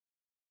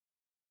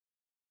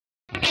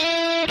This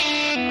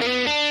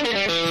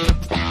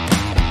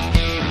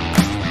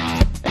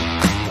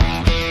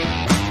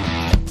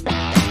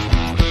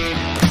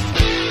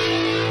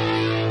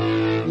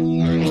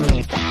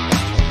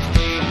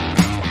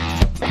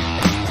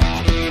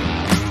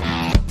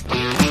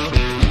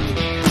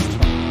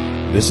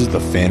is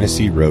the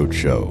Fantasy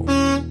Roadshow.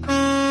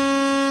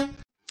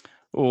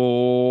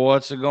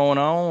 What's going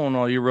on,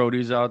 all you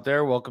roadies out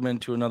there? Welcome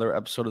into another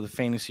episode of the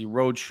Fantasy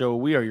Roadshow.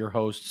 We are your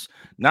hosts,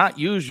 not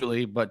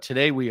usually, but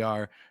today we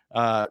are.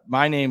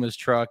 My name is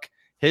Truck.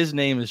 His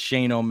name is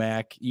Shane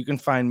O'Mac. You can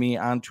find me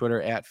on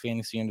Twitter at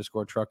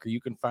fantasy_trucker.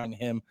 You can find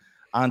him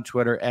on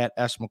Twitter at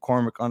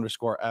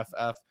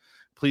smccormick_ff.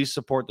 Please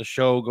support the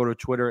show. Go to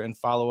Twitter and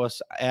follow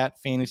us at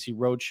Fantasy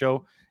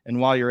Roadshow. And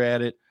while you're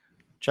at it,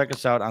 check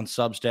us out on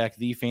Substack,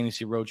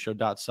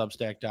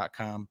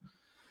 thefantasyroadshow.substack.com.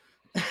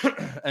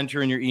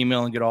 Enter in your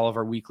email and get all of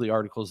our weekly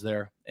articles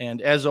there. And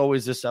as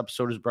always, this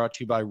episode is brought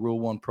to you by Rule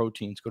One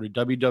Proteins. Go to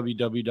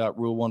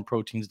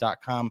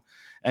www.rule1proteins.com.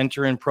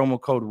 Enter in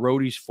promo code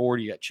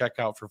ROADIES40 at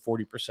checkout for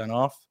 40%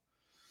 off.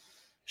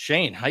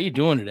 Shane, how you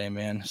doing today,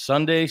 man?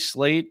 Sunday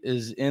slate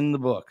is in the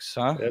books,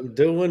 huh? I'm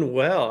doing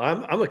well.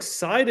 I'm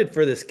excited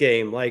for this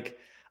game. Like,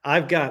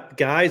 I've got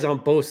guys on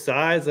both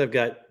sides. I've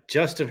got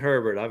Justin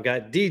Herbert. I've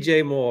got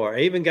DJ Moore.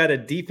 I even got a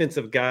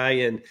defensive guy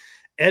in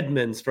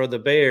Edmonds for the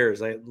Bears,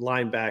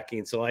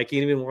 linebacking. So I can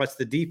even watch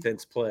the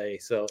defense play.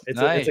 So it's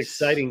an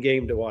exciting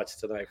game to watch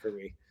tonight for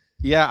me.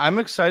 Yeah, I'm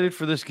excited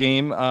for this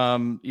game.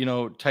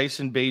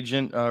 Tyson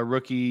Bagent,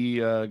 rookie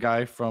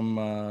guy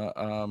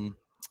from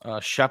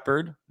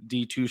Shepherd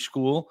D2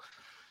 school.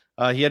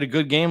 He had a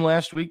good game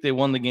last week. They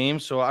won the game,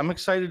 so I'm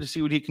excited to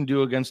see what he can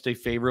do against a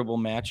favorable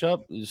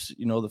matchup.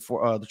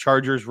 The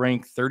Chargers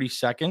rank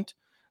 32nd.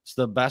 It's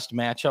the best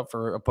matchup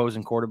for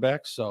opposing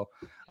quarterbacks. So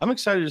I'm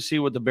excited to see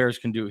what the Bears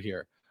can do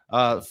here.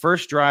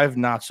 First drive,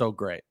 not so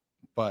great,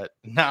 but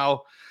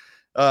now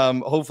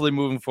hopefully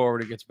moving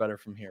forward, it gets better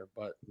from here.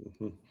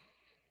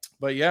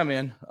 But yeah,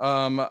 man,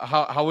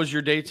 how was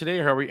your day today?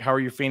 How are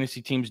your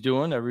fantasy teams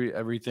doing?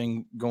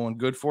 Everything going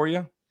good for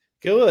you?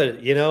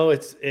 Good. You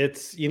always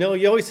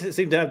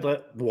seem to have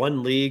that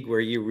one league where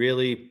you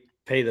really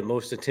pay the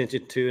most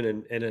attention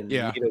to and need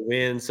a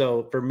win.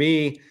 So for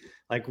me,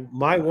 like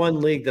my one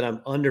league that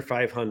I'm under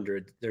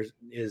 500, I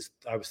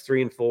was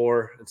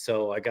 3-4. And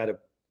so I got a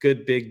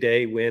good big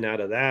day win out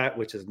of that,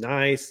 which is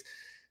nice.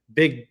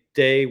 Big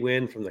day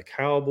win from the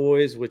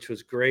Cowboys, which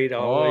was great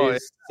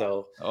always.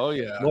 So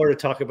more to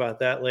talk about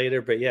that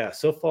later, but yeah,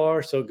 so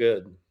far so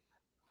good.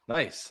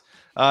 Nice.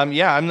 I'm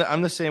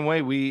the same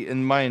way. We,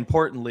 in my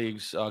important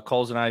leagues,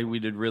 Coles and I, we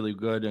did really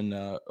good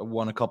and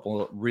won a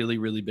couple of really,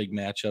 really big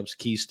matchups,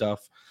 key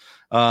stuff.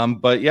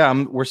 But yeah,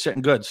 we're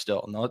sitting good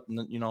still.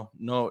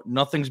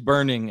 Nothing's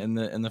burning in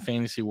the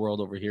fantasy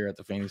world over here at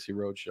the Fantasy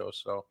Roadshow.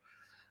 So,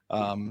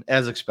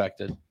 as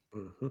expected.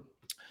 Mm-hmm.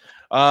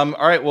 All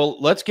right, well,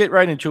 let's get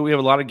right into it. We have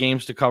a lot of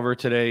games to cover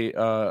today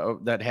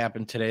that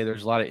happened today.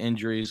 There's a lot of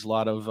injuries, a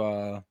lot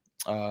of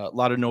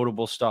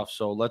notable stuff.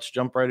 So let's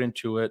jump right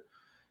into it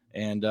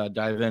and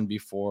dive in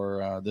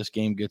before this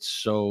game gets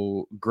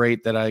so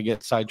great that I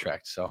get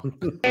sidetracked. So.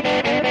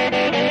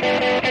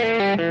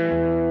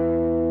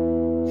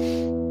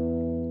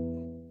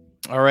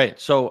 All right,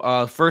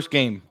 so first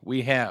game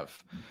we have.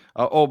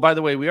 By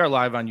the way, we are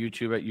live on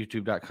YouTube at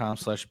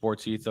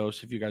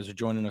youtube.com/sportsethos. If you guys are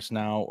joining us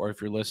now or if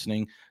you're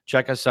listening,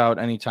 check us out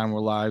anytime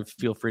we're live.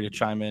 Feel free to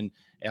chime in,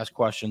 ask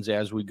questions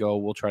as we go.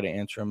 We'll try to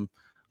answer them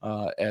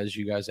as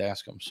you guys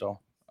ask them. So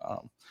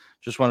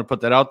just want to put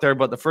that out there.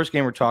 But the first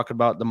game we're talking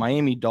about, the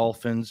Miami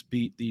Dolphins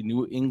beat the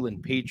New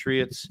England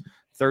Patriots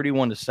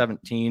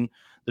 31-17.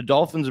 The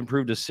Dolphins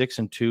improved to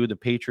 6-2. The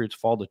Patriots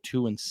fall to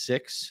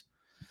 2-6.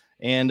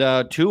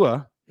 And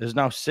Tua is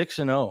now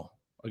 6-0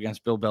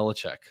 against Bill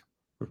Belichick.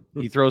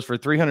 He throws for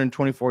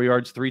 324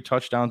 yards, 3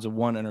 touchdowns, and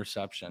 1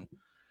 interception.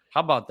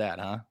 How about that,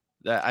 huh?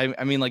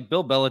 I mean, like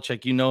Bill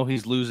Belichick,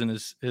 he's losing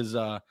his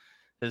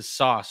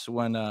sauce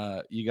when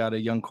you got a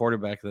young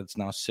quarterback that's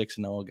now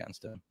 6-0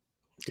 against him.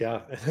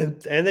 Yeah,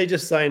 and they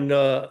just signed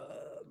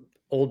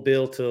old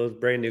Bill to a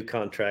brand new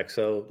contract,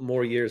 so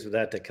more years of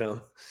that to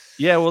come.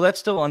 Yeah, well, that's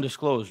still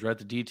undisclosed, right?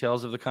 The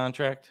details of the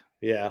contract.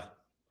 Yeah.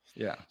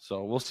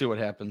 So we'll see what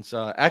happens.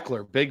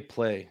 Eckler, big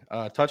play,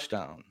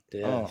 touchdown.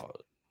 Yeah. Oh,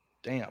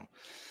 damn.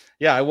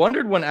 Yeah, I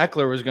wondered when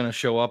Eckler was going to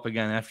show up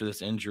again after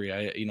this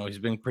injury. He's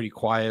been pretty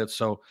quiet,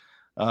 so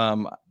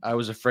I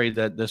was afraid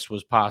that this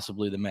was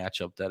possibly the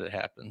matchup that it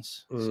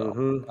happens.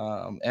 Mm-hmm.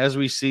 So as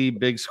we see,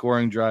 big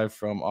scoring drive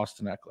from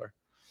Austin Eckler.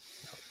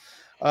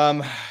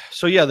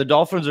 The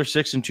Dolphins are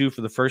 6-2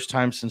 for the first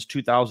time since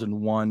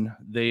 2001.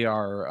 They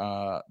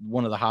are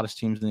one of the hottest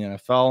teams in the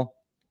NFL,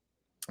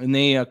 and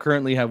they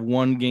currently have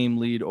 1 game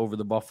lead over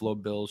the Buffalo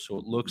Bills. So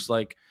it looks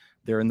like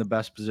they're in the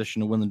best position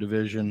to win the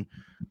division,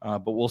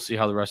 but we'll see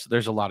how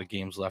there's a lot of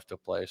games left to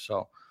play.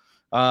 So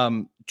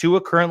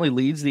Tua currently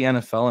leads the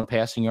NFL in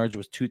passing yards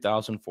with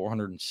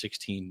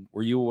 2,416.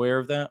 Were you aware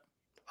of that?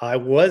 I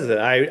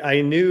wasn't.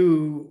 I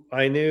knew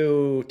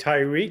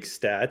Tyreek's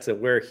stats and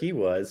where he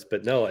was,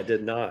 but no, I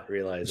did not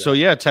realize So that.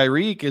 yeah,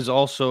 Tyreek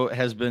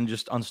has been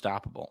just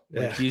unstoppable.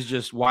 Like Yeah. he's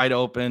just wide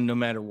open no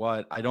matter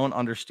what. I don't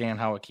understand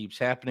how it keeps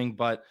happening,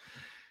 but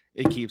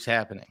it keeps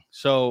happening.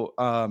 So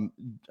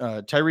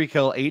Tyreek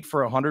Hill 8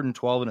 for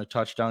 112 and a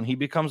touchdown. He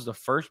becomes the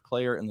first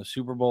player in the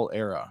Super Bowl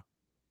era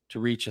to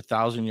reach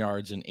 1,000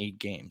 yards in 8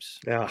 games.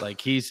 Yeah.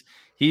 Like he's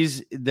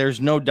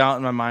there's no doubt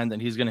in my mind that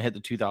he's going to hit the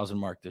 2,000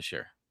 mark this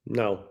year.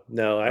 No.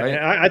 Right?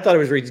 I thought it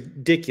was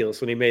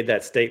ridiculous when he made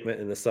that statement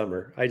in the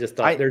summer. I just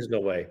thought there's no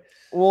way.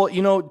 Well,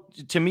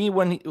 to me,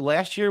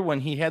 last year when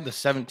he had the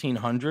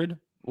 1,700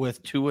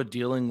 with Tua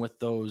dealing with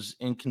those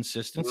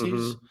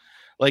inconsistencies,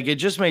 like it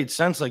just made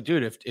sense. Like,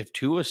 dude, if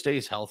Tua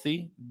stays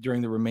healthy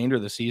during the remainder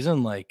of the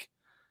season, like,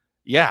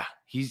 yeah,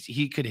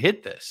 he could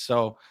hit this.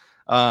 So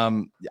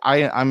I'm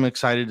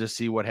excited to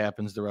see what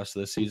happens the rest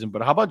of the season.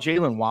 But how about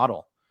Jalen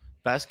Waddle?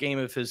 Best game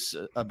of his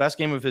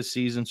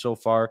season so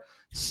far,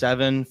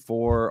 7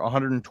 for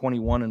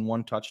 121 and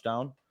 1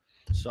 touchdown.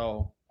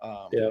 So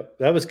yeah,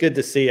 that was good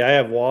to see. I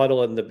have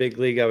Waddle in the big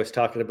league I was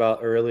talking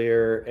about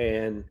earlier,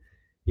 and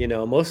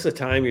most of the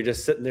time you're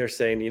just sitting there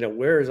saying,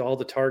 where's all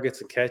the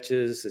targets and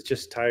catches? It's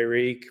just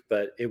Tyreek,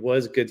 but it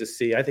was good to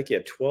see. I think he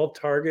had 12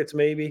 targets,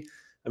 maybe.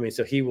 I mean,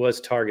 so he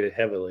was targeted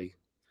heavily.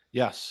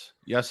 Yes,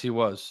 he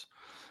was.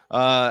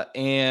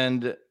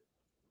 And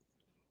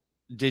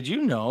did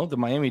you know the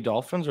Miami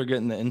Dolphins are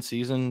getting the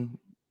in-season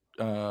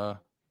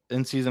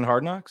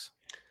Hard Knocks?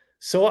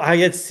 So I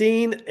had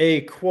seen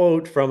a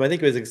quote from, I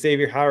think it was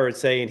Xavier Howard,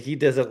 saying he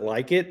doesn't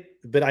like it,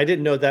 but I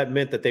didn't know that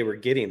meant that they were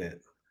getting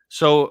it.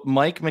 So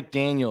Mike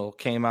McDaniel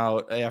came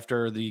out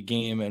after the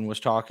game and was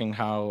talking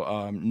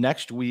how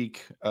next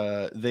week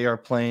they are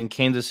playing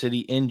Kansas City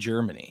in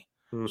Germany.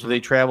 So they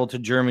travel to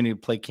Germany to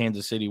play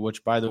Kansas City,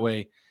 which, by the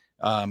way,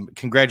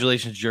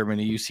 congratulations,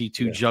 Germany. You see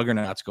two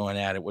juggernauts going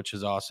at it, which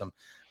is awesome.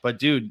 But,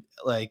 dude,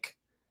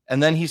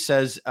 and then he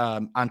says,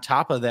 on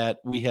top of that,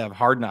 we have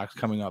Hard Knocks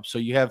coming up. So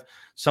you have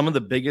some of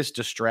the biggest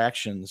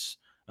distractions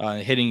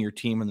hitting your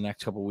team in the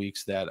next couple of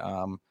weeks that,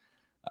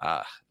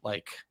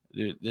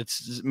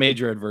 it's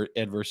major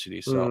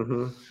adversity.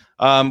 So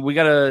we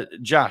got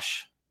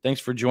Josh,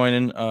 thanks for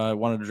joining. I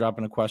wanted to drop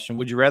in a question.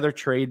 Would you rather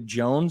trade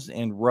Jones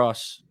and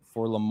Russ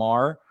for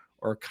Lamar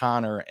or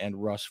Connor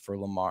and Russ for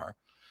Lamar?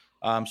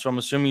 So I'm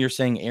assuming you're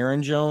saying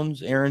Aaron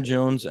Jones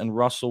and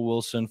Russell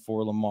Wilson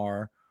for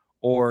Lamar,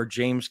 or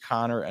James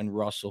Conner and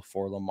Russell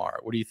for Lamar.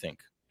 What do you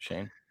think,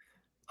 Shane?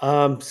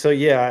 So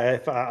yeah,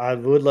 if I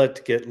would like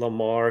to get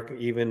Lamar,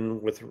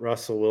 even with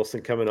Russell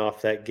Wilson coming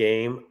off that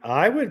game,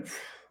 I would,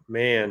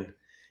 man,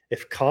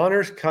 if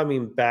Connor's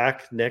coming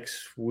back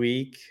next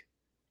week,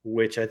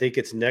 which I think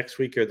it's next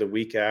week or the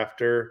week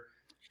after.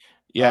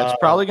 Yeah, it's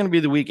probably going to be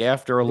the week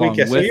after along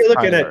with So you're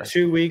looking Tyler. at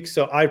 2 weeks.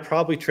 So I'd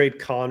probably trade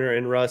Connor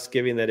and Russ,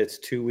 given that it's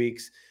 2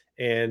 weeks.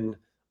 And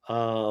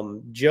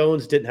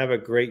Jones didn't have a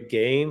great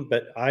game,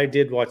 but I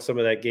did watch some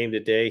of that game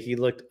today. He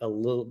looked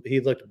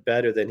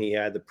better than he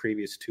had the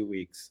previous 2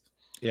 weeks.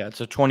 Yeah,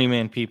 it's a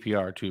 20-man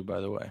PPR too, by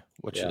the way,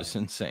 which is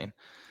insane.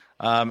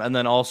 And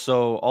then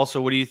also,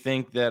 what do you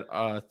think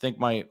that think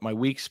my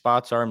weak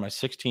spots are in my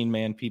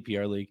 16-man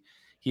PPR league?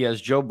 He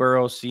has Joe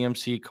Burrow,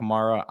 CMC,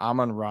 Kamara,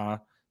 Amon-Ra,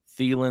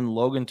 Thielen,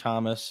 Logan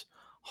Thomas,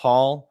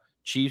 Hall,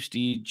 Chiefs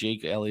D,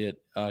 Jake Elliott,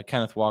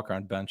 Kenneth Walker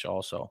on bench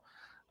also.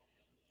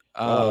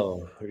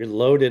 You're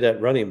loaded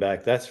at running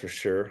back, that's for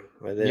sure.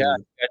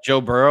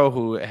 Joe Burrow,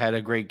 who had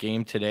a great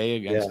game today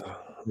against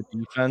the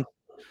defense.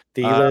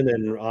 Thielen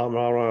and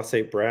Amon-Ra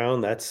St.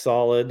 Brown, that's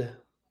solid.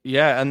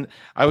 Yeah, and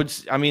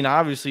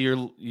obviously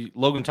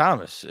Logan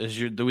Thomas is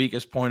the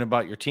weakest point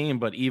about your team,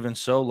 but even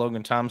so,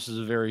 Logan Thomas is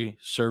a very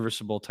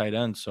serviceable tight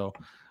end. So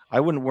I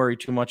wouldn't worry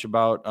too much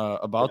about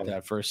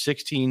that. For a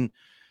 16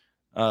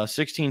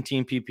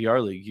 team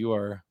PPR league, you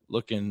are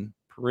looking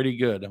pretty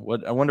good.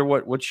 I wonder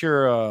what's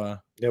your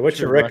what's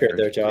your record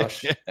there,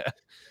 Josh?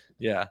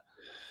 Yeah.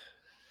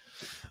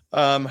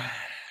 All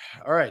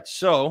right,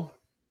 so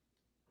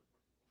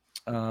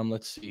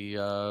let's see.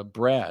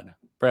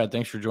 Brad,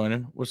 thanks for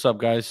joining. What's up,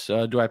 guys?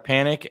 Do I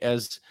panic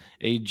as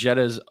a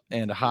Jettas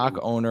and Hawk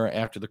owner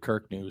after the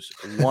Kirk news?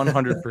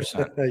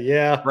 100%.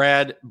 Yeah.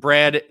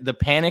 Brad, the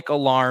panic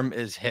alarm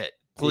is hit.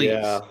 Please.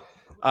 Yeah.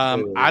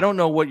 I don't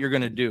know what you're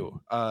going to do.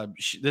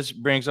 This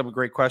brings up a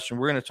great question.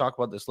 We're going to talk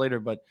about this later,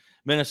 but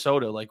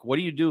Minnesota, what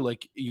do you do?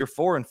 You're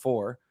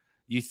 4-4.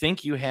 You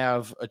think you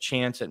have a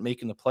chance at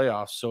making the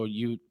playoffs, so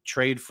you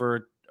trade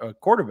for a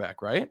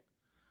quarterback, right?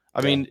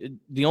 I mean,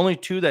 the only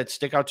two that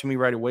stick out to me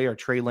right away are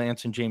Trey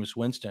Lance and Jameis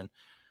Winston.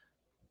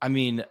 I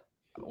mean,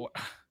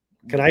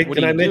 can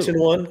I mention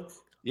one?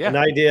 Yeah. An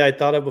idea I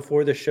thought of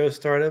before the show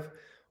started.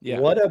 Yeah.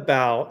 What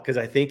about, because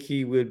I think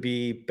he would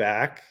be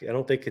back. I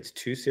don't think it's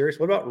too serious.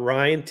 What about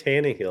Ryan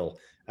Tannehill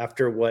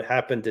after what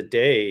happened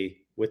today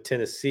with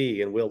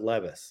Tennessee and Will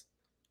Levis?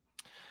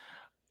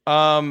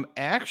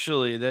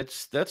 Actually,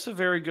 that's a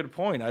very good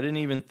point. I didn't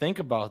even think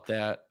about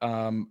that.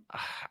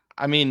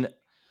 I mean,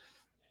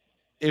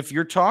 if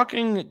you're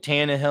talking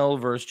Tannehill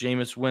versus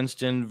Jameis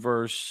Winston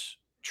versus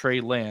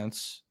Trey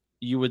Lance,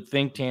 you would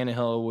think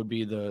Tannehill would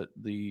be the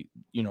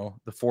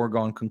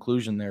foregone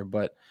conclusion there,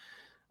 but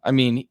I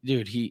mean,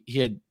 dude, he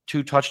had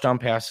 2 touchdown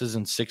passes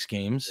in 6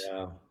 games.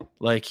 Yeah.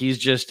 Like he's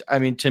just, I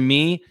mean, to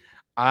me,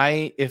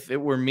 if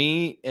it were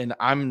me, and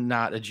I'm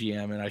not a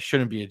GM and I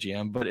shouldn't be a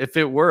GM, but if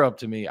it were up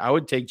to me, I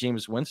would take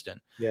Jameis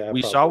Winston. Yeah,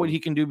 we saw what he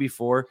can do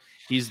before.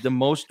 He's the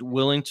most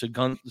willing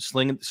to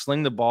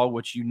sling the ball,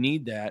 which you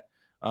need that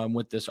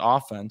with this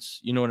offense.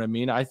 You know what I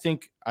mean? I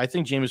think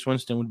Jameis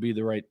Winston would be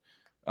the right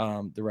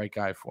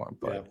guy for him.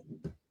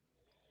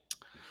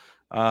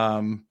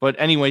 But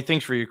anyway,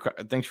 thanks for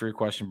your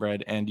question,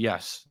 Brad. And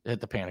yes,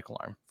 hit the panic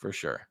alarm for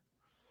sure.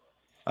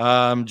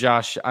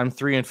 Josh, I'm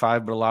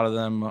 3-5, but a lot of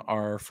them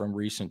are from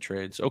recent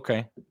trades.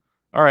 Okay.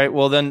 All right.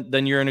 Well,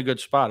 then you're in a good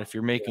spot. If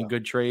you're making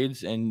good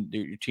trades and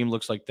your team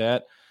looks like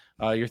that,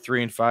 you're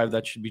 3-5.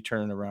 That should be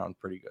turning around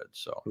pretty good.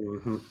 So,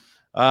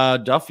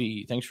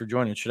 Duffy, thanks for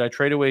joining. Should I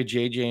trade away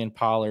JJ and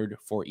Pollard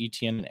for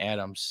Etienne and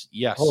Adams?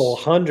 Yes. Oh,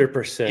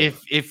 100%.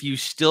 If you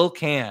still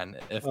can,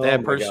 if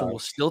that person will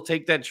still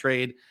take that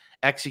trade,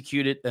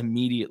 execute it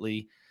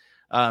immediately.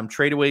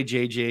 Trade away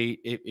JJ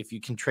if you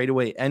can trade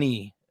away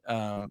any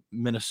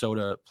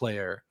Minnesota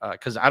player,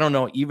 because I don't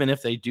know, even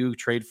if they do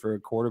trade for a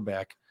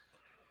quarterback,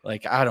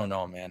 like I don't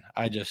know, man.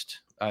 I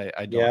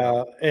don't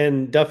know.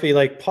 And Duffy,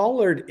 like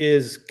Pollard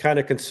is kind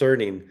of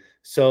concerning.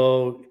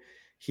 So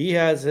he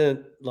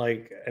hasn't,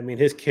 like, I mean,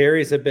 his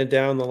carries have been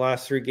down the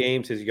last 3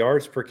 games. His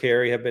yards per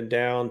carry have been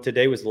down.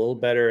 Today was a little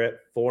better at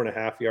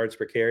 4.5 yards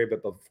per carry,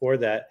 but before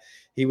that,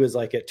 he was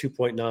like at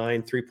 2.9,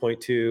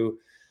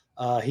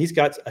 3.2. He's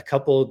got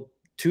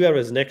 2 out of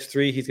his next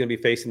 3. He's going to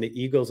be facing the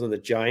Eagles and the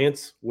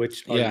Giants,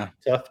 which are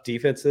tough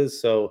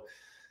defenses. So,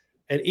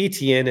 and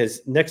Etienne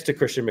is next to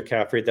Christian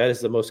McCaffrey. That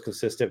is the most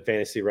consistent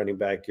fantasy running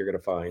back you're going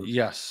to find.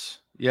 Yes.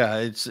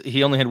 Yeah,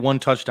 he only had 1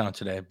 touchdown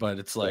today, but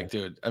it's like,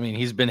 dude, I mean,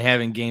 he's been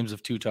having games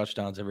of 2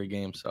 touchdowns every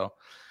game. So,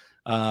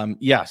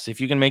 yes, if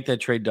you can make that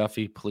trade,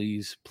 Duffy,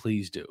 please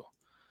do.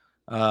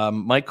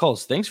 Mike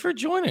Coles, thanks for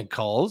joining,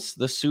 Coles.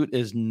 The suit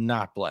is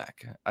not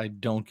black. I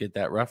don't get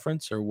that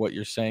reference or what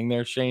you're saying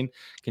there, Shane.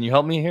 Can you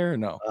help me here or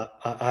no?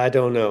 I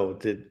don't know.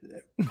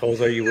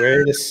 Coles, are you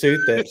wearing a suit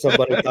that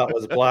somebody thought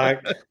was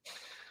black?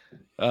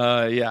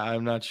 Yeah,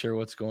 I'm not sure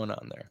what's going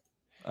on there.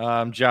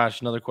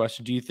 Josh, another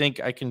question. Do you think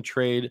I can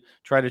try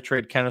to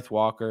trade Kenneth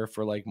Walker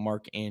for like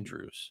Mark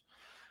Andrews?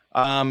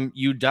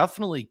 You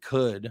definitely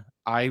could.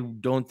 I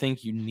don't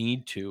think you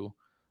need to.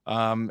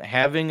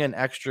 Having an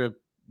extra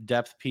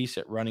depth piece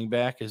at running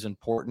back is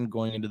important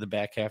going into the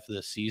back half of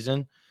the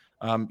season.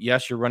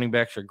 Yes, your running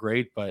backs are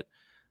great, but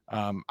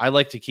I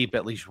like to keep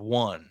at least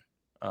one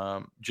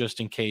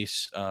just in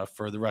case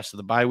for the rest of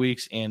the bye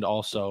weeks, and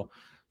also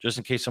just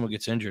in case someone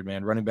gets injured.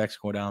 Man, running backs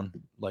go down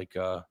like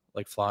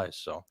flies.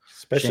 So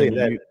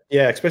especially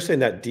especially in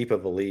that deep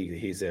of a league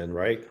he's in,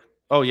 right?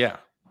 Oh yeah,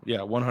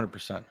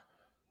 100%.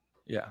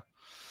 Yeah.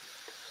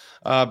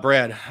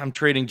 Brad, I'm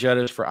trading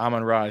Jettas for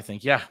Amon-Ra. I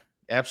think, yeah,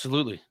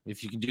 absolutely.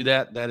 If you can do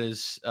that, that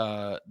is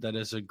a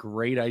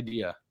great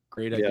idea.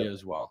 Great idea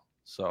as well.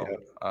 So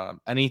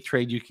any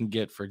trade you can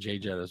get for Jay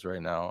Jettas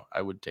right now,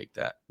 I would take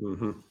that.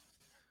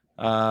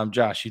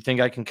 Josh, you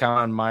think I can count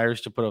on Myers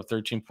to put up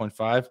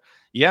 13.5?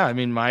 Yeah, I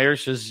mean,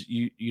 Myers is,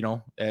 you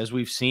know, as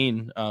we've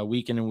seen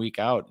week in and week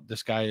out,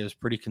 this guy is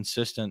pretty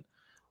consistent.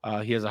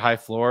 He has a high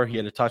floor. He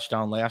had a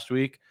touchdown last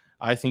week.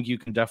 I think you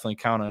can definitely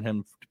count on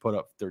him to put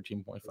up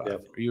 13.5.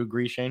 Yep. Do you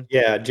agree, Shane?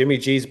 Yeah, Jimmy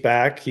G's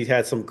back. He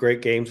had some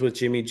great games with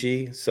Jimmy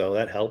G, so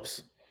that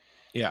helps.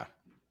 Yeah.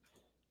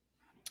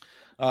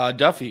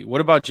 Duffy,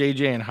 what about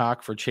JJ and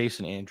Hawk for Chase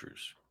and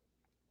Andrews?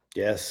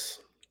 Yes.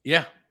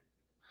 Yeah.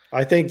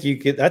 I think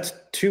that's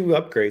 2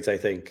 upgrades, I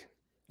think.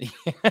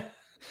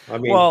 I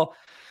mean, well,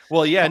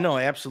 yeah, no,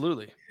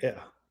 absolutely.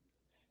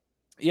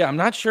 Yeah, I'm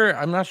not sure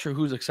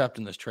who's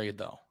accepting this trade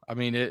though. I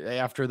mean,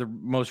 after the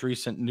most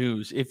recent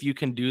news, if you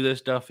can do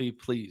this, Duffy,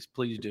 please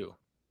do.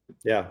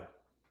 Yeah.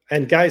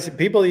 And guys,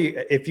 people,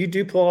 if you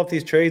do pull off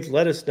these trades,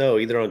 let us know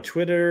either on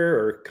Twitter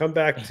or come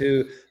back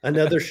to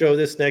another show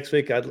this next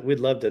week.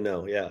 We'd love to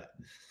know. Yeah.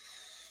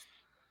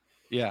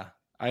 Yeah.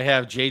 I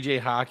have JJ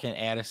Hawk and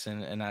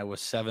Addison, and I was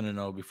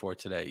 7-0 before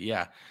today.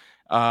 Yeah.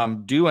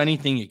 Do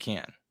anything you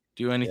can.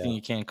 Do anything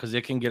you can, because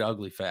it can get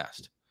ugly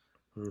fast.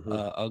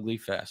 Ugly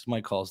fast.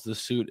 Mike Calls,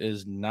 this suit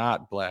is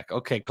not black.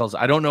 Okay, Calls,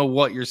 I don't know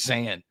what you're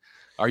saying.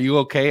 Are you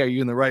okay? Are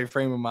you in the right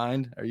frame of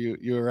mind? Are you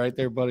all right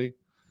there, buddy?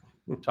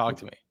 Talk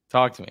to me.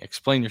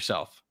 Explain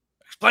yourself.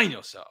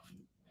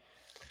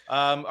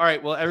 All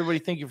right. Well, everybody,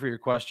 thank you for your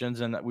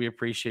questions, and we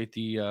appreciate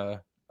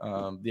the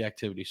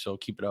activity. So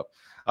keep it up.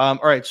 All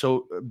right.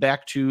 So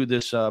back to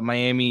this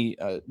Miami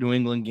New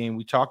England game.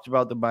 We talked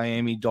about the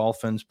Miami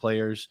Dolphins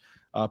players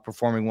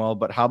performing well,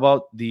 but how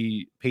about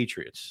the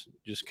Patriots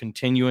just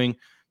continuing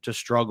to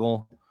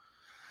struggle?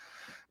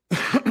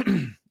 What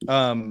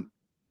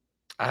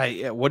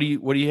do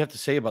you have to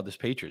say about this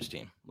Patriots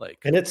team?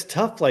 And it's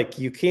tough. Like,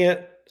 you can't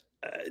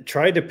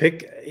try to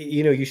pick,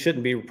 you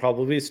shouldn't be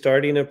probably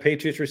starting a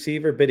Patriots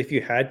receiver, but if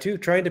you had to,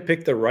 trying to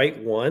pick the right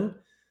one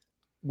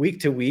week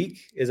to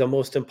week is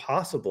almost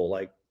impossible.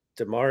 Like,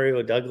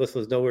 Demario Douglas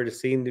was nowhere to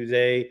see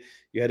today.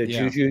 You had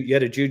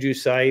a Juju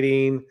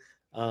sighting.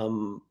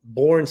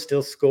 Bourne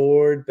still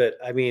scored, but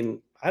I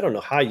mean, I don't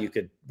know how you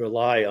could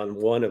rely on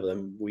one of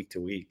them week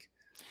to week.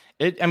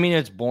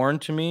 It's Bourne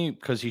to me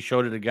because he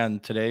showed it again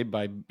today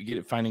by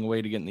finding a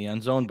way to get in the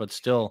end zone, but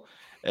still,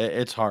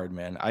 it's hard,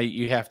 man.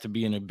 You have to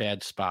be in a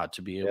bad spot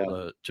to be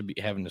able to be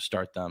having to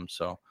start them.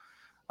 So,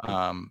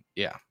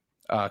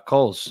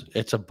 Coles,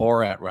 it's a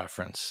Borat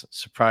reference.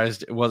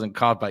 Surprised it wasn't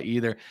caught by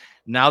either.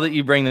 Now that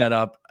you bring that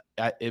up,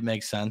 it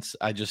makes sense.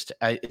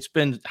 It's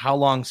been how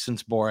long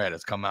since Borat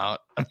has come out?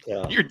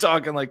 You're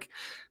talking like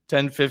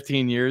 10,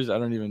 15 years. I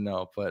don't even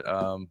know, but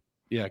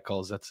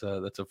Coles, that's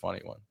a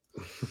funny one.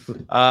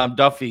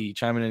 Duffy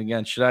chiming in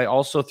again. Should I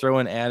also throw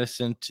in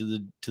Addison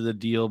to the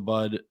deal,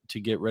 bud, to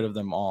get rid of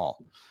them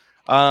all?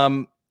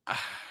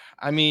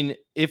 I mean,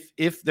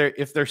 if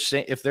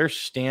their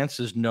stance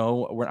is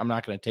no, I'm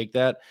not going to take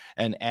that,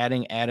 and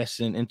adding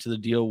Addison into the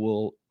deal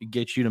will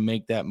get you to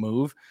make that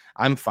move,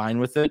 I'm fine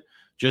with it.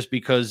 Just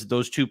because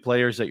those two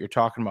players that you're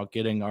talking about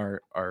getting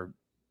are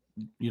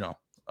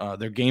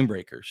they're game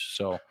breakers.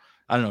 So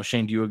I don't know,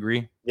 Shane, do you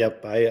agree?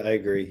 Yep, I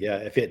agree. Yeah,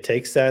 if it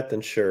takes that,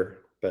 then sure.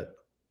 But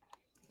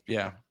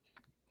yeah,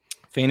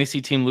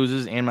 fantasy team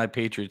loses and my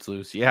Patriots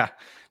lose. Yeah,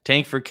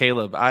 tank for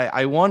Caleb.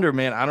 I wonder,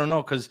 man. I don't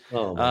know because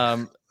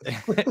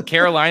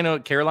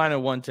Carolina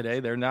won today.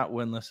 They're not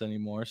winless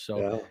anymore,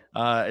 so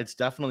it's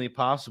definitely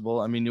possible.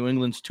 I mean, New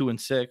England's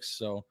 2-6,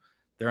 so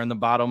they're in the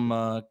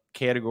bottom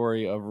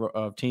category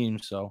of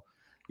teams. So,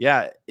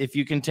 yeah, if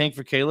you can tank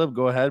for Caleb,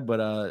 go ahead.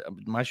 But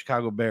my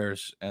Chicago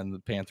Bears and the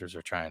Panthers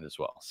are trying as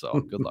well. So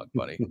good luck,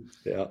 buddy.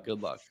 Yeah,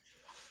 good luck.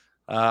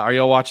 Are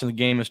y'all watching the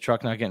game? Is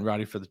Truck not getting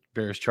ready for the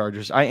Bears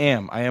Chargers? I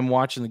am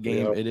watching the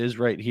game. Yep. It is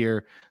right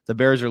here. The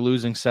Bears are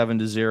losing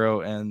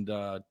 7-0,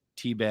 and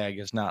T-Bag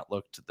has not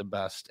looked the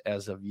best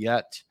as of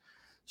yet.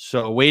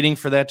 So waiting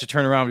for that to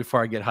turn around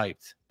before I get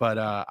hyped. But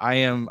I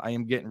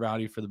am getting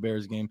rowdy for the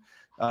Bears game.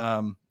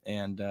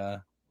 And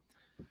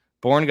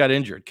Bourne got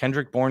injured.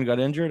 Kendrick Bourne got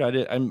injured.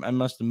 I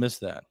must have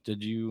missed that.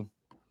 Did you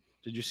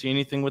see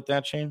anything with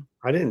that, Shane?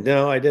 I didn't.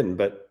 No, I didn't.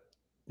 But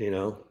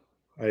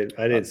I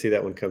didn't see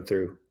that one come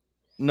through.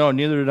 No,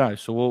 neither did I.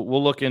 So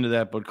we'll look into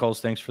that. But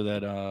Coles, thanks for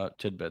that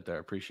tidbit there.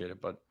 Appreciate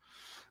it. But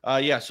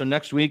so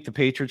next week the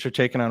Patriots are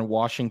taking on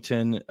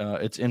Washington.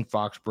 It's in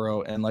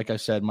Foxborough, and like I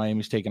said,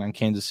 Miami's taking on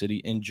Kansas City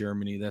in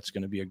Germany. That's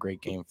going to be a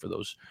great game for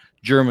those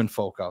German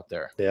folk out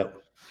there.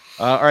 Yep.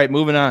 All right,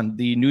 moving on.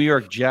 The New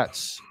York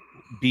Jets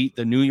beat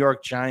the New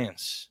York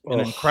Giants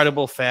in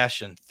incredible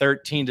fashion,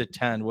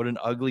 13-10. What an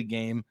ugly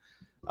game.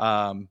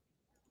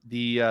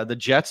 The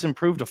Jets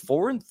improved to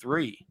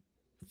 4-3.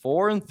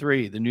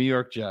 4-3, the New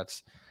York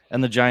Jets,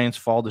 and the Giants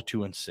fall to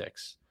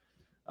 2-6.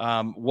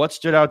 What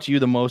stood out to you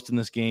the most in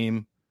this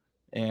game,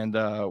 and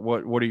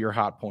what are your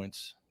hot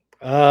points?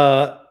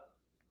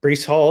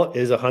 Breece Hall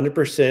is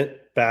 100%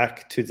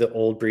 back to the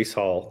old Breece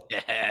Hall.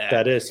 Yeah,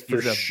 that is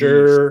for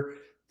sure. Beast.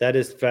 That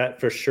is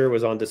for sure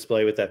was on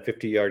display with that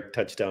 50-yard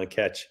touchdown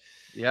catch.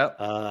 Yep.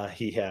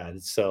 He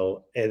had.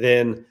 So, and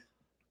then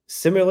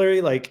similarly,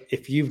 like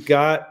if you've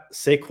got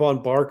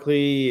Saquon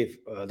Barkley,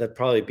 that'd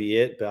probably be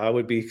it. But I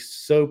would be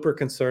super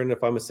concerned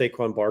if I'm a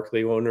Saquon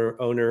Barkley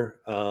owner.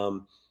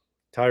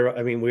 Tyrod,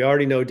 I mean, we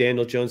already know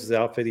Daniel Jones is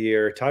out for the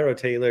year. Tyrod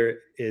Taylor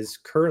is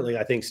currently,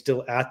 I think,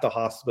 still at the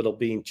hospital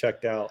being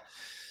checked out.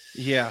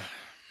 Yeah.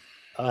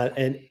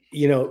 And,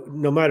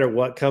 no matter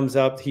what comes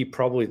up, he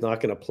probably is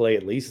not going to play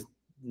at least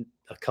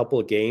a couple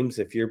of games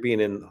if you're being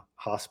in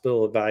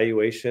hospital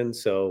evaluation.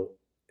 So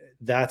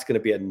that's going to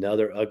be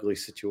another ugly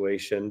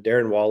situation.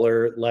 Darren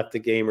Waller left the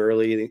game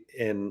early,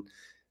 and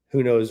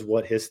who knows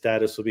what his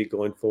status will be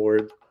going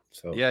forward.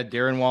 So yeah,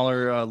 Darren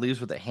Waller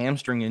leaves with a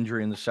hamstring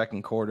injury in the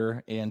second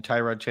quarter, and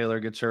Tyrod Taylor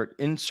gets hurt.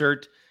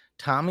 Insert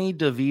Tommy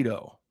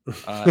DeVito.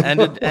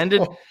 Ended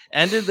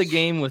the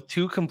game with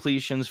 2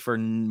 completions for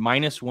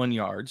 -1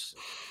 yards.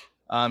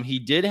 He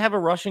did have a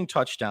rushing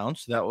touchdown,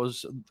 so that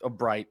was a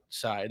bright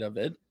side of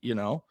it,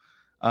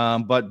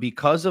 But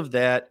because of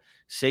that,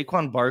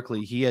 Saquon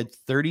Barkley, he had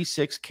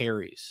 36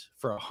 carries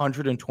for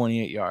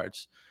 128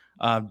 yards.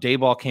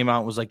 Dayball came out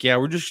and was like, "Yeah,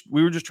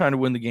 we were just trying to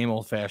win the game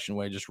old-fashioned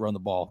way, just run the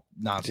ball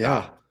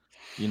nonstop."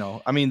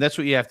 Yeah. That's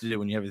what you have to do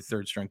when you have a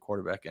third-string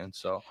quarterback in.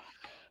 So,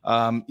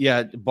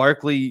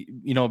 Barkley,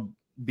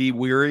 be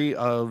weary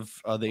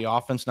of the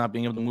offense not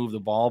being able to move the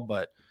ball,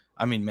 but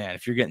I mean, man,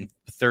 if you're getting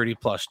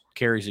 30+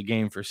 carries a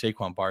game for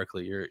Saquon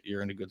Barkley,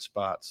 you're in a good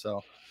spot.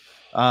 So,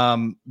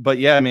 but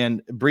yeah,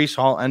 man, Breece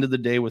Hall ended the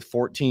day with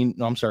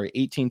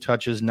 18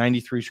 touches,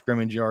 93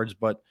 scrimmage yards,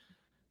 but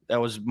that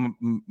was,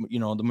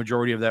 the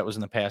majority of that was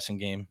in the passing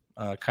game.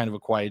 Kind of a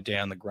quiet day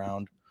on the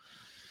ground.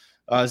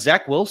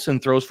 Zach Wilson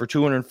throws for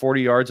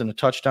 240 yards and a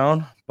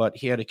touchdown, but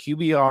he had a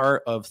QBR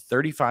of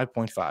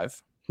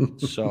 35.5.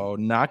 So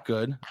not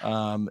good.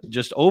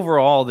 Just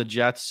overall, the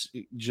Jets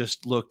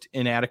just looked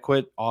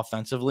inadequate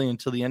offensively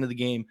until the end of the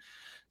game.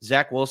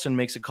 Zach Wilson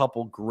makes a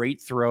couple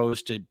great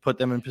throws to put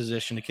them in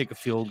position to kick a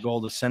field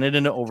goal to send it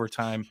into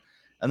overtime,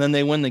 and then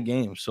they win the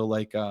game. So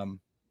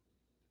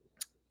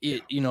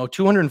you know,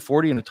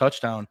 240 and a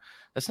touchdown.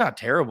 That's not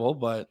terrible,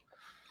 but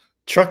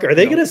Trucker, are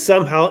they going to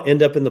somehow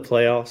end up in the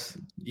playoffs?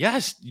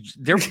 Yes,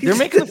 they're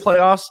making the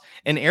playoffs,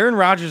 and Aaron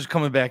Rodgers is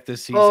coming back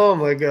this season. Oh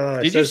my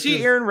gosh! Did you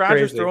see Aaron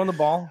Rodgers throwing the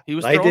ball? He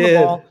was throwing the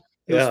ball.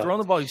 He was throwing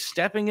the ball. He's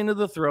stepping into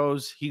the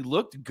throws. He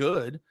looked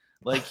good.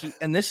 Like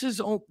and this is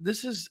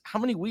how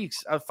many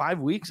weeks? 5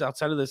 weeks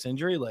outside of this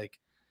injury. Like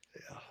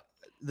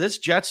this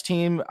Jets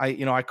team,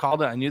 I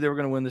called it. I knew they were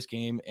going to win this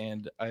game,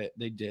 and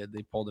they did.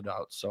 They pulled it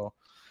out. So,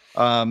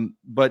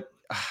 but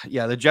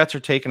yeah, the Jets are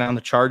taking on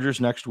the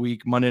Chargers next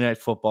week, Monday Night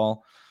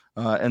Football,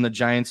 and the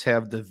Giants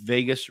have the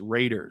Vegas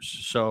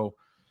Raiders. So,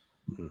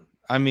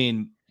 I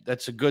mean,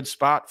 that's a good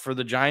spot for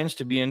the Giants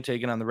to be in,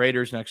 taking on the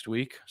Raiders next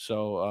week.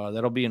 So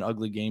that'll be an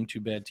ugly game. Two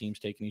bad teams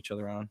taking each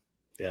other on.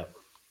 Yeah.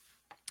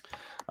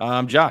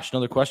 Josh,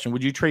 another question.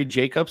 Would you trade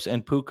Jacobs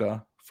and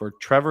Puka for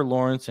Trevor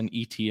Lawrence and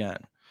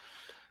ETN?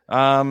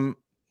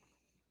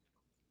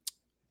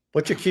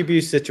 What's your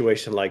QB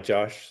situation like,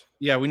 Josh?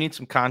 Yeah, we need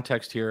some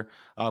context here.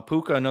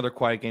 Puka, another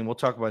quiet game. We'll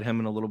talk about him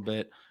in a little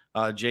bit.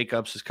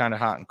 Jacobs is kind of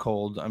hot and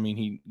cold. I mean,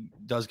 he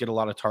does get a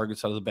lot of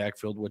targets out of the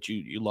backfield, which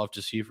you love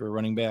to see for a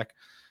running back.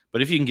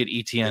 But if you can get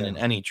ETN in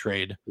any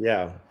trade,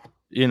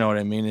 you know what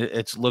I mean?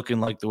 It's looking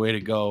like the way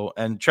to go.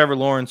 And Trevor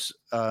Lawrence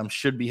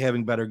should be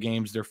having better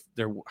games. I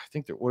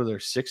think they're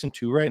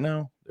 6-2 right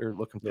now. They're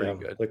looking pretty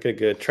good. Looking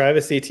good.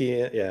 Travis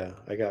Etienne. Yeah,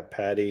 I got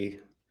Patty.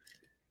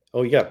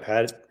 Oh, you got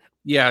Patty.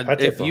 Yeah,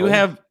 if you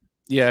have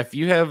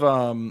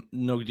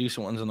no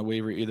decent ones on the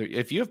waiver either.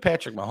 If you have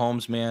Patrick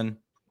Mahomes, man,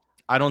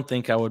 I don't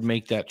think I would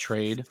make that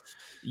trade.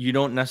 You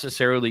don't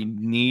necessarily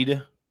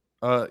need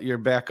your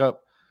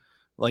backup.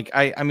 Like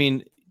I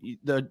mean,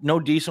 the no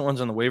decent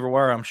ones on the waiver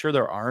wire. I'm sure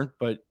there aren't,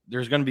 but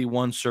there's going to be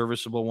one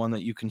serviceable one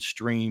that you can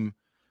stream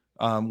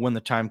when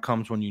the time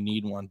comes when you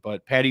need one.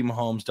 But Patty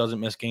Mahomes doesn't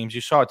miss games.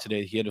 You saw it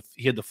today. He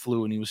had the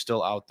flu and he was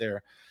still out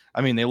there.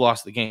 I mean, they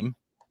lost the game.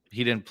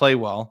 He didn't play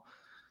well,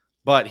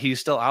 but he's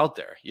still out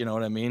there. You know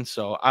what I mean?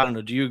 So I don't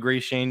know. Do you agree,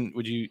 Shane?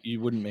 You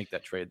wouldn't make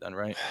that trade then,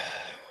 right?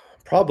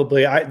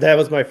 Probably. That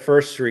was my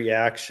first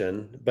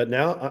reaction, but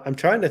now I'm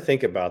trying to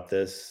think about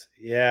this.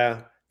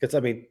 Yeah, because I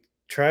mean,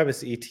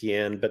 Travis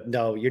Etienne, but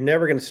no, you're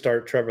never going to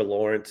start Trevor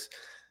Lawrence.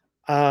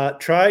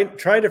 Try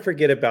to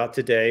forget about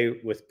today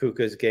with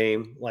Puka's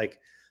game. Like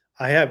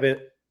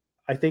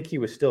I think he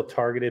was still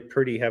targeted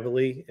pretty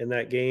heavily in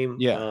that game.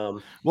 Yeah.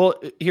 Well,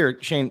 here,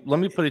 Shane, let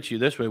me put it to you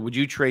this way. Would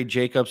you trade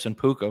Jacobs and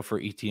Puka for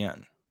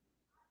ETN?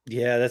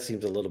 Yeah, that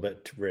seems a little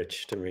bit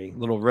rich to me. A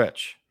little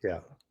rich. Yeah.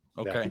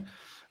 Okay.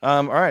 Yeah.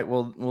 All right.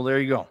 Well, there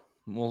you go.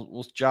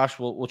 We'll Josh,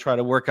 we'll try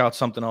to work out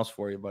something else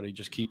for you, buddy.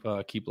 Just keep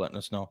letting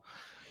us know.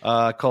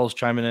 Cole's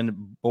chiming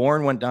in.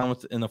 Bourne went down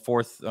in the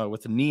fourth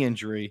with a knee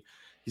injury.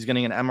 He's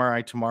getting an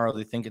MRI tomorrow.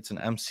 They think it's an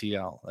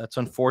MCL. That's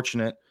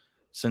unfortunate,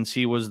 since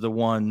he was the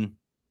one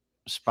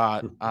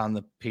spot on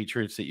the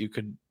Patriots that you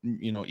could,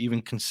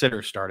 even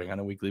consider starting on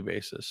a weekly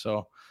basis.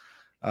 So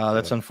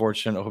that's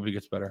unfortunate. I hope he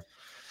gets better.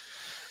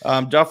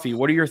 Duffy,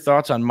 what are your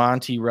thoughts on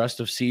Monty rest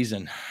of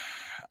season?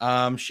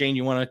 Shane,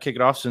 you want to kick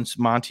it off, since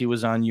Monty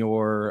was on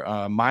your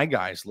my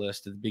guys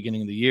list at the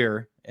beginning of the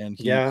year, and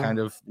he kind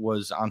of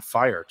was on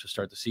fire to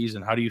start the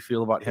season. How do you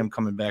feel about him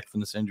coming back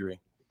from this injury?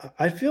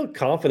 I feel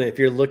confident if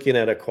you're looking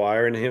at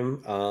acquiring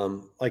him.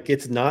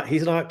 He's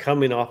not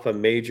coming off a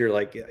major,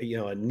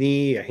 a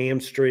knee, a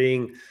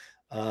hamstring,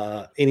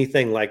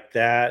 anything like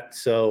that.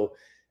 So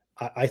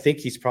I think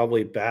he's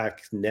probably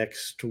back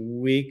next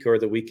week or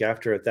the week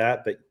after at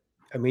that. But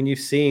I mean, you've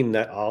seen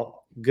that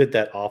good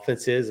that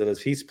offense is, and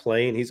as he's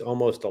playing, he's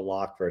almost a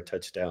lock for a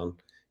touchdown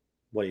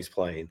when he's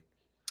playing.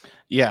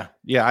 Yeah,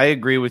 I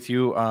agree with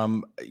you.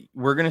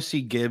 We're going to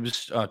see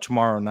Gibbs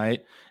tomorrow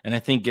night, and I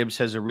think Gibbs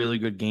has a really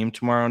good game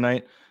tomorrow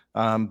night.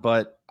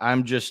 But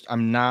I'm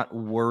not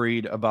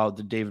worried about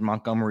the David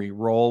Montgomery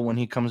role when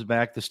he comes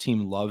back. This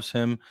team loves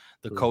him.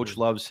 The coach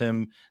loves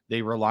him.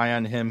 They rely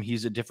on him.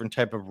 He's a different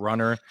type of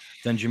runner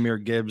than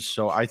Jahmyr Gibbs,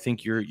 so I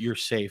think you're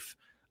safe.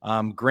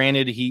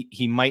 Granted,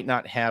 he might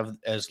not have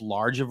as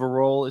large of a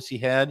role as he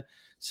had,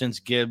 since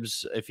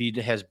Gibbs, if he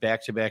has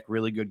back-to-back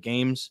really good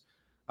games,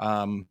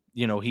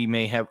 he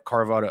may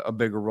carve out a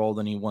bigger role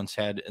than he once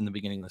had in the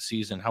beginning of the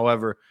season.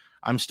 However,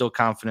 I'm still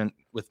confident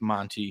with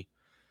Monty.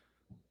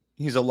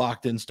 He's a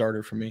locked-in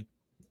starter for me.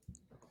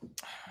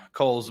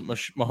 Coles,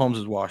 Mahomes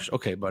is washed.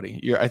 Okay,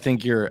 buddy. I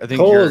think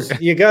Coles,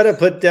 you got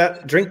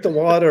to drink the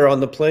water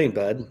on the plane,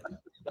 bud.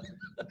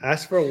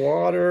 Ask for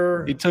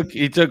water. He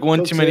took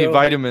one too many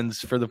vitamins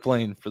for the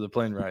plane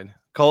ride.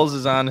 Coles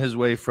is on his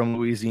way from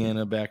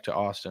Louisiana back to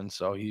Austin,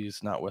 so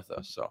he's not with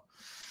us. So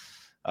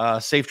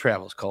safe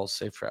travels, Coles.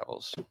 Safe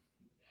travels.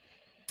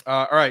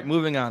 All right,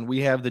 moving on.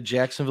 We have the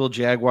Jacksonville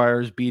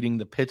Jaguars beating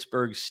the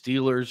Pittsburgh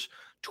Steelers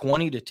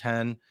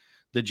 20-10.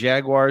 The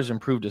Jaguars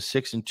improved to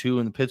 6-2,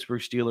 and the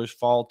Pittsburgh Steelers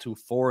fall to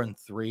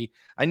 4-3.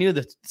 I knew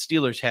the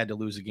Steelers had to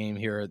lose a game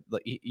here,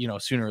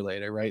 sooner or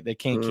later, right? They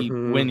can't keep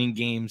winning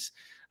games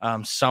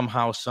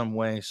somehow, some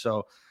way.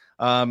 So,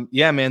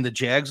 man, the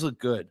Jags look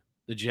good.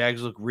 The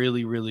Jags look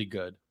really, really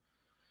good.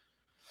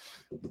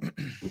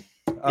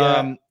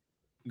 Go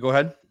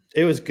ahead.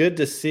 It was good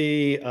to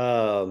see.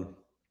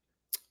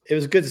 It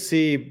was good to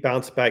see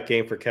bounce back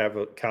game for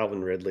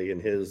Calvin Ridley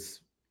and his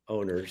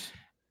owners.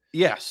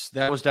 Yes,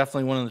 that was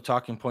definitely one of the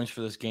talking points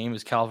for this game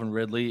is Calvin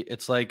Ridley.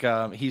 It's like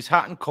he's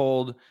hot and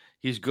cold,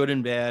 he's good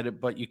and bad,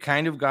 but you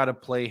kind of got to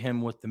play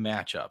him with the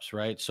matchups,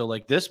 right? So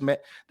like this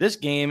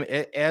game,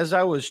 as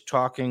I was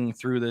talking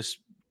through this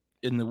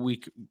in the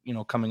week,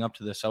 coming up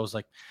to this, I was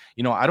like,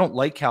 I don't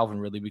like Calvin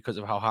Ridley because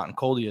of how hot and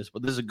cold he is,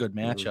 but this is a good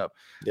matchup.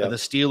 Yep. The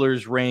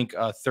Steelers rank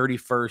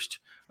 31st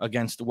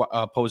against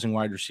opposing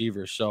wide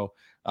receivers, so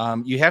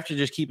you have to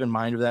just keep in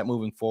mind of that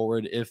moving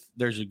forward. If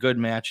there's a good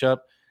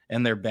matchup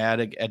and they're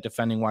bad at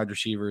defending wide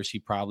receivers, he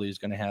probably is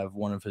going to have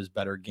one of his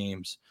better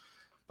games.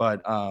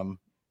 But, I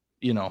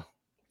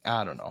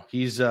don't know.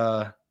 He's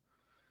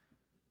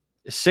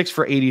 6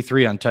 for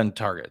 83 on 10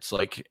 targets.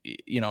 Like,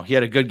 he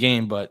had a good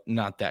game, but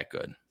not that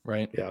good,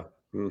 right? Yeah.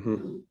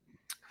 Mm-hmm.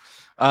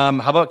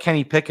 How about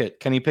Kenny Pickett?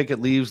 Kenny Pickett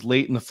leaves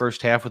late in the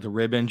first half with a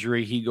rib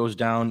injury. He goes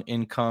down.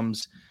 In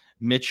comes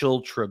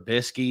Mitchell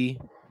Trubisky.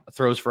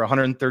 Throws for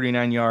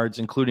 139 yards,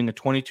 including a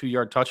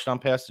 22-yard touchdown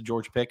pass to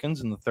George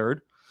Pickens in the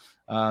third.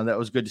 That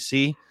was good to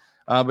see.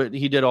 But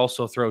he did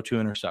also throw 2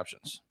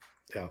 interceptions.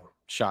 Yeah.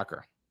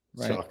 Shocker.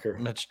 Right? Shocker.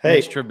 Mitch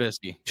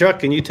Trubisky. Chuck,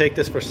 can you take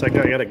this for a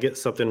second? I got to get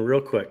something real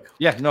quick.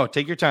 Yeah, no,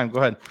 take your time. Go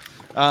ahead.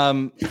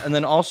 And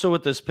then also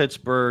with this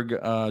Pittsburgh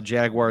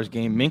Jaguars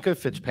game, Minkah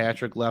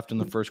Fitzpatrick left in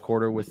the first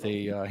quarter with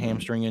a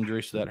hamstring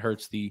injury, so that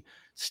hurts the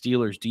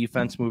Steelers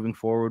defense moving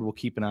forward. We'll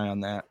keep an eye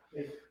on that.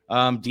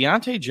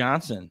 Deontay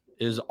Johnson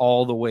is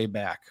all the way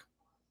back.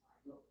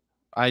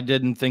 I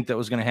didn't think that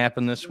was going to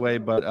happen this way,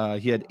 but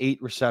he had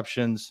 8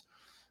 receptions.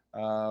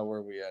 Where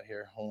are we at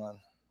here? Hold on.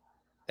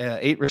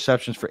 8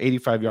 receptions for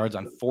 85 yards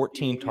on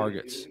 14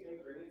 targets.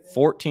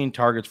 14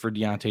 targets for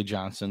Deontay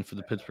Johnson for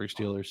the Pittsburgh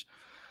Steelers.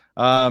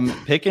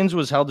 Pickens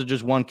was held to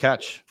just 1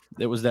 catch.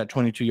 It was that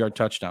 22-yard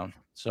touchdown.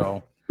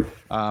 So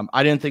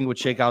I didn't think it would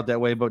shake out that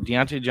way, but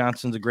Deontay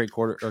Johnson's a great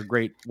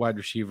wide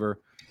receiver.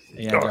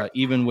 And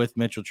even with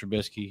Mitchell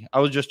Trubisky, I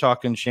was just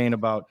talking, Shane,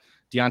 about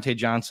Deontay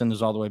Johnson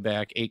is all the way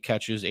back, 8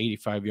 catches,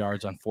 85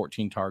 yards on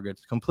 14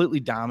 targets, completely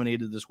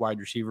dominated this wide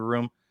receiver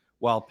room,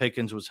 while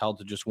Pickens was held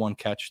to just 1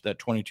 catch, that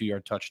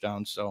 22-yard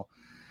touchdown. So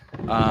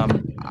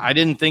I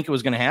didn't think it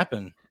was going to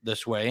happen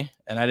this way,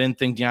 and I didn't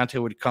think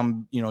Deontay would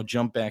come,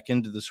 jump back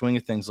into the swing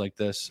of things like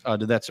this.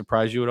 Did that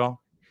surprise you at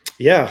all?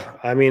 Yeah,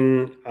 I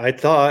mean, I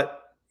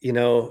thought,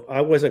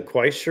 I wasn't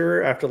quite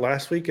sure after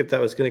last week if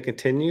that was going to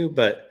continue,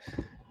 but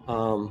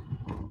now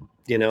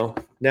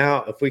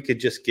if we could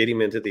just get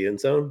him into the end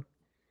zone,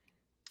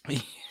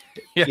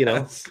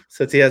 yes.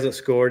 Since he hasn't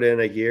scored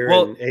in a year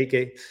and 8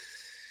 games.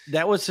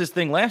 That was his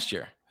thing last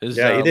year. He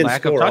didn't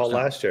score all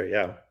last year.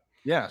 Yeah.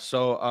 Yeah.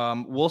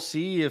 So we'll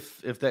see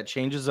if that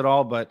changes at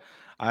all, but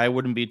I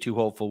wouldn't be too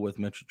hopeful with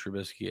Mitchell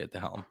Trubisky at the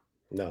helm.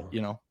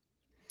 No.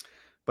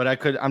 But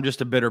I'm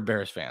just a bitter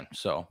Bears fan.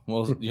 So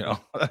we'll,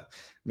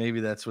 maybe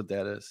that's what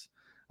that is.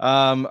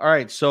 All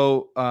right.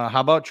 So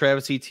how about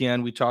Travis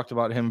Etienne? We talked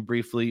about him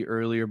briefly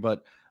earlier,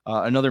 but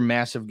another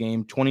massive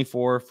game,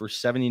 24 for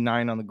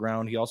 79 on the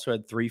ground. He also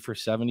had 3 for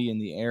 70 in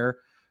the air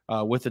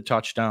with a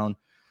touchdown.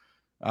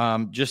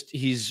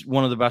 He's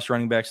one of the best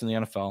running backs in the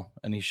NFL,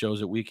 and he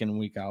shows it week in and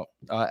week out.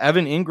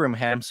 Evan Ingram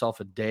had himself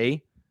a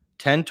day,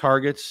 10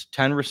 targets,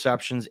 10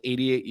 receptions,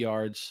 88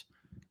 yards.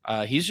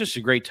 He's just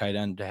a great tight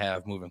end to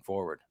have moving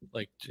forward,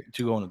 like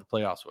to go into the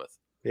playoffs with.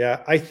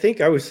 Yeah,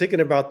 I was thinking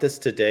about this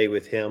today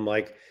with him.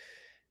 Like,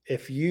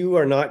 if you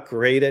are not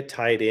great at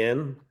tight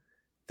end,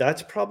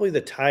 that's probably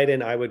the tight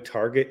end I would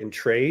target in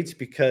trades,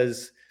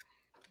 because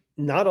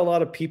not a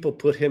lot of people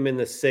put him in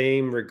the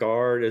same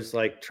regard as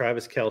like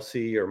Travis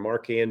Kelce or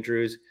Mark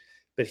Andrews,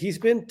 but he's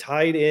been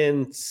tight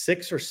end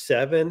 6 or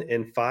 7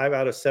 in 5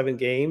 out of 7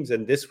 games.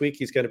 And this week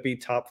he's going to be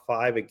top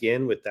 5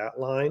 again with that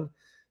line.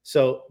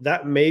 So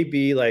that may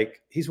be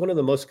like, he's one of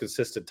the most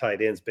consistent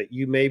tight ends, but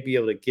you may be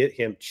able to get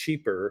him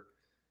cheaper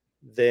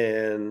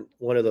than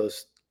one of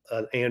those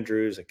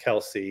Andrews, a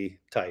Kelce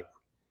type.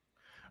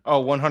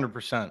 Oh,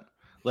 100%.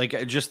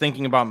 Like, just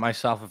thinking about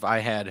myself, if I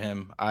had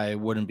him, I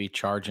wouldn't be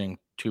charging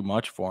too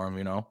much for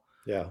him,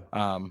 Yeah.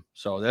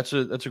 So that's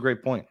a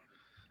great point.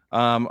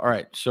 All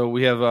right. So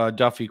we have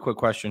Duffy, quick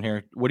question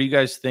here. What do you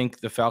guys think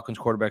the Falcons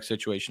quarterback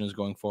situation is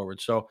going forward?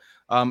 So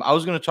I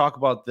was going to talk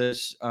about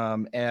this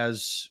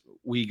as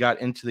we got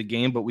into the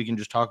game, but we can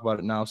just talk about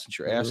it now since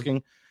you're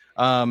asking.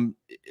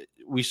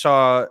 We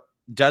saw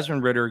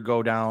Desmond Ridder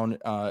go down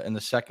in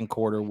the second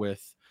quarter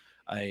with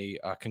a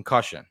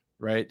concussion,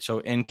 right? So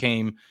in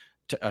came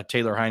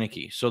Taylor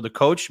Heineke. So the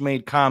coach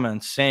made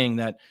comments saying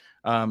that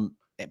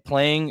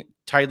playing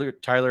Tyler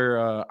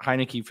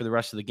Heineke for the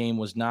rest of the game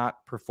was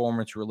not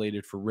performance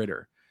related for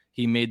Ridder.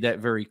 He made that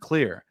very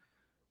clear.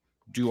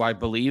 Do I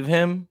believe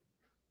him?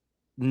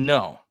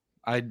 No,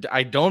 I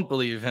don't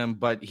believe him,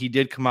 but he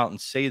did come out and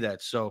say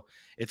that. So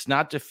it's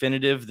not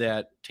definitive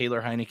that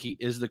Taylor Heineke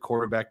is the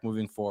quarterback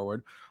moving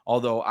forward,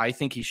 although I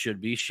think he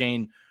should be.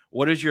 Shane,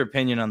 what is your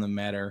opinion on the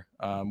matter?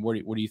 What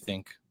do you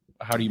think?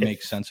 How do you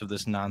make sense of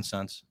this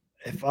nonsense?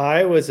 If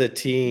I was a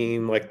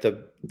team like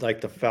the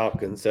like the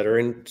Falcons that are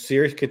in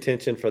serious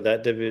contention for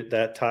that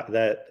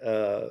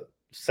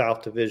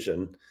South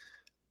Division,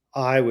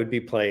 I would be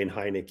playing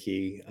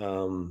Heineke,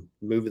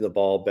 moving the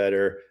ball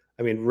better.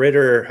 I mean,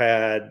 Ritter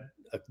had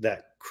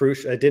that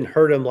crucial. It didn't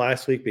hurt him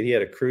last week, but he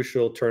had a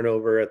crucial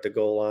turnover at the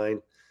goal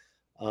line.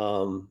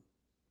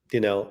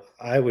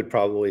 I would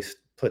probably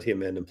put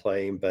him in and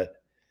play him, but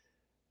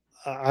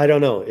I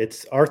don't know.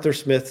 It's Arthur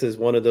Smith is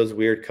one of those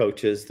weird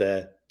coaches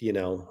that you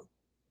don't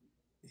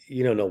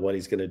know what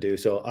he's going to do.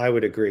 So I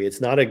would agree.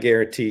 It's not a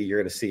guarantee you're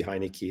going to see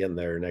Heineke in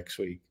there next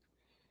week.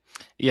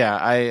 Yeah,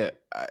 I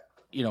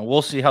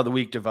we'll see how the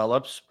week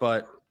develops,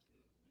 but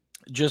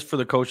just for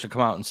the coach to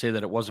come out and say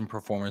that it wasn't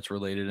performance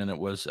related and it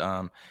was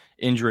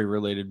injury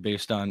related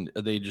based on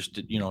they just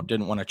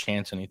didn't want to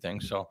chance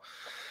anything. So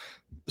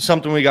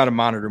something we got to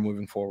monitor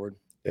moving forward.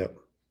 Yep.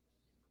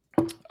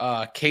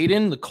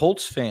 Caden, the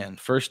Colts fan,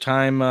 first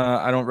time.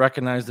 I don't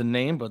recognize the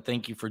name, but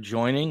thank you for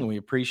joining. We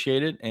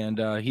appreciate it.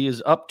 And he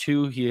is up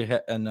to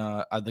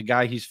the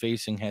guy he's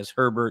facing has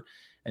Herbert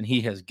and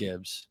he has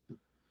Gibbs.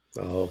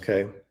 Oh,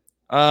 okay.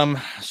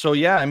 So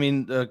yeah, I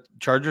mean the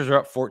Chargers are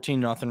up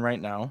 14-0 right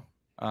now.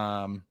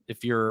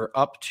 If you're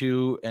up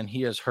to and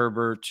he has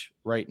Herbert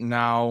right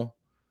now,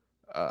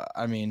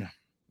 I mean,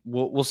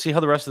 we'll see how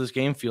the rest of this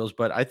game feels,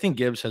 but I think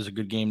Gibbs has a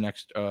good game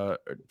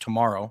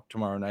tomorrow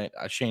night.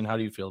 Shane, how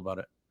do you feel about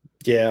it?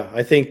 Yeah,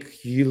 I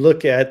think you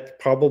look at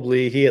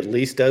probably he at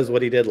least does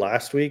what he did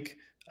last week.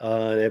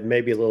 It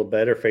may be a little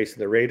better facing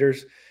the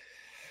Raiders.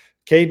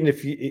 Caden,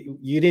 if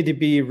you need to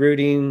be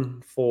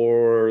rooting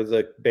for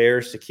the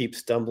Bears to keep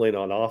stumbling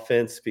on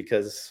offense,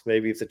 because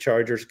maybe if the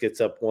Chargers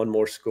gets up one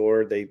more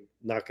score, they're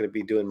not going to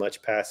be doing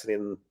much passing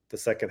in the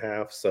second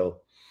half. So,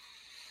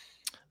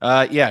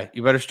 yeah,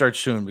 you better start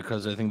soon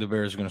because I think the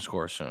Bears are going to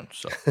score soon.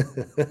 So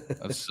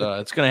it's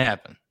going to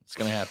happen. It's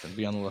going to happen.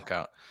 Be on the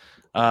lookout.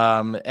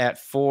 At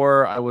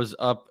 4, I was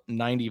up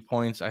 90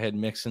 points. I had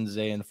Mixon,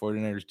 Zay, and the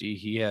 49ers D.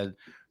 He had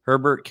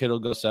Herbert, Kittle,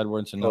 Gus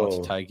Edwards, and now it's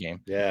a tie game.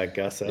 Yeah,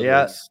 Gus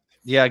Edwards.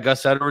 Yeah,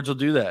 Gus Edwards will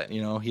do that.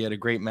 He had a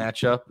great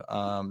matchup.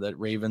 That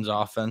Ravens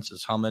offense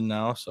is humming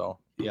now. So,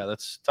 yeah,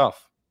 that's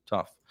tough.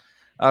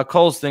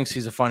 Coles thinks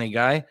he's a funny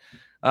guy.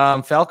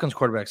 Falcons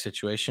quarterback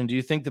situation. Do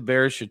you think the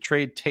Bears should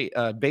trade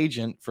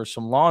Bagent for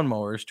some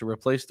lawnmowers to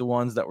replace the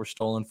ones that were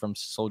stolen from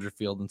Soldier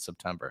Field in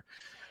September?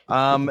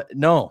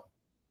 No,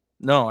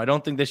 I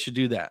don't think they should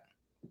do that.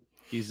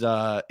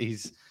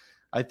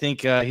 I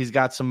think he's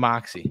got some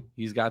moxie.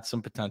 He's got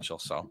some potential.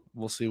 So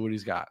we'll see what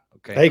he's got.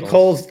 Okay. Hey,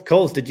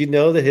 Coles, did you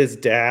know that his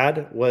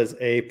dad was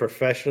a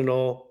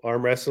professional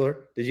arm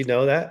wrestler? Did you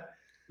know that?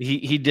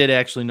 He did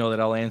actually know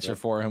that. I'll answer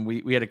for him.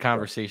 We had a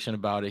conversation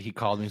about it. He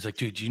called me. He's like,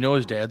 dude, do you know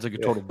his dad's like a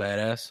total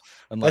badass?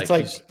 And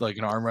he's like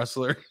an arm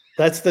wrestler.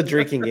 That's the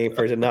drinking game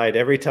for tonight.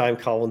 Every time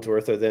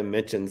Collinsworth or them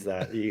mentions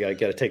that, you got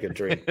to take a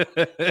drink.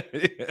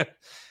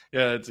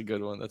 Yeah, it's a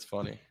good one. That's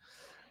funny.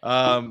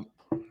 All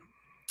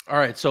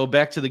right, so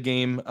back to the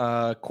game.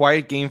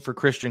 Quiet game for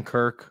Christian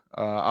Kirk,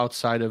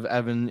 outside of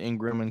Evan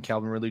Ingram and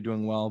Calvin Ridley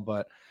doing well.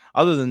 But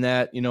other than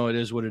that, it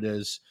is what it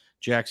is.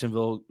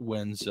 Jacksonville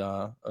wins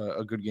a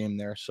good game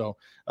there. So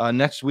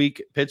next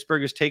week,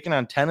 Pittsburgh is taking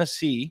on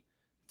Tennessee,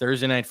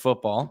 Thursday Night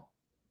Football.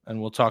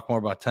 And we'll talk more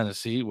about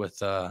Tennessee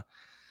with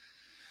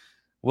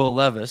Will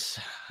Levis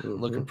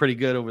looking pretty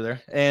good over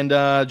there. And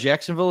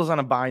Jacksonville is on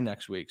a bye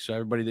next week. So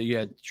everybody that you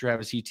had,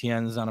 Travis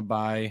Etienne is on a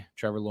bye,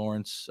 Trevor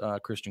Lawrence,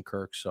 Christian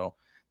Kirk. So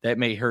that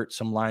may hurt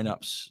some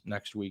lineups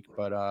next week.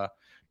 But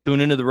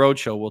tune into the road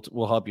show.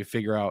 We'll help you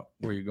figure out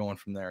where you're going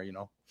from there,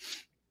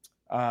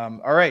 All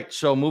right,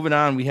 so moving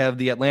on, we have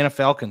the Atlanta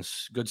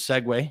Falcons. Good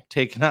segue,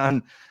 taking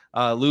on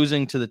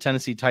losing to the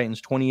Tennessee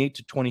Titans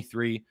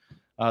 28-23.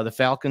 The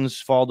Falcons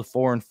fall to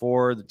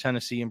 4-4. The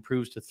Tennessee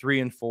improves to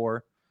 3-4.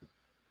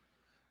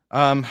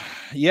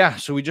 Yeah,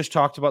 so we just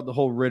talked about the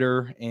whole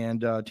Ritter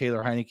and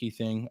Taylor Heineke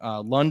thing.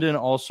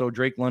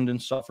 Drake London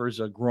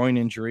suffers a groin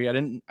injury. I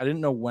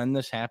didn't know when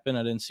this happened.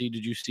 I didn't see.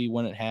 Did you see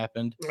when it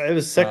happened? It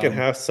was second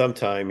half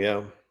sometime.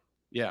 Yeah.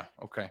 Yeah.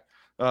 Okay.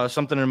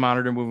 Something to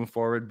monitor moving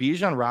forward.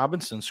 Bijan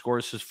Robinson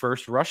scores his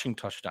first rushing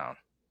touchdown.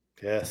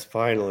 Yes,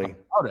 finally.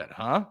 How about it,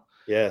 huh?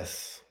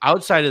 Yes.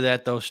 Outside of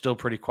that, though, still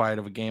pretty quiet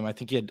of a game. I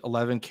think he had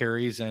 11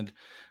 carries, and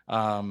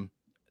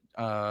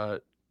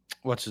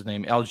what's his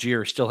name?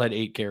 Algier still had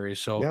 8 carries.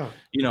 So, yeah.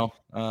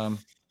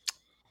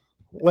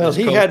 Well,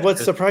 he had what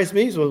surprised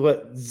me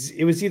was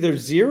it was either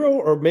 0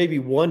 or maybe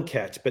 1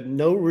 catch, but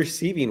no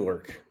receiving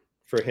work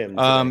for him.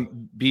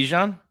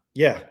 Bijan?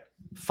 Yeah.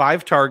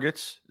 5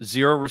 targets,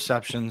 0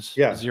 receptions,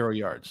 0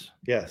 yards.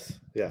 Yes.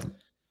 Yeah.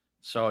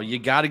 So you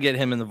got to get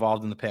him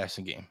involved in the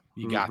passing game.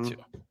 You got to.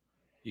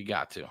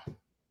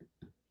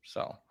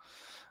 So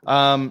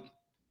the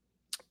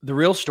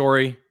real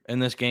story in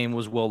this game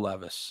was Will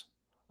Levis.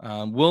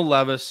 Will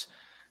Levis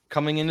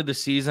coming into the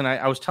season,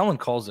 I was telling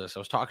Coles this. I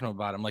was talking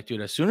about him. Like,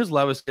 dude, as soon as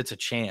Levis gets a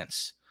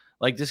chance,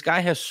 like this guy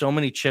has so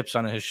many chips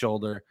on his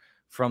shoulder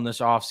from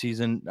this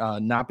offseason,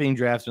 not being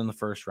drafted in the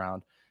first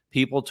round.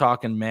 People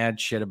talking mad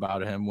shit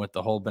about him with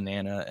the whole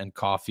banana and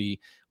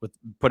coffee, with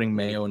putting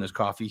mayo in his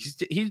coffee.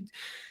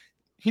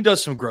 he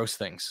does some gross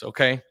things,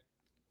 okay?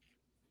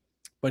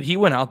 But he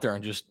went out there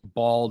and just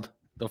balled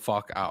the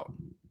fuck out.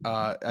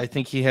 I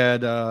think he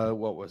had,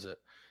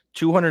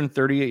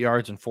 238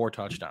 yards and 4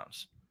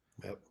 touchdowns.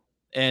 Yep.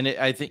 And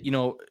I think,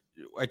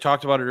 I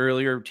talked about it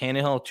earlier.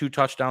 Tannehill, 2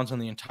 touchdowns in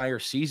the entire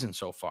season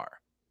so far.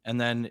 And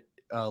then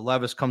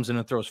Levis comes in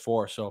and throws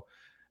 4. So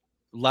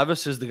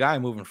Levis is the guy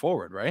moving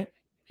forward, right?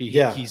 He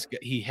has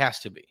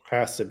to be.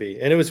 Has to be.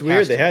 And it was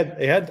weird. They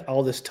had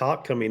all this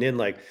talk coming in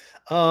like,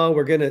 oh,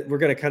 we're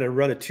gonna kind of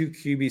run a 2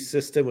 QB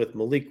system with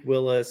Malik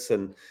Willis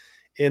and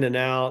in and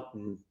out.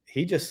 And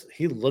he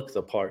looked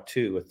the part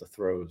too with the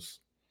throws.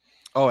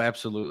 Oh,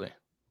 absolutely.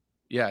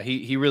 Yeah,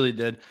 he really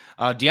did.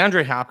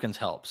 DeAndre Hopkins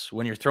helps.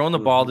 When you're throwing the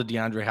ball to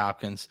DeAndre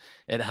Hopkins,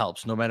 it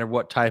helps no matter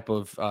what type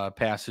of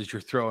passes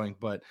you're throwing.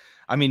 But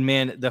I mean,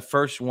 man, the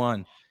first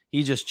one,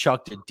 he just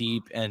chucked it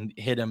deep and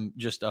hit him,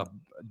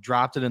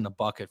 dropped it in the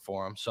bucket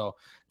for him. So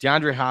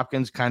DeAndre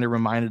Hopkins kind of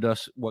reminded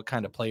us what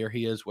kind of player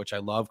he is, which I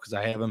love because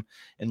I have him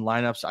in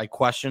lineups. I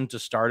questioned to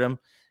start him.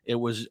 It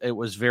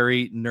was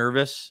very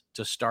nervous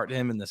to start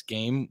him in this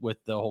game with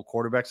the whole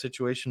quarterback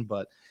situation,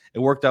 but it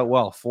worked out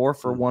well. 4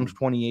 for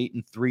 128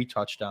 and 3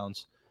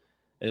 touchdowns.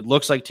 It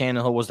looks like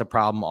Tannehill was the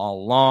problem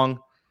all along.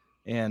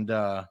 And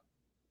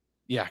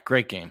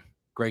great game.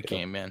 Great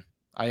game, man.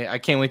 I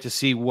can't wait to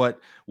see what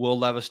Will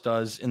Levis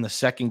does in the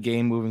second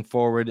game moving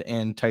forward,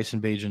 and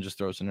Tyson Bagent just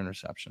throws an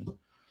interception.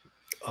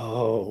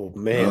 Oh,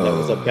 man, that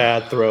was a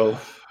bad throw.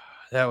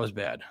 That was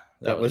bad.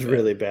 That was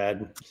really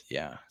bad.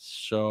 Yeah.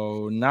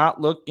 So not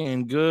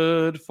looking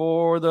good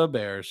for the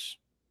Bears.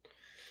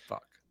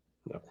 Fuck.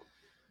 No.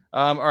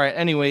 All right.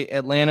 Anyway,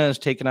 Atlanta is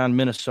taking on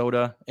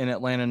Minnesota in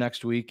Atlanta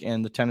next week,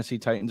 and the Tennessee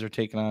Titans are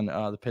taking on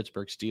the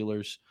Pittsburgh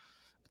Steelers.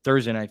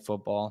 Thursday Night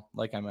Football,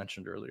 like I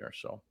mentioned earlier.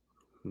 So,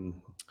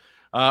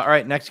 all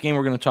right. Next game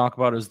we're going to talk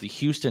about is the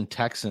Houston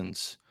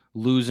Texans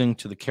losing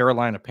to the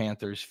Carolina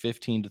Panthers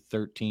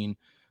 15-13.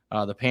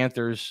 The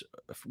Panthers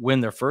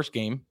win their first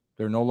game.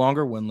 They're no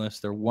longer winless.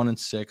 They're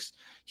 1-6.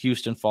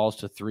 Houston falls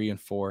to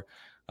 3-4.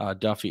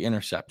 Duffy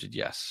intercepted.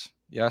 Yes,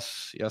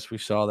 we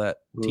saw that.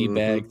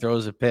 Teabag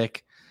throws a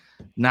pick.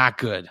 Not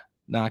good.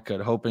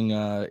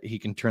 Hoping he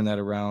can turn that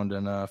around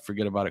and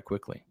forget about it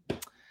quickly.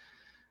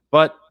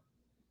 But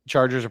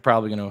Chargers are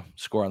probably going to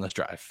score on this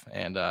drive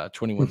and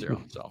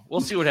 21-0. So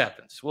we'll see what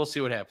happens.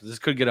 This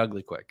could get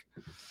ugly quick.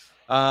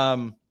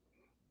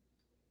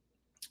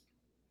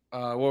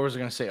 What was I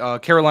going to say?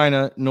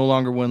 Carolina no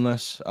longer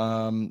winless.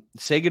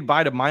 Say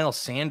goodbye to Miles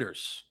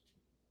Sanders,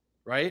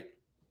 right?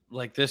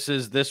 Like this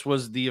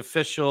was the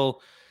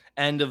official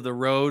end of the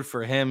road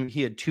for him.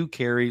 He had 2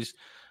 carries.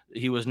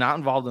 He was not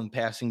involved in the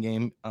passing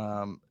game.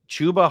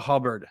 Chuba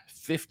Hubbard,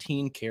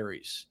 15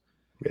 carries.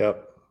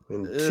 Yep.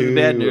 And the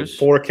bad news.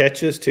 4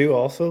 catches too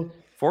also.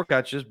 4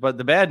 catches, but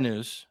the bad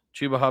news,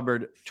 Chuba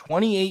Hubbard,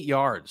 28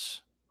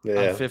 yards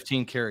on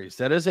 15 carries.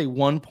 That is a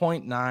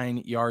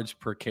 1.9 yards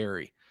per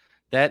carry.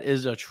 That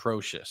is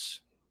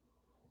atrocious.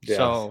 Yes.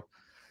 So,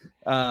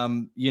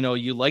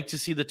 you like to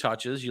see the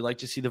touches, you like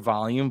to see the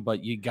volume,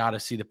 but you got to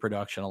see the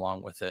production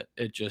along with it.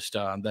 It just,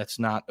 that's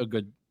not a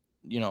good,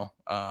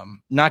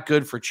 not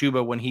good for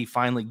Chuba when he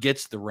finally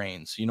gets the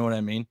reins. You know what I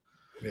mean?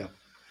 Yeah.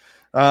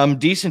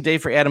 Decent day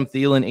for Adam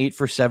Thielen, 8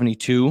 for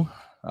 72.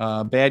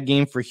 Bad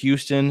game for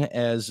Houston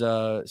as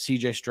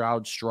CJ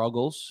Stroud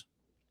struggles.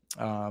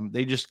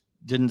 They just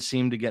didn't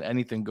seem to get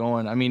anything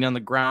going. I mean, on the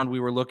ground, we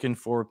were looking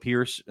for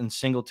Pierce and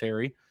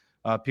Singletary.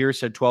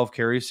 Pierce had 12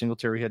 carries.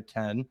 Singletary had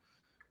 10.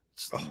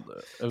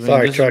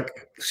 Sorry, Chuck.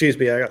 Excuse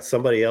me. I got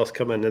somebody else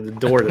coming to the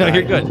door tonight. No,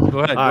 you're good. Go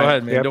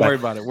ahead, man. Don't worry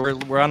about it.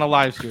 We're on a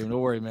live stream.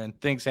 Don't worry, man.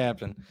 Things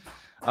happen.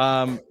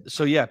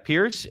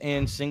 Pierce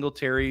and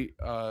Singletary,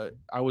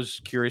 I was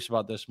curious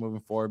about this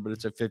moving forward, but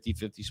it's a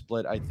 50-50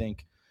 split, I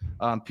think.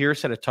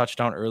 Pierce had a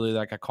touchdown earlier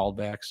that got called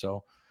back.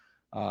 So,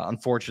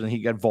 unfortunately,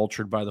 he got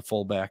vultured by the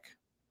fullback.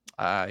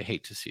 I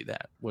hate to see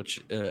that,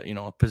 which,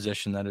 a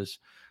position that is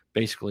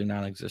basically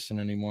non-existent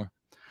anymore.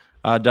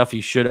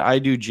 Duffy, should I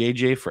do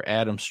JJ for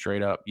Adams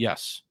straight up?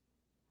 Yes,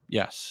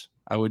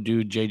 I would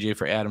do JJ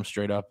for Adams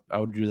straight up. I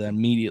would do that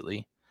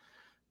immediately.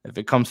 If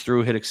it comes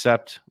through, hit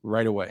accept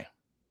right away.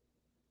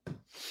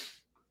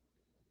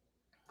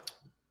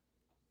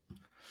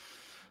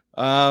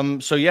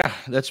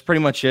 That's pretty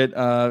much it.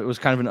 It was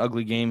kind of an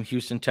ugly game.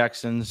 Houston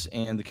Texans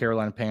and the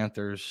Carolina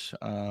Panthers.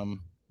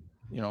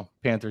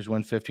 Panthers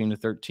win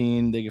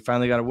 15-13. They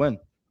finally got a win.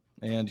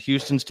 And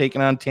Houston's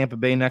taking on Tampa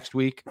Bay next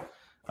week.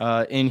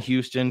 In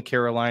Houston,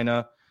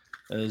 Carolina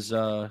is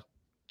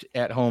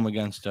at home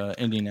against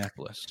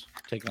Indianapolis,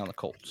 taking on the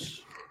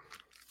Colts.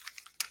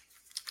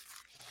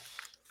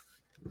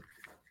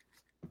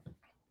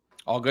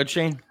 All good,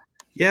 Shane?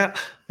 Yeah,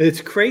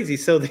 it's crazy.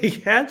 So they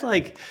had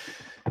like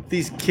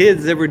these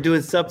kids that were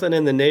doing something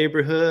in the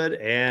neighborhood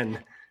and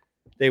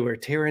they were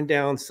tearing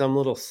down some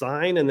little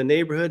sign in the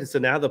neighborhood. And so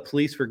now the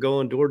police were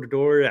going door to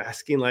door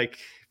asking, like,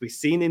 have we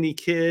seen any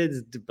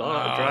kids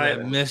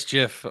driving?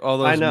 Mischief. All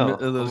those,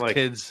 those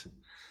kids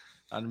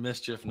on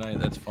mischief night.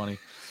 That's funny.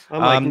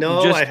 I'm like,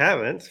 no, I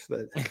haven't.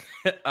 But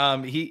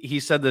he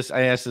said this.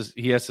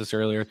 He asked this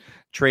earlier.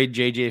 Trade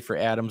JJ for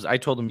Adams. I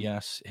told him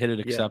yes. Hit it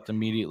accept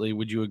immediately.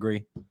 Would you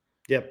agree?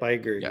 Yep, I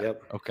agree. Yeah.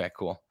 Yep. Okay,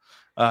 cool.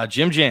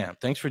 Jim Jam,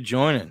 thanks for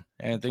joining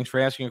and thanks for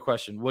asking a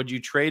question. Would you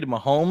trade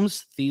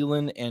Mahomes,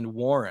 Thielen, and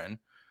Warren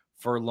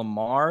for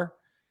Lamar,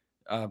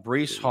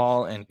 Breece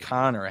Hall, and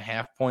Connor, a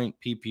half-point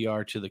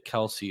PPR to the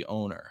Kelsey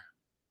owner?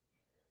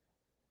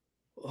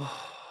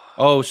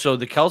 Oh, so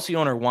the Kelsey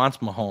owner wants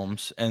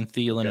Mahomes and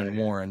Thielen and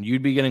Warren.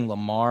 You'd be getting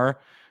Lamar,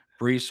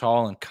 Breece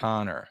Hall, and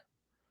Connor.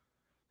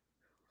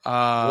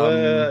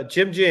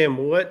 Jim Jam,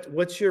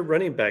 what's your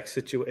running back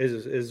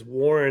situation? Is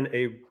Warren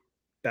a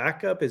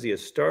backup? Is he a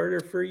starter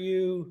for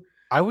you?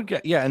 I would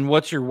get, and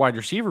what's your wide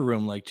receiver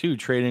room like too?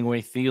 Trading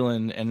away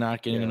Thielen and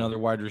not getting another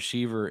wide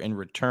receiver in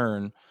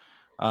return.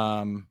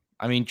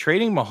 I mean,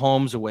 trading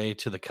Mahomes away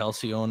to the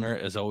Kelsey owner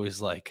is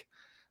always like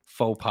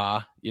faux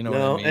pas. You know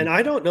what I mean? And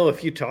I don't know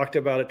if you talked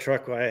about it,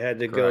 Truck, why I had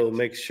to go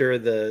make sure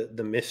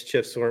the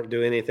mischiefs weren't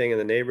doing anything in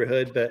the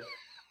neighborhood, but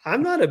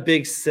I'm not a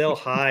big sell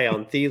high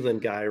on Thielen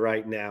guy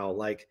right now.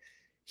 Like,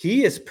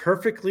 he is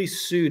perfectly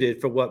suited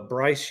for what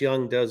Bryce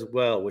Young does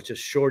well, which is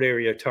short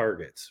area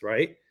targets,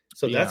 right?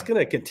 So that's going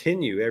to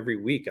continue every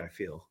week, I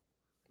feel.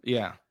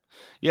 Yeah.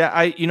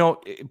 Yeah.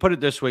 Put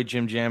it this way,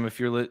 Jim Jam, if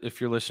you're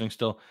listening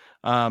still,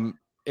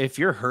 if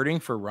you're hurting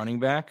for running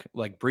back,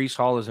 like Breece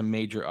Hall is a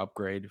major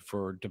upgrade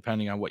for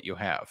depending on what you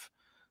have.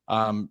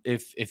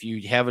 If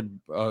you have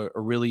a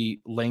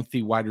really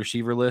lengthy wide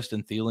receiver list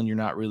and Thielen you're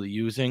not really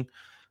using,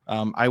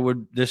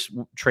 this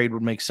trade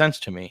would make sense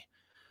to me.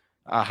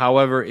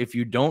 However, if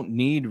you don't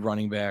need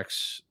running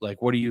backs,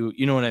 like what do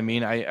you know what I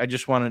mean? I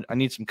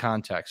need some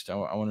context. I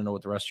want to know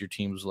what the rest of your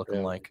team is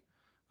looking like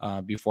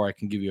before I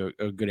can give you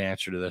a good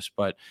answer to this.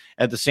 But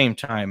at the same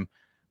time,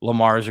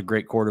 Lamar is a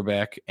great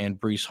quarterback and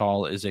Breece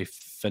Hall is a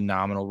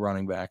phenomenal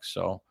running back.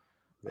 So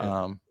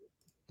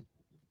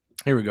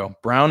here we go.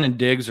 Brown and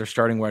Diggs are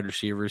starting wide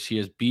receivers. He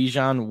has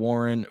Bijan,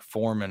 Warren,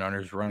 Foreman on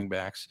his running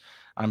backs.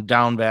 I'm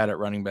down bad at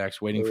running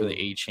backs, waiting for the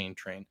A-chain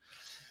train.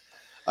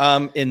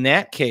 In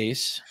that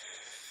case,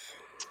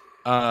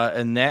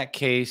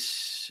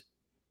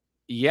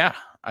 yeah,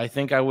 I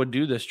think I would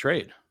do this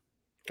trade.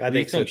 I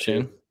think so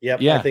too.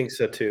 Yep, yeah. I think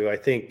so too. I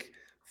think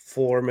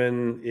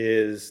Foreman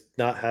is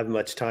not having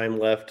much time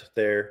left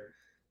there.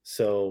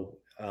 So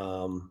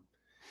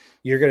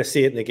you're going to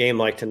see it in the game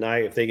like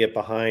tonight. If they get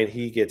behind,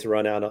 he gets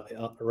run out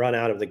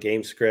of the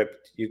game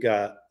script. You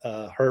got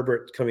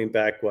Herbert coming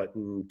back,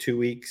 in 2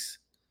 weeks?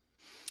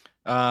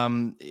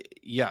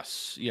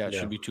 Yes. Yeah, it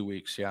should be 2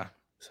 weeks. Yeah.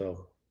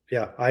 So,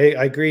 yeah, I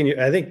agree.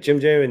 I think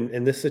Jim Jam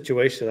in this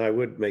situation, I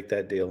would make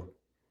that deal.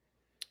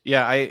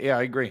 Yeah,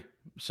 I agree.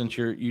 Since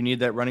you need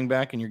that running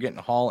back and you're getting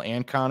Hall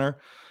and Connor.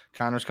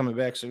 Connor's coming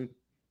back soon.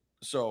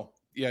 So,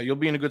 yeah, you'll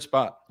be in a good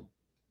spot.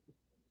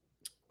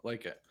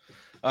 Like it.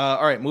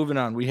 All right, moving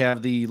on. We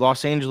have the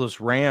Los Angeles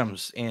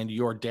Rams and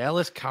your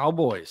Dallas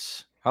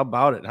Cowboys. How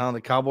about it?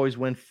 The Cowboys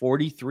win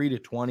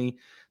 43-20.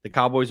 The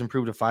Cowboys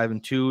improve to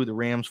 5-2. The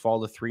Rams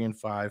fall to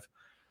 3-5.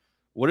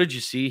 What did you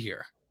see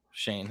here,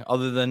 Shane?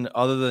 Other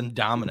than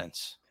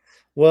dominance?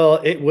 Well,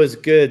 it was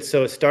good.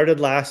 So it started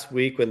last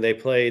week when they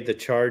played the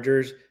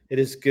Chargers. It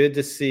is good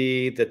to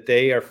see that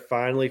they are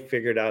finally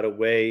figured out a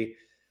way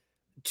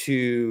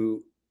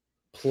to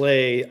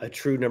play a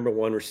true number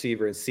one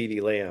receiver in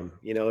CeeDee Lamb.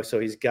 So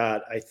he's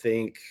got, I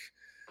think,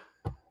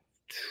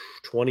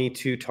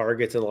 22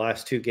 targets in the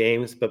last 2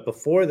 games. But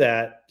before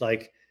that,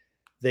 like,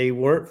 they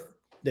weren't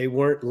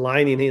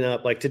lining him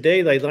up. Like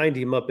today, they lined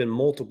him up in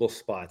multiple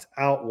spots,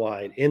 out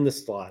wide, in the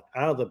slot,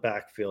 out of the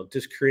backfield,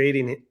 just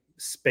creating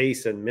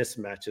space and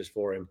mismatches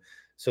for him.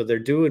 So they're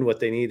doing what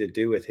they need to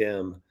do with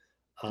him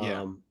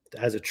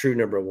as a true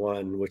number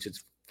one, which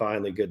is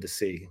finally good to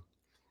see.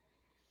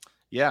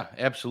 Yeah,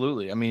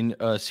 absolutely. I mean,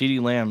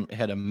 CeeDee Lamb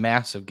had a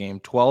massive game,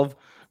 12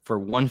 for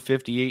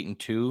 158 and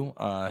 2.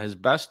 His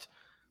best,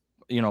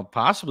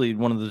 possibly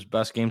one of the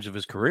best games of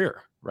his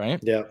career, right?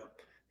 Yeah.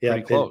 Yeah.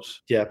 Pretty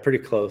close. Pretty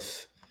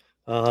close.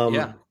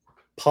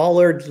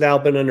 Pollard's now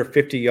been under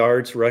 50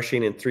 yards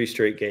rushing in 3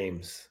 straight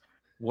games.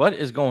 What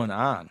is going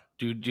on?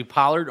 Do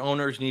Pollard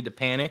owners need to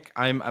panic?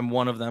 I'm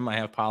one of them. I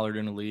have Pollard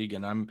in a league,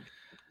 and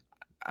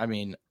at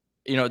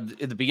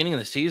the beginning of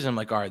the season, I'm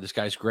like, all right, this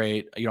guy's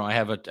great. I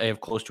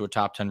have close to a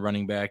top 10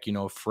 running back,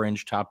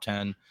 fringe top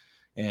 10.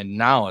 And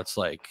now it's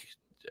like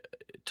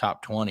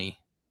top 20,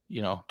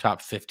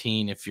 top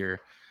 15. If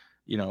you're,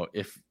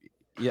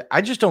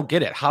 I just don't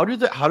get it. How do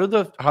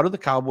the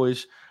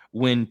Cowboys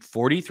win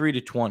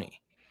 43-20?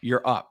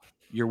 You're up,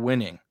 you're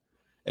winning,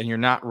 and you're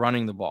not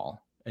running the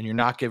ball and you're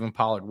not giving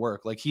Pollard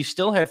work. Like, he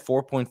still had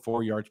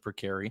 4.4 yards per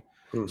carry,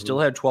 still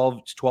had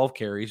 12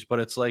 carries, but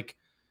it's like,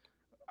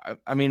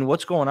 I mean,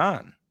 what's going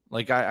on?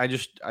 Like, I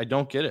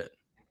don't get it.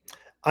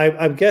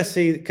 I'm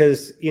guessing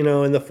because,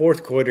 in the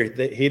fourth quarter,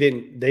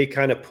 they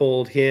kind of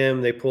pulled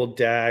him. They pulled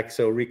Dak.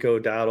 So Rico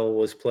Dowdle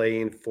was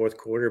playing fourth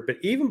quarter. But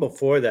even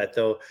before that,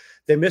 though,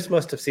 they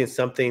must have seen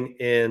something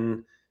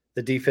in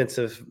the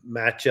defensive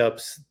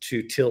matchups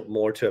to tilt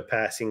more to a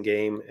passing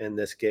game in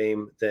this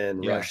game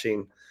than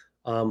rushing.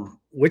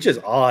 which is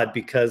odd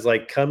because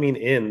like coming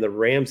in, the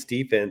Rams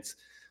defense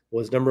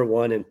was number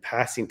one in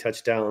passing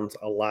touchdowns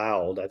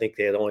allowed. I think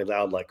they had only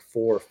allowed like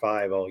 4 or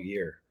 5 all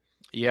year.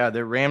 Yeah,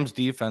 the Rams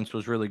defense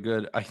was really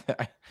good.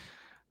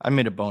 I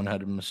made a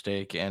boneheaded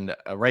mistake, and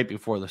right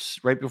before the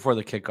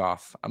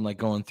kickoff, I'm like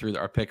going through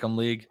our Pick'em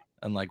league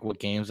and like what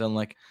games I'm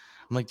like,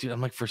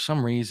 dude, for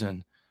some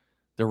reason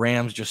the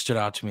Rams just stood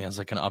out to me as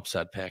like an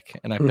upset pick,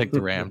 and I picked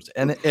the Rams,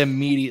 and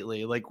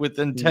immediately, like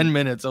within 10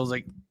 minutes, I was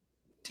like,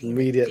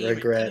 immediate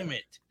regret. Damn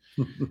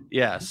it.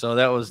 Yeah, so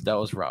that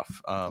was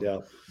rough. Yeah.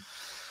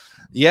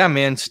 Yeah,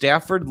 man.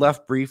 Stafford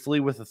left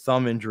briefly with a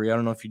thumb injury. I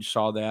don't know if you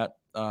saw that.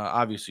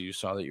 Obviously, you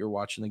saw that. You're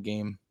watching the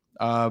game.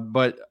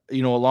 But,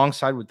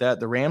 alongside with that,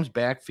 the Rams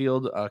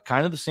backfield,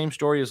 kind of the same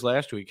story as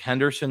last week.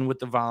 Henderson with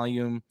the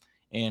volume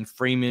and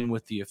Freeman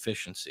with the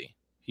efficiency.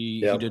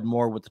 He did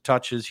more with the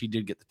touches. He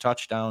did get the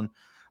touchdown.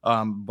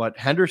 But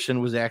Henderson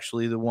was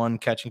actually the one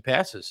catching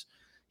passes.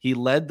 He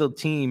led the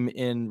team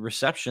in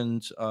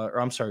receiving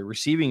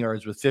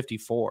yards with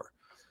 54.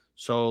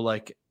 So,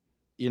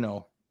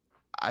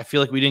 I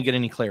feel like we didn't get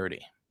any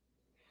clarity.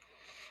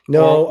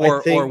 No,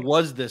 or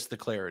was this the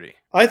clarity?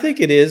 I think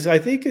it is. I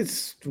think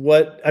it's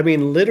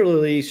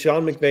literally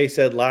Sean McVay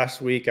said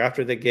last week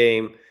after the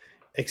game,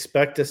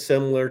 expect a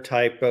similar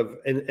type of,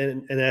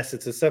 in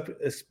essence,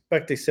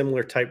 expect a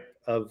similar type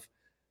of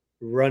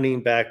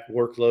running back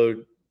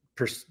workload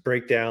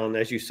breakdown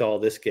as you saw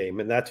this game.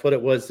 And that's what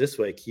it was this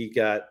week. He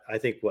got, I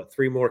think,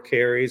 3 more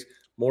carries,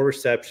 more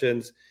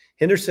receptions.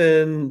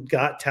 Henderson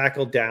got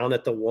tackled down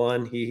at the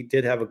 1. He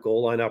did have a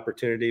goal line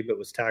opportunity, but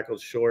was tackled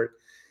short.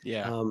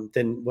 Yeah.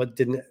 Then what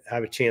didn't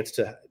have a chance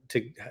to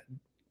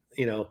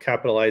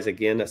capitalize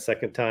again a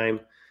second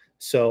time.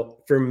 So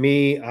for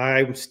me,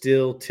 I'm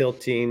still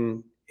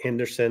tilting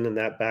Henderson in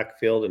that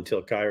backfield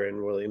until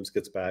Kyren Williams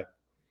gets back.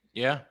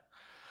 Yeah.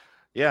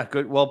 Yeah.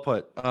 Good. Well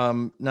put.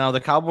 Now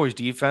the Cowboys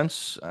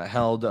defense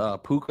held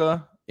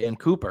Puka and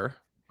Cooper.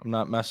 I'm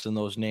not messing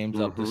those names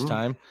up this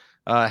time.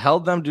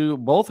 Held them to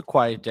both a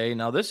quiet day.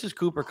 Now this is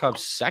Cooper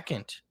Kupp's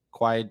second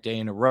quiet day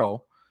in a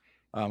row,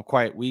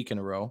 quiet week in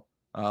a row.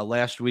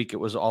 Last week it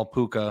was all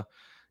Puka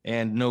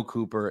and no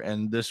Cooper,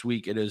 and this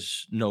week it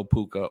is no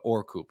Puka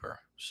or Cooper.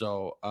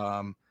 So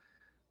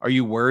are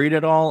you worried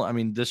at all? I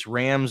mean, this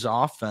Rams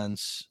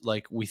offense,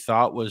 like we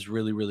thought was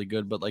really, really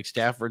good, but like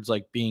Stafford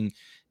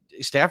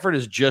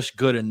is just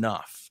good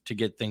enough to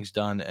get things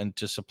done and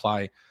to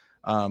supply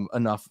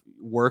enough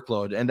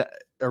workload. And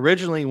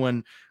originally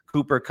when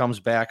Cooper comes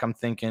back, I'm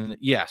thinking,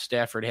 yeah,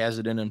 Stafford has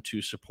it in him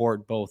to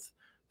support both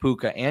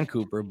Puka and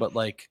Cooper, but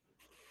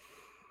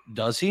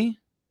does he?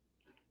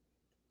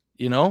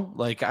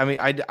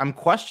 I'm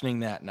questioning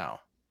that now.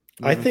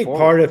 I think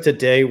part of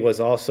today was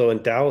also,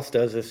 and Dallas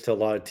does this to a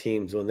lot of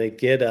teams, when they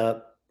get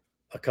up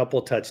a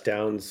couple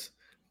touchdowns,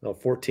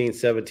 14,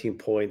 17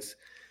 points.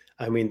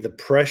 I mean, the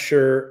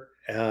pressure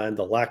and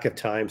the lack of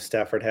time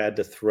Stafford had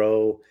to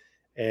throw.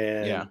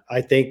 And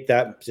I think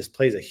that just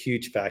plays a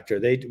huge factor.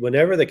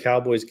 Whenever the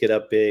Cowboys get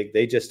up big,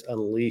 they just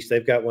unleash.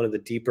 They've got one of the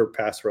deeper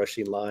pass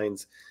rushing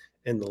lines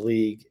in the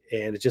league,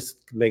 and it just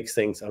makes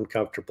things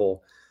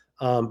uncomfortable.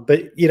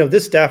 But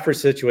this Stafford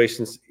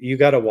situation, you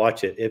got to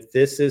watch it. If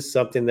this is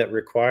something that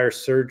requires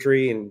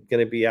surgery and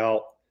going to be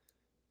out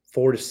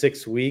 4 to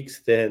 6 weeks,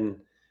 then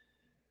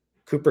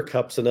Cooper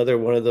Kupp's another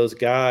one of those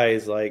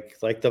guys like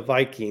the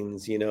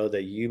Vikings,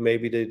 that you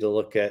maybe need to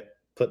look at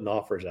putting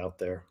offers out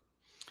there.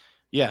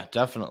 Yeah,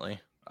 definitely.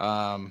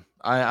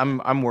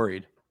 I'm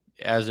worried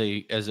as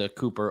a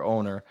Cooper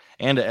owner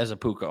and as a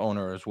Puka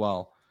owner as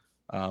well.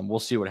 We'll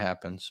see what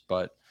happens,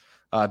 but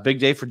big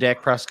day for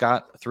Dak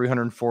Prescott,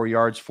 304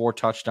 yards, 4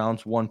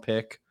 touchdowns, 1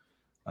 pick.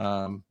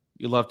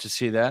 You love to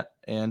see that.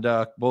 And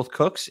both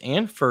Cooks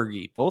and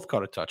Fergie both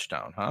caught a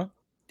touchdown, huh?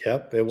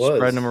 Yep, it was.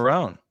 Spreading them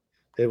around.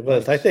 It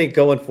was. Nice. I think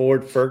going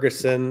forward,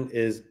 Ferguson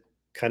is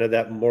kind of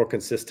that more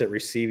consistent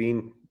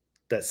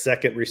that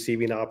second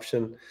receiving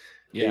option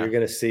that you're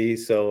going to see.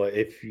 So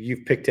if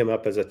you've picked him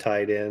up as a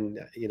tight end,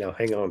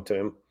 hang on to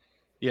him.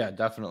 Yeah,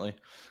 definitely.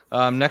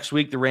 Next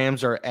week, the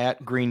Rams are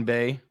at Green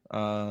Bay,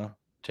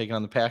 taking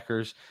on the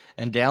Packers,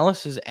 and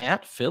Dallas is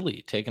at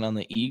Philly, taking on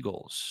the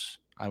Eagles.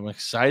 I'm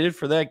excited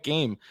for that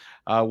game.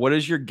 What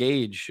is your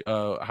gauge?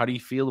 How do you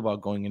feel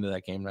about going into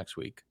that game next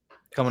week,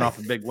 coming off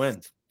a big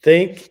win?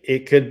 Think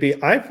it could be.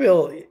 I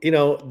feel,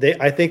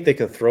 I think they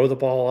can throw the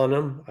ball on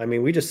them. I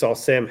mean, we just saw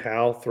Sam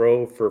Howell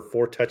throw for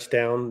 4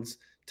 touchdowns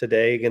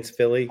today against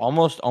Philly.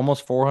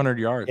 Almost 400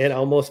 yards. And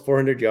almost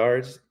 400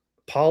 yards.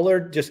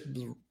 Pollard, just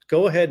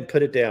go ahead and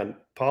put it down.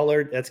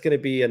 Pollard, that's going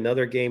to be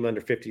another game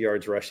under 50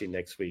 yards rushing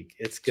next week.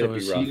 It's going to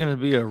be rough. Is he going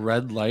to be a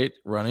red light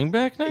running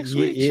back next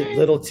week?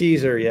 Little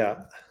teaser,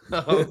 yeah.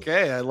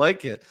 Okay, I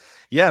like it.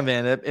 Yeah,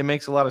 man, it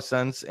makes a lot of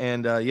sense.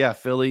 And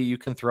Philly, you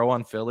can throw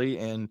on Philly,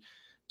 and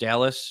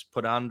Dallas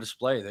put on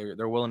display.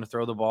 They're willing to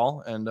throw the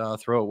ball and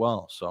throw it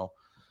well. So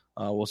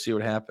we'll see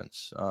what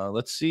happens.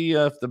 Let's see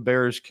if the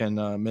Bears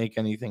can make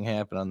anything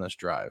happen on this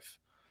drive.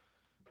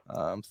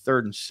 3rd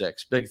and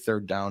 6, big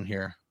third down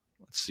here.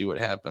 Let's see what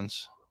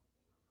happens.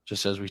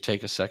 Just as we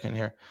take a second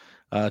here.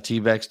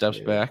 T-back steps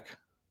back.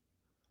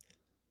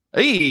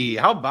 Hey,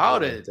 how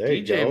about it? There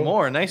you DJ go.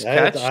 Moore, nice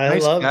catch. I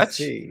Nice love to catch.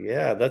 see.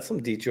 Yeah, that's some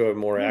DJ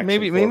Moore action.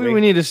 Maybe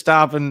we need to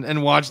stop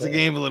and watch the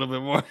game a little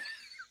bit more.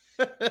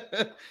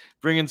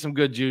 Bringing some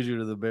good juju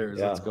to the Bears.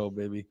 Yeah. Let's go,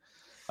 baby.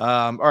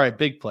 All right,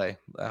 big play.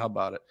 How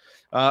about it?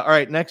 All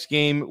right, next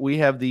game we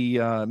have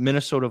the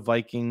Minnesota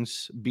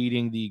Vikings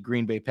beating the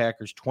Green Bay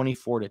Packers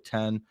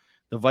 24-10.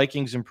 The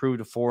Vikings improved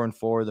to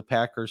 4-4. The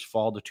Packers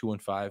fall to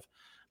 2-5.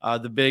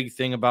 The big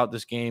thing about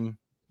this game,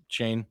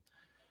 Shane,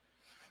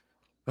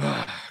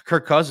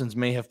 Kirk Cousins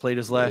may have played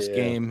his last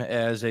game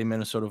as a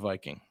Minnesota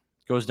Viking.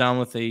 Goes down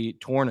with a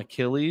torn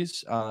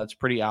Achilles. It's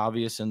pretty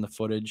obvious in the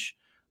footage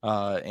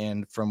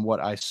and from what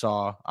I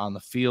saw on the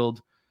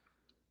field.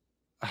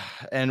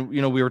 And,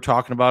 we were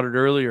talking about it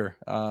earlier.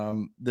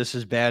 This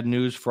is bad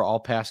news for all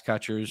pass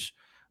catchers.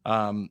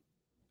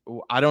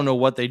 I don't know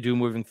what they do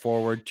moving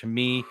forward. To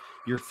me,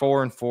 you're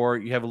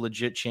 4-4. You have a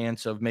legit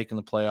chance of making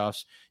the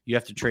playoffs. You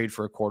have to trade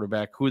for a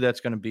quarterback. Who that's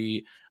going to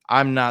be,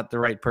 I'm not the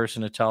right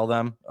person to tell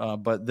them,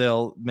 but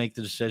they'll make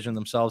the decision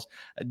themselves.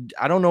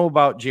 I don't know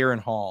about Jaren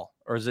Hall,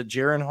 or is it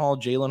Jaren Hall,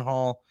 Jalen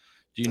Hall?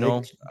 Do you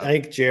know? I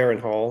think Jaren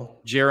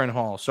Hall. Jaren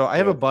Hall. So I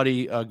have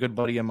a good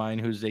buddy of mine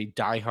who's a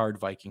diehard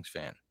Vikings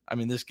fan. I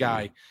mean, this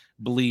guy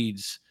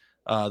bleeds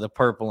the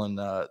purple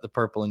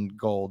and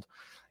gold,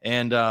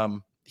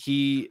 and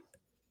he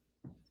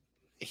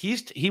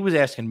was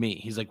asking me.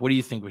 He's like, "What do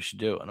you think we should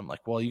do?" And I'm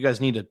like, "Well, you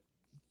guys need to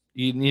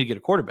get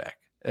a quarterback.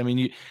 I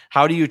mean,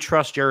 how do you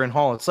trust Jaren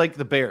Hall? It's like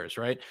the Bears,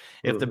 right?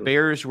 If the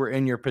Bears were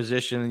in your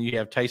position and you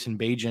have Tyson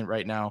Bagent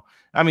right now,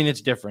 I mean, it's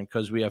different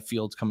because we have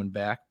Fields coming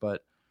back.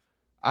 But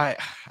I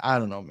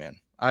don't know, man.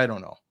 I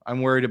don't know.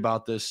 I'm worried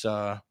about this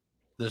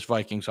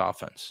Vikings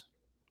offense,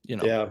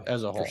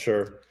 as a whole. For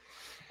sure.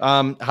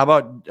 How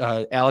about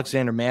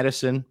Alexander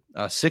Mattison?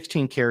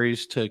 16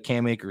 carries to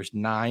Cam Akers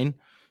 9.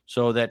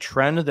 So that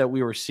trend that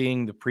we were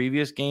seeing the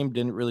previous game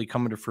didn't really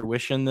come into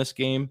fruition this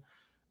game.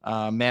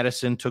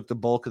 Madison took the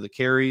bulk of the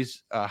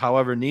carries.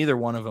 However, neither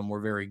one of them were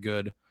very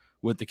good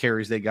with the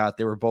carries they got.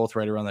 They were both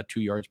right around that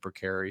 2 yards per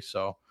carry.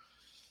 So,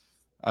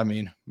 I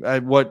mean,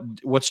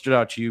 what stood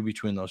out to you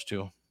between those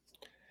two?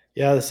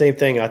 Yeah, the same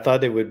thing. I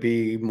thought it would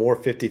be more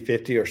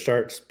 50-50 or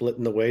start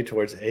splitting the way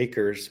towards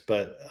Akers,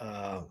 but,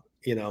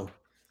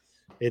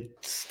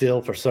 it's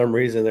still, for some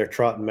reason, they're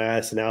trotting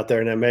Madison out there.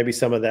 And then maybe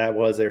some of that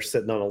was they're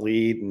sitting on a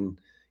lead and,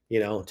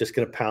 just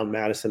going to pound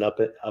Madison up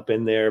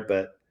in there.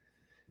 But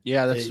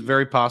yeah, that's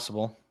very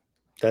possible.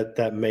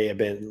 That may have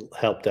been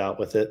helped out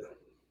with it.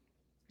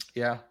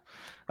 Yeah.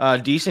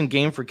 Decent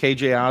game for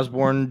KJ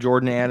Osborne,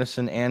 Jordan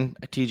Addison, and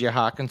TJ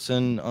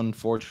Hawkinson.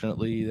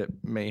 Unfortunately, that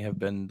may have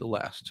been the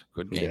last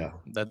good game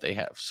that they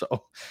have.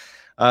 So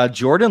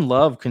Jordan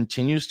Love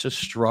continues to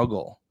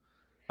struggle.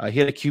 He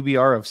had a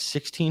QBR of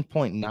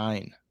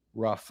 16.9.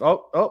 Rough.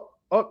 Oh,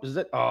 is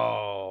it?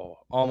 Oh,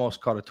 almost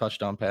caught a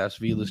touchdown pass.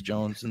 Velus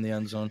Jones in the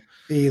end zone.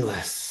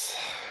 Velus.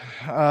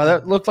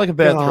 That looked like a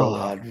bad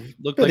throw.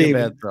 Looked like a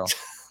bad throw.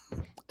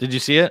 Did you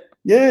see it?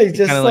 Yeah, he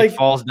just like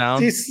falls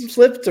down. He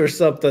slipped or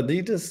something.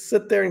 He just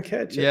sit there and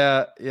catch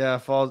it. Yeah,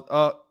 falls.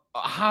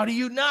 How do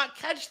you not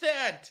catch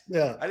that?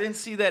 Yeah, I didn't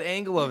see that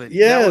angle of it.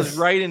 Yeah, that was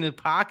right in the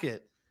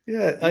pocket.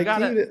 Yeah, I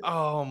got it.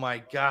 Oh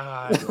my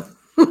god.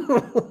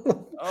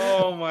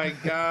 Oh my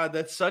god,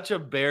 that's such a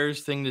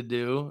Bears thing to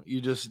do. You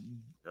just,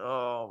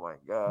 oh my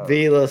god.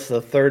 Velus, the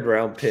 3rd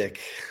round pick.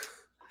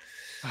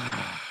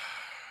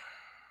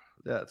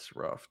 That's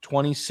rough.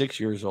 26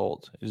 years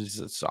old.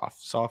 Is it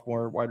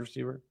sophomore wide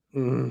receiver?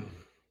 Well,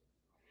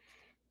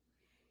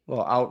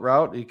 out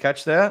route. You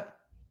catch that?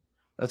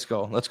 Let's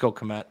go,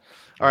 Komet.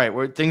 All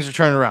right, things are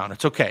turning around.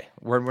 It's okay.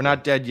 We're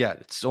not dead yet.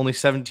 It's only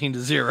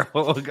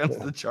 17-0 against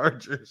the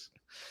Chargers.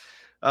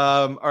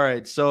 All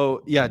right,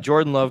 so yeah,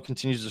 Jordan Love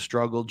continues to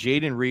struggle.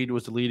 Jaden Reed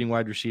was the leading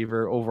wide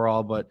receiver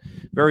overall, but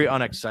very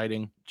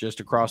unexciting just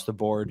across the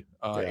board.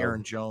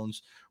 Aaron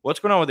Jones. What's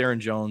going on with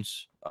Aaron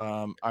Jones?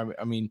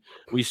 I mean,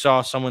 we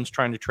saw someone's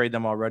trying to trade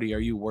them already. Are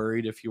you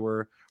worried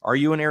are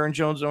you an Aaron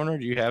Jones owner?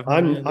 Do you have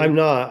him? I'm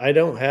not. I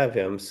don't have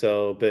him.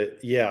 So, but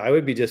yeah, I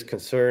would be just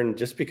concerned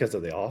just because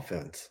of the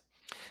offense.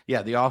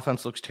 Yeah, the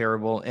offense looks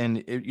terrible.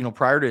 And,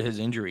 prior to his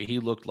injury, he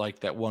looked like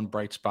that one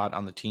bright spot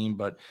on the team,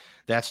 but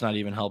that's not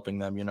even helping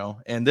them,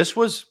 And this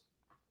was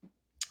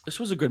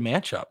a good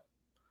matchup.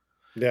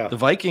 Yeah. The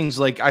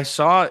Vikings, I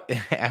saw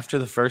after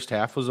the first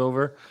half was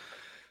over,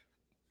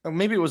 or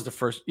maybe it was the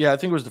first. Yeah, I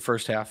think it was the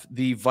first half.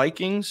 The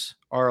Vikings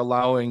are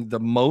allowing the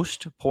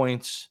most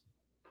points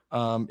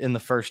in the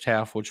first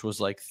half, which was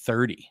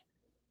 30.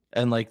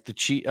 And the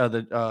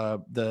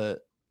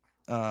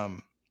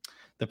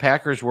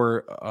Packers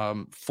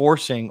were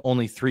forcing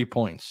only 3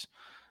 points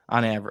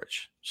on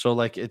average.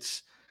 So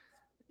it's,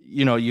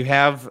 you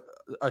have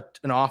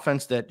an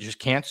offense that just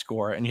can't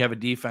score, and you have a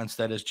defense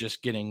that is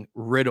just getting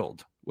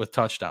riddled with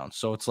touchdowns.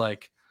 So it's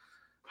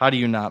how do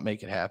you not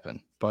make it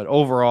happen? But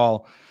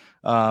overall,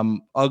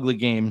 ugly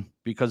game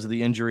because of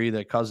the injury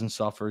that Cousins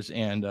suffers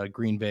and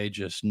Green Bay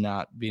just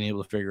not being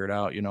able to figure it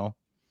out,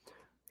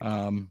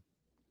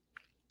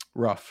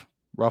 Rough.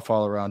 rough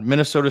all around.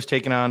 Minnesota's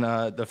taking on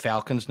the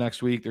Falcons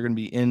next week. They're going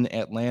to be in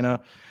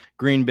Atlanta.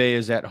 Green Bay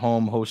is at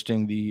home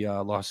hosting the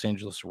Los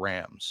Angeles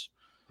Rams.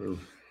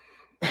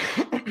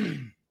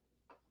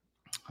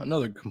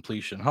 Another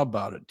completion. How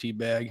about it,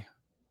 T-Bag?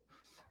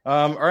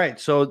 All right.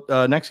 So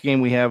next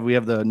game we have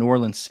the New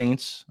Orleans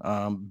Saints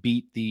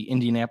beat the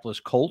Indianapolis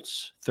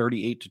Colts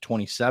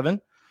 38-27.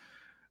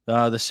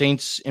 The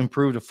Saints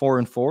improved to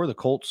 4-4. The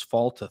Colts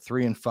fall to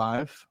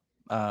 3-5.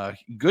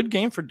 Good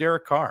game for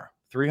Derek Carr.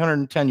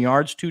 310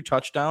 yards, 2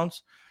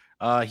 touchdowns.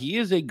 He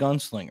is a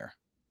gunslinger.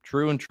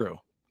 True and true.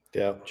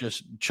 Yeah.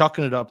 Just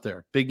chucking it up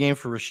there. Big game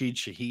for Rashid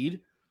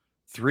Shaheed.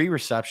 3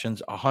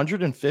 receptions,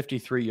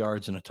 153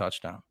 yards, and a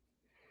touchdown.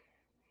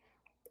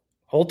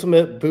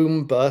 Ultimate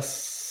boom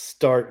bust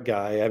start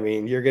guy. I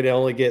mean, you're going to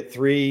only get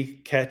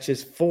 3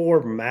 catches,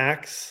 4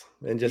 max,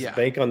 and just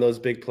bank on those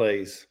big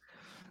plays.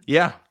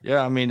 Yeah.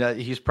 I mean,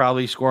 he's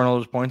probably scoring all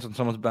those points on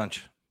someone's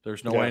bench.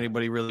 There's no way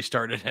anybody really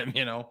started him,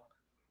 you know.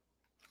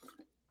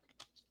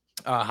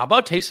 How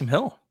about Taysom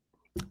Hill?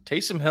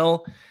 Taysom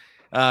Hill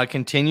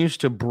continues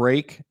to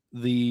break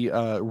the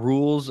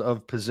rules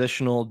of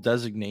positional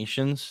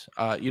designations.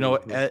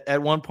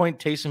 At one point,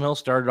 Taysom Hill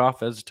started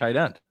off as a tight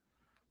end,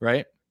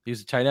 right?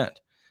 He's a tight end.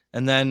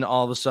 And then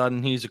all of a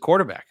sudden he's a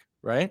quarterback,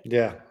 right?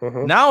 Yeah.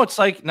 Uh-huh. Now it's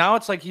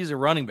like he's a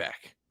running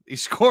back.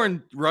 He's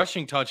scoring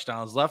rushing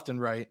touchdowns left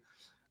and right.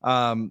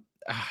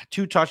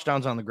 2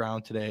 touchdowns on the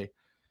ground today.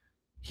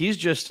 He's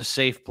just a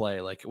safe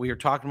play. Like we were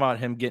talking about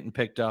him getting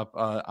picked up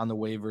on the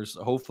waivers.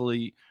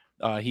 Hopefully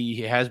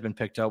he has been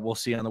picked up. We'll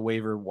see on the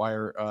waiver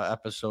wire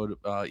episode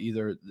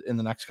either in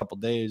the next couple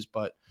of days.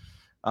 But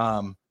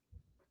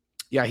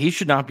he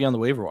should not be on the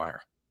waiver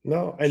wire.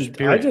 No, and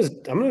I'm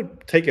going to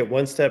take it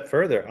one step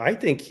further. I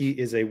think he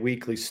is a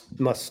weekly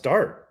must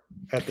start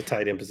at the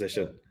tight end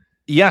position.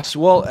 Yes,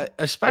 well,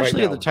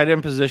 especially at the tight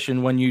end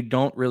position when you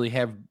don't really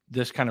have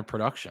this kind of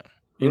production.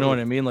 You know what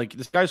I mean? Like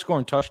this guy's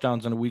scoring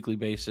touchdowns on a weekly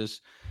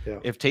basis. Yeah.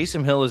 If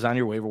Taysom Hill is on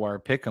your waiver wire,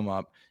 pick him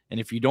up. And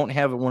if you don't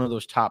have one of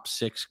those top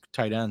 6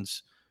 tight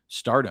ends,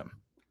 start him.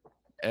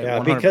 Yeah,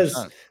 100%.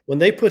 Because when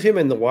they put him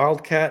in the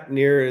wildcat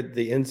near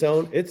the end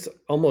zone, it's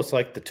almost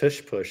like the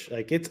tush push.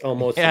 Like it's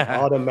almost an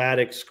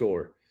automatic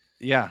score.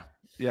 Yeah.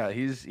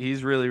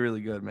 He's really,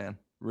 really good, man.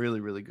 Really,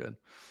 really good.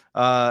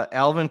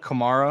 Alvin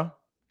Kamara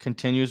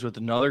continues with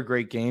another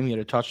great game. He had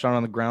a touchdown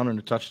on the ground and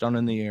a touchdown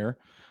in the air.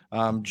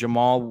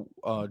 Jamal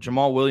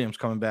Williams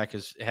coming back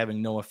is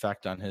having no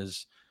effect on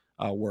his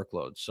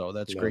workload. So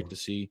that's great to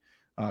see.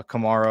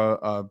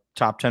 Kamara,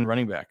 top 10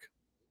 running back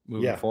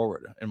moving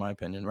forward, in my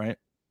opinion, right?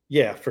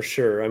 Yeah, for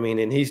sure. I mean,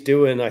 and he's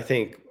doing, I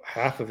think,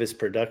 half of his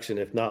production,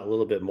 if not a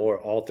little bit more,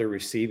 all through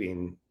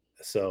receiving.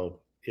 So,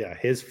 yeah,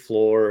 his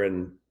floor,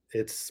 and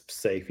it's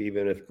safe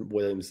even if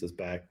Williams is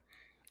back.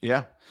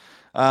 Yeah.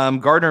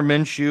 Gardner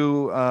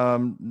Minshew,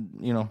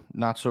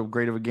 not so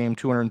great of a game,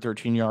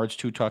 213 yards,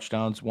 2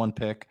 touchdowns, 1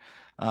 pick.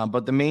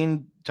 But the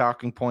main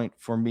talking point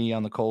for me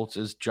on the Colts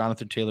is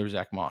Jonathan Taylor,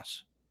 Zach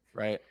Moss,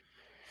 right?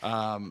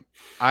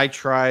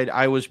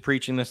 I was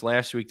preaching this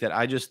last week that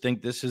I just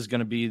think this is going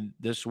to be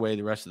this way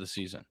the rest of the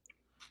season.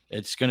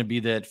 It's going to be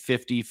that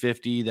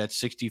 50-50, that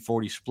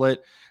 60-40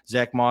 split.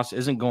 Zach Moss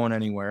isn't going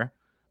anywhere.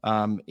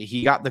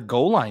 He got the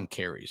goal line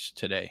carries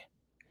today.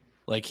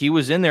 Like he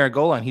was in there at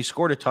goal line. He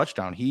scored a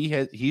touchdown.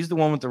 He's the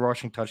one with the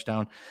rushing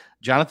touchdown.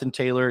 Jonathan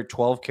Taylor,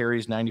 12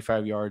 carries,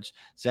 95 yards.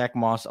 Zach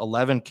Moss,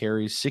 11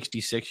 carries,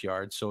 66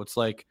 yards. So it's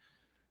like,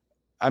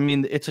 I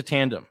mean, it's a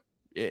tandem.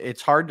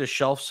 It's hard to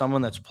shelf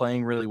someone that's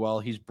playing really well.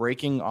 He's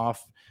breaking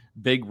off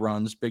big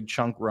runs, big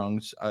chunk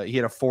runs. He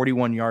had a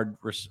 41-yard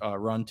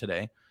run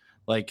today.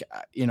 Like,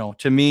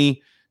 to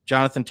me,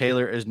 Jonathan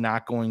Taylor is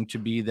not going to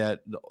be the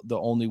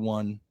only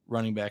one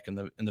running back in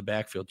the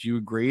backfield. Do you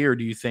agree, or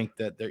do you think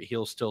that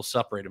he'll still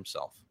separate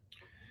himself?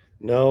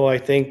 No, I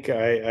think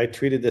I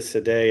tweeted this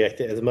today.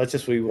 As much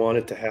as we want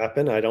it to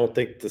happen, I don't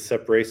think the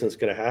separation is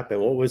going to happen.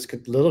 What was a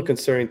little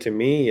concerning to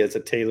me as a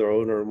Taylor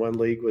owner in one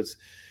league was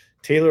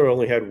Taylor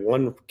only had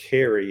 1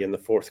 carry in the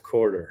 4th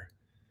quarter.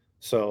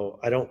 So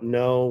I don't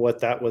know what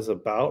that was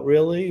about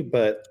really,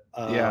 but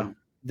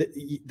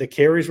the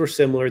carries were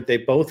similar. They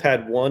both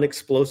had 1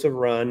 explosive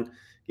run.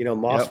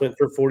 Moss went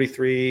for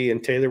 43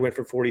 and Taylor went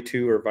for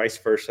 42 or vice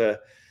versa.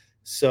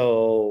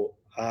 So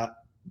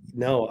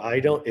no, I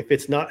don't. If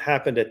it's not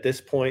happened at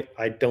this point,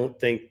 I don't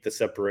think the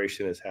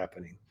separation is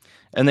happening.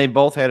 And they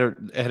both had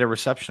a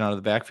reception out of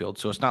the backfield,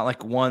 so it's not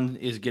like one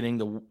is getting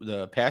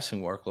the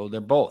passing workload.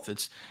 They're both.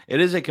 It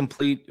is a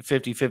complete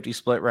 50-50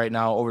 split right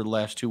now over the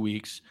last 2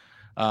 weeks.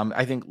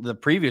 I think the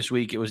previous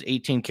week it was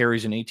 18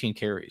 carries and 18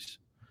 carries.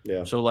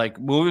 Yeah. So like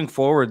moving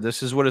forward,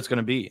 this is what it's going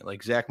to be.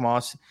 Like Zach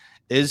Moss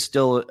is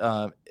still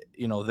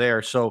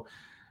there. So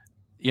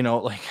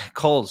like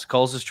Coles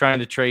is trying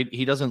to trade.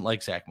 He doesn't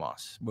like Zach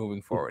Moss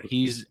moving forward.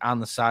 He's on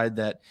the side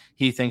that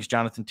he thinks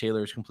Jonathan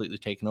Taylor is completely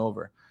taken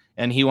over.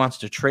 And he wants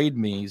to trade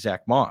me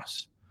Zach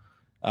Moss.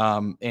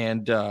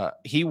 And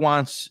he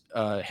wants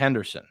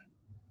Henderson.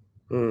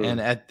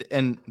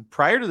 And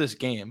prior to this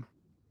game,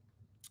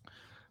 I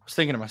was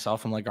thinking to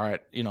myself, I'm like, all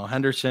right,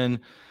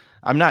 Henderson,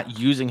 I'm not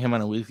using him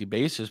on a weekly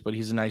basis, but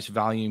he's a nice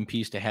volume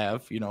piece to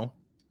have,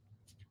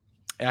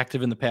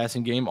 active in the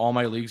passing game. All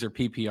my leagues are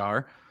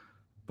PPR.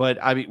 But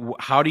I mean,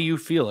 how do you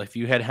feel if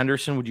you had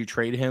Henderson? Would you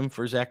trade him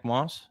for Zach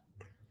Moss?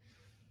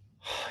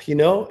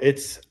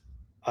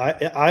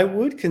 I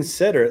would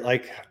consider it.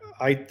 Like,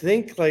 I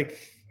think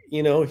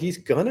he's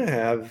gonna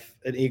have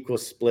an equal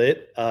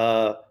split.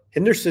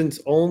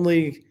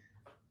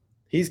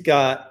 He's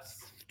got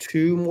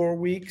 2 more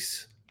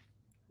weeks.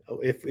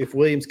 If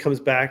Williams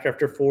comes back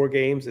after 4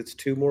 games, it's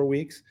 2 more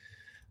weeks.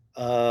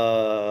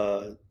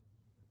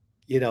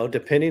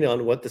 Depending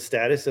on what the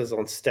status is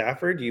on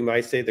Stafford, you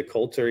might say the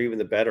Colts are even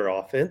the better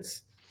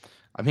offense.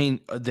 I mean,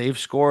 they've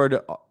scored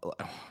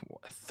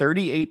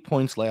 38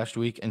 points last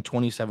week and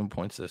 27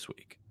 points this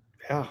week.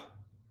 Yeah.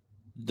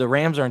 The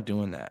Rams aren't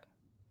doing that.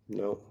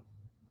 No.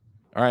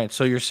 All right.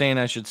 So you're saying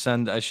I should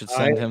send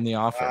him the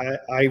offer.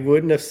 I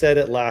wouldn't have said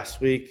it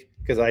last week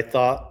because I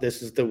thought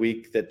this is the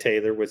week that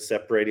Taylor would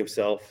separate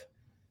himself.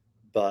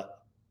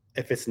 But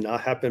if it's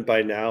not happened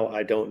by now,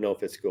 I don't know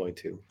if it's going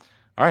to.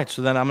 All right.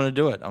 So then I'm going to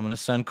do it. I'm going to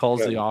send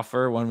Coles the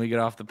offer when we get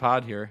off the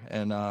pod here.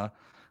 And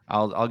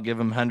I'll give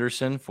him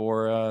Henderson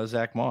for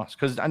Zach Moss.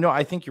 Because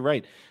I think you're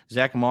right.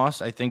 Zach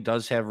Moss, I think,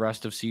 does have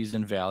rest of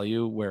season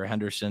value where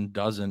Henderson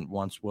doesn't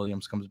once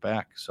Williams comes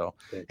back. So,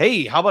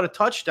 hey, how about a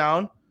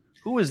touchdown?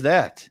 Who is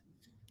that?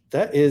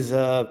 That is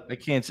I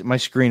can't see. My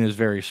screen is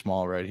very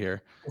small right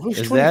here.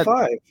 Who's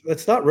 25?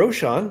 That's not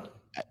Roshan.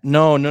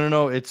 No.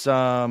 It's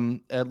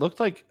it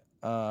looked like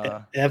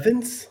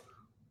Evans.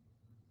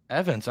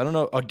 I don't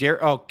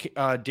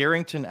know.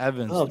 Darrington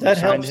Evans. Oh, that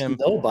helps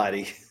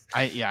nobody.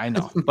 I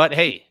know. But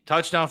hey,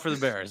 touchdown for the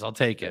Bears. I'll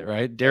take it,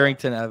 right?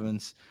 Darrington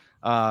Evans.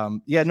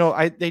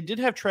 They did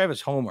have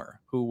Travis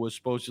Homer, who was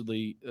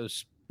supposedly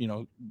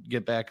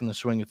get back in the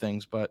swing of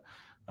things, but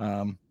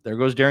there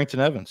goes Darrington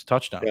Evans,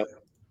 touchdown. Yep.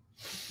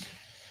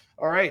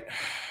 All right.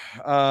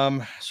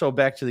 So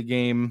back to the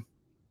game.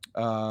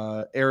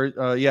 I'm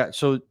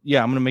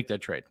gonna make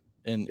that trade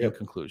in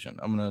conclusion.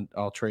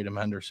 I'll trade him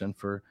Henderson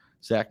for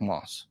Zach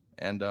Moss,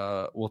 and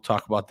we'll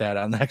talk about that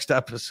on the next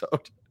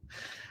episode.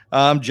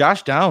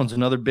 Josh Downs,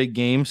 another big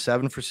game,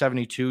 7 for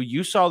 72.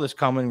 You saw this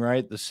coming,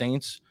 right? The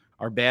Saints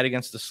are bad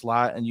against the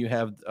slot, and you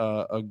have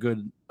a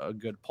good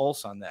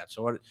pulse on that.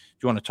 So, do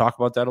you want to talk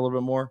about that a little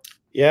bit more?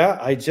 Yeah,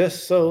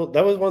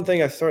 that was one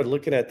thing I started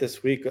looking at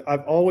this week.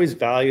 I've always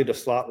valued a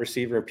slot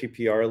receiver in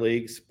PPR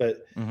leagues,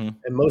 and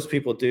most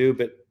people do.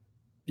 But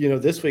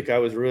this week I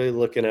was really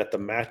looking at the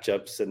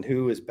matchups and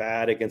who is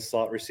bad against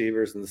slot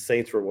receivers, and the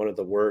Saints were one of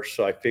the worst.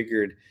 So I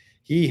figured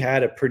he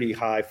had a pretty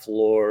high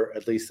floor,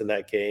 at least in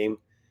that game.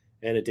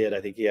 And it did. I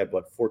think he had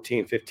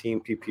 14, 15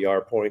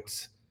 PPR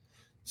points.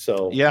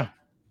 So yeah,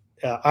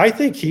 I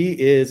think he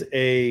is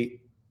a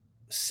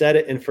set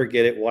it and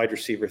forget it wide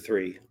receiver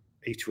 3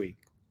 each week.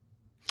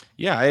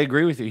 Yeah, I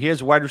agree with you. He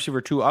has wide receiver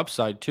 2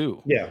 upside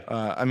too. Yeah.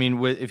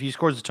 If he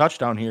scores a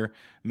touchdown here,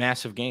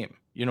 massive game.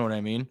 You know what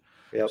I mean?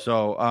 Yep.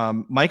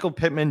 So Michael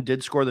Pittman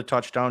did score the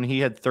touchdown. He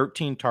had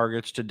 13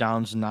 targets to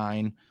Downs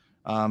 9.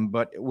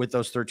 But with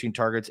those 13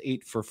 targets,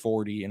 8 for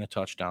 40 and a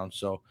touchdown.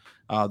 So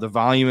the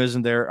volume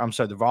isn't there. I'm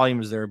sorry, the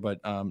volume is there, but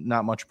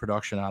not much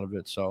production out of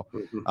it. So,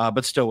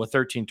 but still with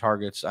 13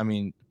 targets, I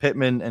mean,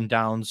 Pittman and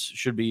Downs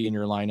should be in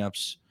your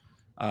lineups,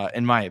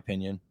 in my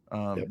opinion.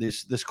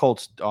 This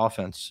Colts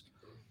offense,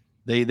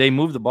 they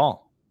move the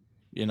ball.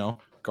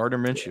 Gardner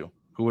Minshew.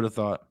 Who would have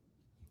thought?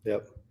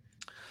 Yep.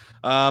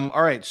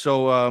 All right.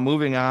 So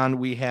moving on,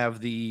 we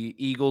have the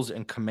Eagles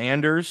and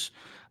Commanders.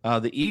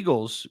 The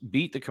Eagles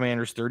beat the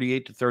Commanders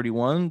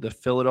 38-31. The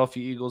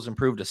Philadelphia Eagles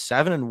improved to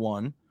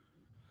 7-1.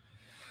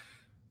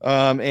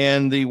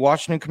 And the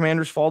Washington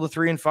Commanders fall to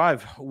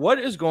 3-5. What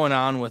is going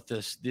on with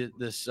this?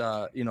 These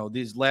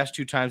last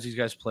 2 times these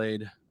guys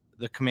played,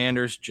 the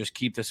Commanders just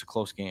keep this a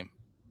close game.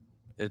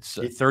 It's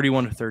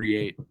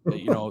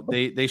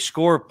 31-38. They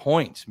score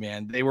points,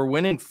 man. They were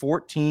winning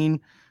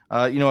 14.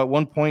 At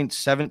one point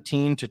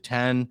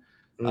 17-10.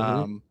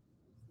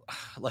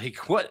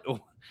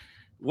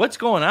 What's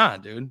going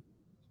on, dude?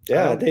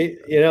 Yeah,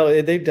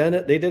 they've done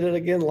it. They did it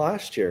again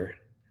last year.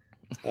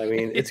 I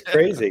mean, it's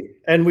crazy.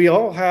 And we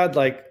all had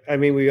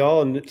we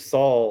all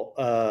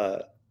saw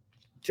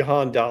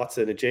Jahan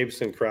Dotson and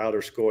Jamison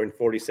Crowder scoring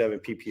 47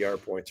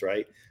 PPR points,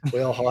 right?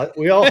 We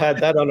all had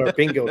that on our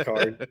bingo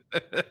card.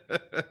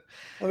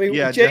 I mean,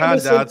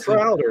 Jamison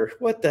Crowder,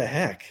 what the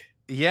heck?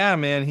 Yeah,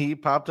 man, he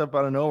popped up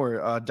out of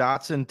nowhere.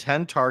 Dotson,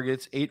 10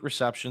 targets, 8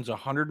 receptions,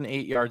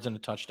 108 yards and a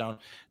touchdown.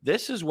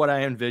 This is what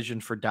I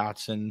envisioned for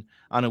Dotson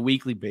on a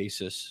weekly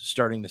basis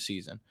starting the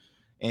season.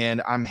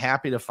 And I'm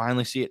happy to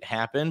finally see it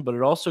happen, but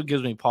it also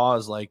gives me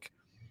pause. Like,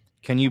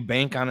 can you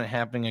bank on it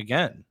happening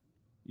again?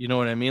 You know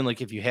what I mean?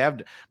 Like, if you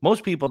have –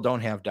 most people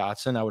don't have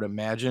Dotson, I would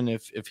imagine,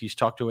 if he's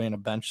tucked away in a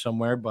bench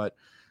somewhere. But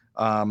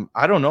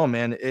I don't know,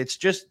 man. It's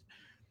just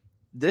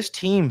this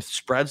team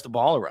spreads the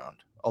ball around.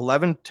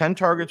 10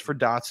 targets for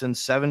Dotson,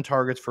 7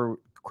 targets for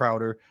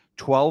Crowder,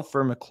 12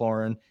 for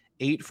McLaurin,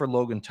 8 for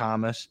Logan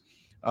Thomas,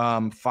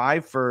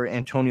 5 for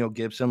Antonio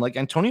Gibson. Like,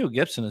 Antonio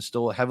Gibson is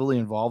still heavily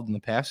involved in the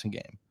passing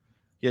game.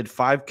 He had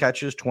 5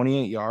 catches,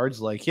 28 yards.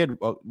 Like, he had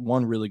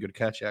one really good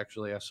catch,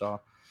 actually, I saw.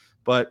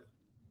 But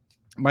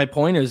my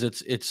point is,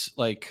 it's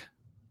like,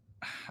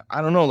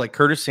 I don't know, like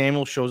Curtis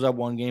Samuel shows up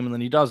one game and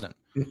then he doesn't.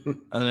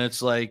 And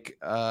it's like,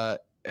 I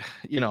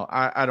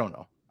don't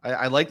know.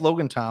 I like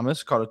Logan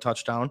Thomas, caught a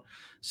touchdown,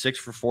 6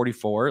 for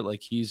 44.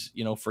 Like, he's,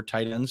 for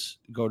tight ends,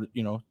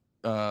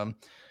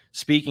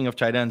 speaking of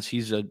tight ends,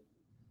 he's a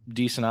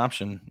decent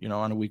option,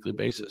 on a weekly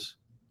basis.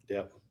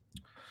 Yeah.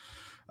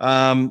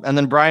 And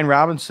then Brian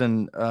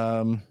Robinson,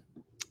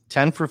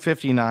 10 for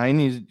 59.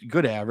 He's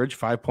good average,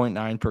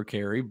 5.9 per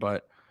carry,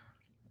 but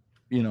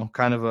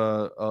kind of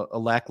a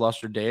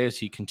lackluster day as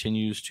he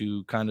continues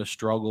to kind of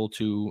struggle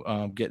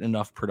to get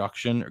enough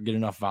production or get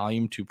enough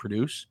volume to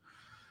produce.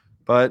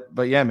 But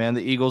yeah, man,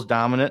 the Eagles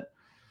dominant.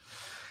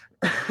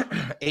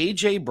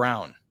 AJ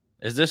Brown,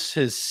 is this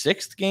his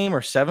 6th game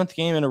or 7th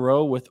game in a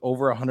row with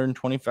over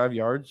 125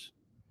 yards?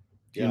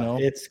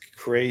 It's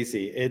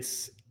crazy.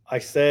 I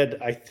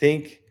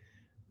think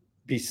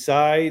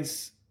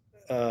besides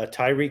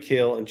Tyreek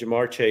Hill and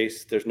Jamar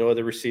Chase, there's no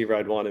other receiver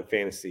I'd want in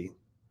fantasy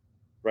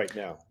right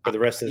now for the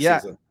rest of the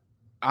season.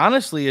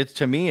 Honestly, it's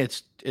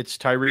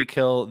Tyreek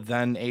Hill,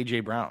 then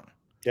AJ Brown.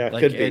 Yeah, it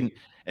could be.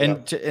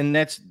 And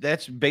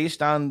that's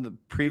based on the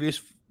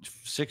previous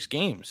 6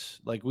 games.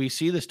 Like, we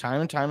see this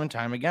time and time and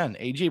time again.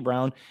 AJ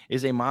Brown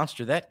is a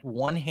monster. That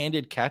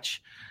one-handed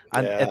catch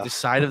at the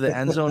side of the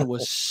end zone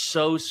was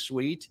so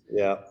sweet.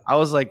 Yeah, I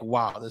was like,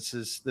 wow,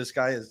 this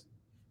guy is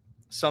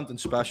something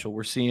special.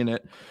 We're seeing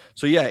it.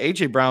 So yeah,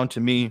 AJ Brown to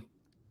me,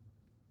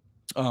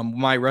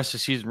 my rest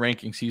of season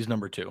rankings, he's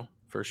number 2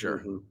 for sure.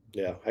 Mm-hmm.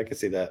 Yeah, I can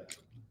see that.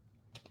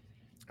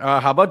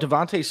 How about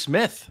Devontae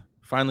Smith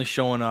finally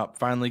showing up,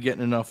 finally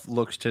getting enough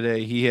looks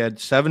today? He had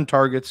 7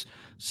 targets,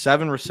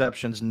 7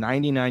 receptions,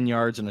 99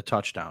 yards, and a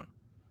touchdown.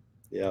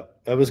 Yeah,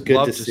 that was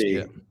good to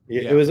see.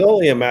 It was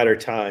only a matter of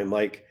time.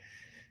 Like,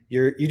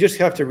 you just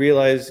have to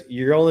realize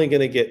you're only going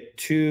to get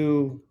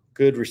 2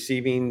 good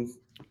receiving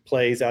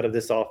plays out of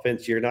this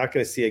offense. You're not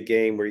going to see a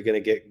game where you're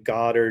going to get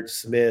Goddard,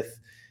 Smith,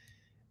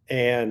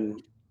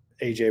 and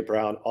AJ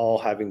Brown all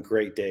having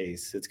great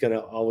days. It's going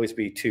to always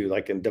be 2.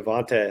 Like, and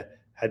Devonta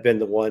had been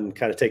the one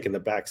kind of taking the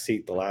back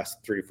seat the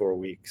last 3-4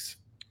 weeks.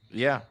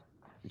 Yeah.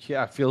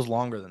 Yeah. It feels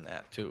longer than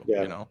that too,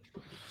 Yeah.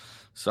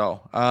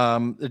 So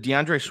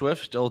DeAndre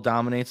Swift still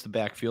dominates the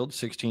backfield,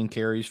 16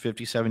 carries,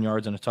 57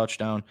 yards, and a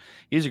touchdown.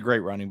 He's a great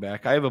running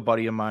back. I have a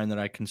buddy of mine that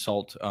I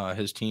consult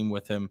his team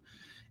with him,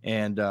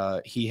 and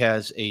he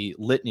has a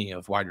litany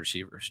of wide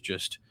receivers.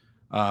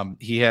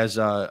 He has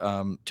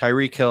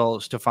Tyreek Hill,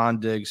 Stephon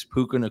Diggs,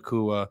 Puka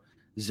Nacua,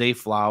 Zay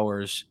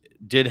Flowers,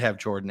 did have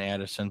Jordan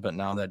Addison, but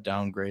now that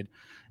downgrade.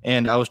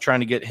 And I was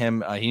trying to get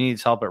him, he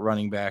needs help at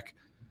running back.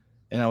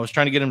 And I was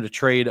trying to get him to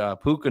trade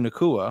Puka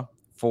Nacua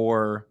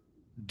for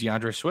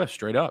DeAndre Swift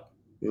straight up.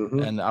 Mm-hmm.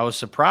 And I was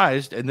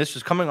surprised. And this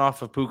was coming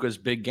off of Puka's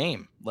big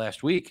game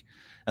last week.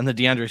 And the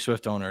DeAndre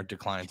Swift owner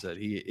declines it.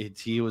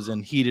 He was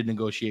in heated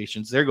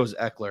negotiations. There goes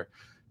Eckler.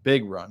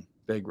 Big run.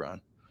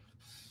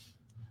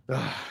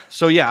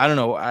 So, yeah, I don't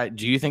know.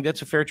 Do you think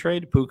that's a fair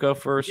trade, Puka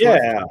for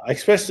Swift? Yeah,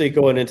 especially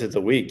going into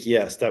the week.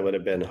 Yes, that would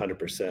have been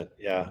 100%.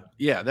 Yeah.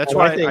 Yeah, that's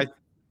why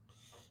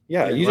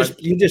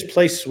you just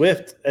play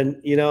Swift, and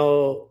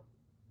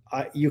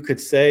you could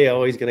say,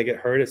 oh, he's going to get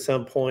hurt at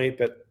some point,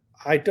 but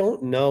I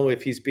don't know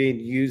if he's being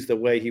used the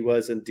way he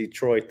was in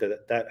Detroit,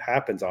 that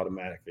happens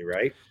automatically,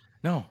 right?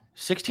 No,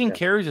 16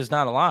 carries is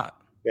not a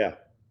lot. Yeah.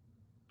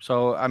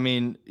 So, I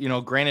mean,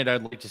 granted,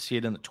 I'd like to see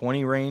it in the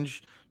 20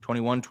 range,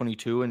 21,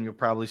 22, and you'll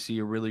probably see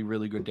a really,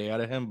 really good day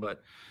out of him.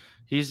 But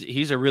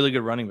he's a really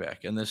good running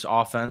back, and this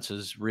offense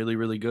is really,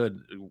 really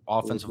good.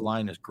 Offensive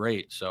line is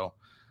great. So,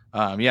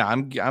 I'm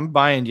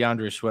buying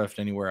DeAndre Swift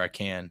anywhere I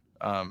can.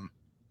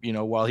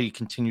 While he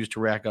continues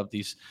to rack up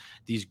these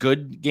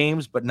good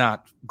games, but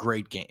not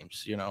great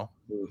games.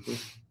 Mm-hmm.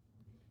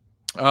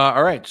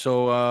 All right,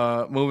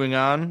 so moving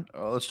on,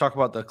 let's talk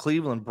about the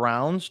Cleveland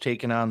Browns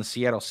taking on the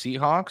Seattle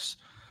Seahawks.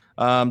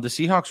 The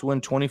Seahawks win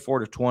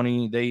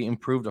 24-20. They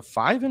improved to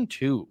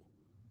 5-2.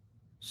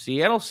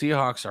 Seattle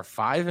Seahawks are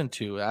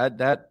 5-2.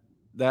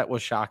 That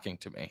was shocking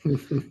to me.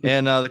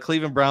 And the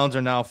Cleveland Browns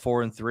are now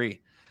 4-3.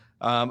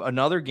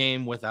 Another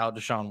game without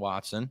Deshaun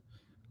Watson.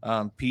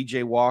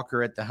 PJ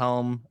Walker at the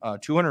helm,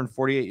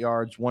 248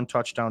 yards, 1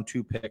 touchdown,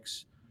 2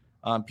 picks.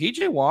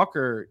 PJ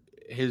Walker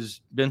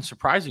has been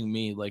surprising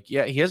me. Like,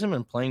 yeah, he hasn't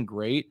been playing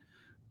great,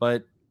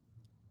 but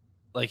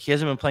like he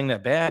hasn't been playing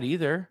that bad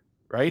either,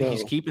 right? No.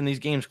 He's keeping these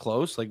games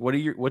close. Like,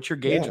 what's your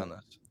gauge on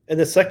this? And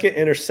the second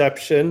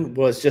interception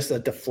was just a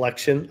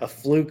deflection, a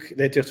fluke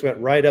that just went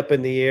right up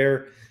in the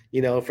air,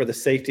 for the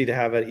safety to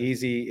have an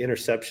easy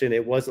interception.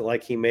 It wasn't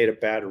like he made a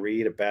bad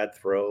read, a bad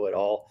throw at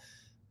all.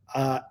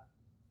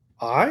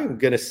 I'm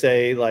going to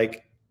say,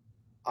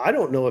 I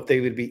don't know if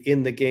they would be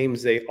in the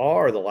games they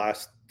are the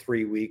last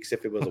 3 weeks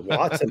if it was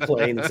Watson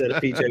playing instead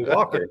of PJ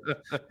Walker.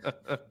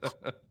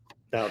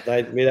 Now,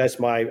 that's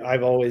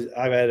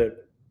I've had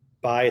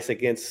bias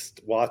against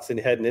Watson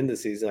heading into the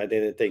season. I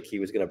didn't think he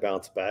was going to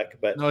bounce back.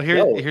 But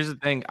here's the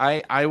thing.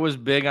 I was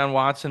big on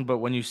Watson, but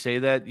when you say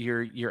that,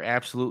 you're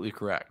absolutely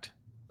correct.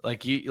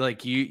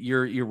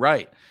 You're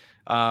right.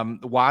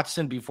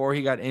 Watson, before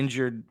he got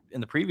injured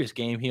in the previous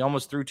game, he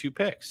almost threw 2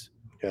 picks.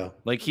 Yeah.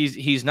 Like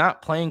he's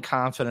not playing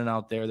confident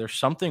out there. There's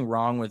something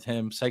wrong with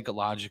him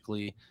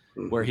psychologically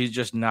where he's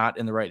just not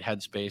in the right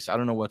headspace. I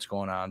don't know what's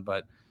going on,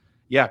 but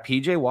yeah,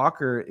 PJ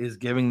Walker is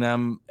giving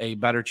them a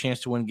better chance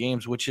to win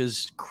games, which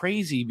is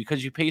crazy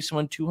because you pay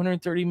someone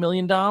 $230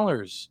 million.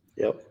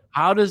 Yep.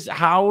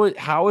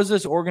 How is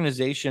this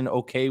organization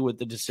okay with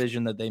the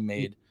decision that they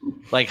made?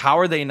 Like, how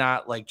are they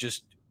not like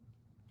just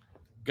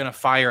gonna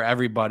fire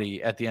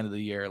everybody at the end of the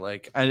year?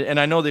 Like, and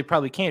I know they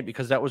probably can't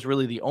because that was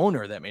really the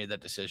owner that made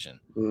that decision.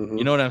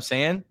 You know what I'm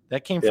saying?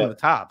 That came from the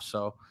top.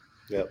 So,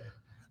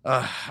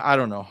 I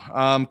don't know.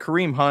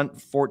 Kareem Hunt,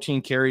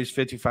 14 carries,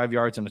 55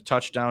 yards, and a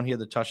touchdown. He had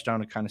the touchdown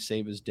to kind of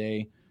save his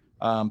day.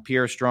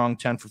 Pierre Strong,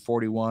 10 for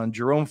 41.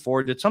 Jerome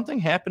Ford, did something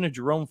happen to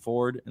Jerome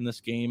Ford in this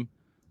game?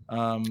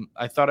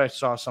 I thought I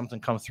saw something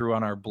come through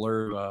on our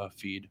Blur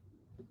feed.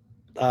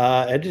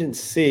 I didn't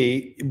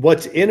see.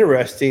 What's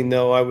interesting,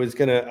 though, I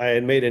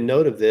had made a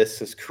note of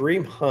this, is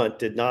Kareem Hunt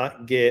did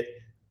not get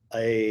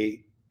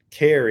a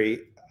carry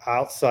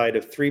outside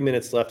of 3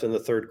 minutes left in the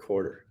third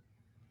quarter,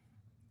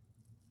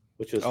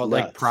 which was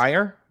like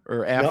prior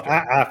or after?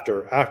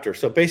 No, after.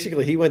 So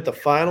basically, he went the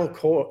final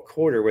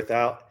quarter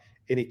without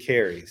any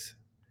carries.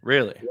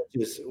 Really?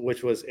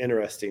 Which was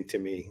interesting to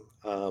me.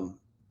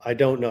 I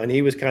don't know. And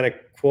he was kind of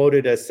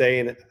quoted as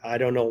saying, I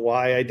don't know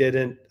why I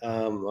didn't.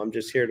 I'm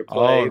just here to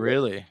play. Oh,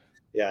 really? But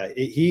yeah,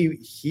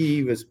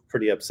 he was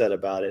pretty upset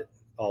about it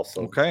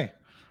also. Okay.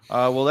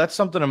 Well, that's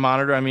something to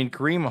monitor. I mean,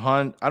 Kareem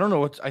Hunt, I don't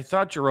know I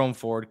thought Jerome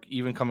Ford,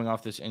 even coming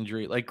off this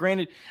injury, like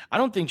granted, I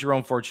don't think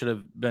Jerome Ford should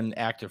have been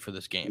active for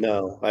this game.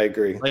 No, I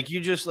agree. Like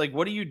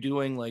what are you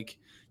doing? Like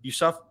you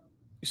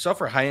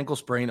suffer a high ankle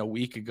sprain a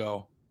week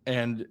ago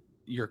and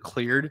you're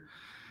cleared.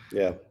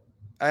 Yeah.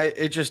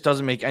 It just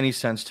doesn't make any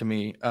sense to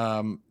me.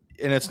 And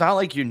it's not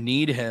like you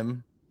need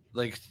him.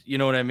 Like, you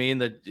know what I mean?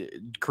 That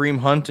Kareem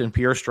Hunt and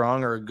Pierre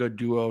Strong are a good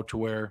duo to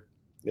where,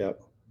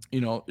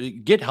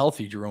 get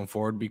healthy, Jerome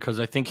Ford,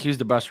 because I think he's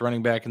the best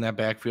running back in that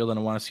backfield, and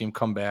I want to see him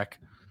come back.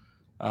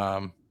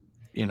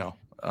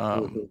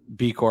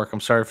 B Cork, I'm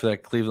sorry for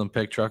that Cleveland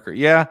pick, Trucker.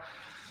 Yeah,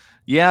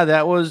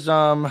 that was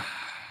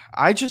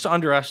I just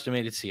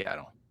underestimated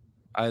Seattle.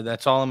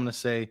 That's all I'm going to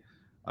say.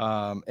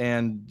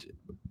 And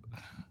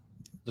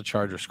the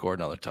Chargers scored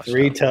another touchdown.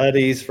 3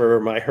 tutties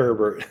for my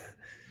Herbert.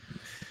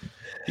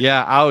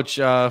 Yeah, ouch.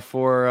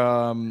 For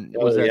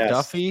was that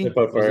Duffy?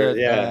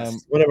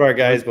 One of our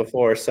guys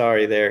before.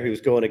 Sorry, there. He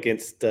was going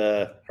against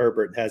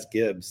Herbert. Has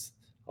Gibbs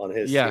on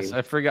his team.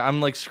 I forget.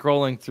 I'm like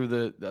scrolling through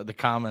the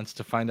comments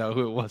to find out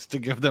who it was to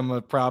give them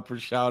a proper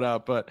shout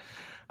out. But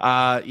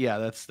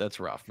that's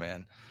rough,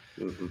 man.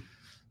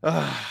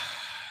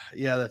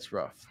 Yeah, that's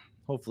rough.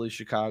 Hopefully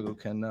Chicago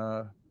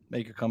can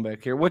make a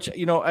comeback here. Which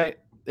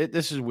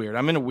this is weird.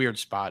 I'm in a weird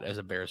spot as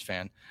a Bears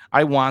fan.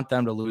 I want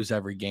them to lose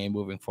every game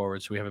moving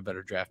forward so we have a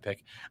better draft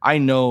pick. I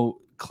know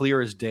clear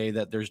as day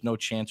that there's no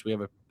chance we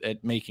have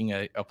at making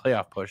a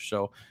playoff push.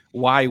 So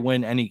why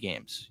win any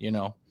games?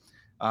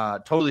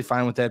 Totally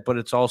fine with that. But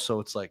it's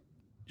like,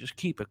 just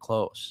keep it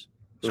close.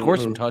 Score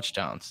some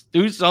touchdowns.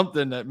 Do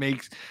something that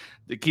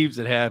keeps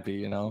it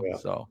happy, Yeah.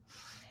 So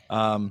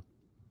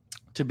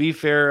to be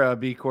fair,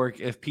 B Cork,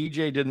 if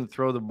PJ didn't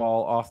throw the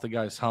ball off the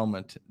guy's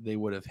helmet, they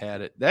would have had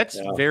it. That's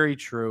very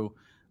true.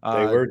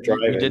 They were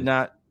driving. We did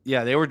not.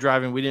 Yeah, they were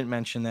driving. We didn't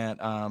mention that.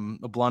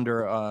 A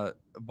blunder, a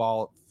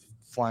ball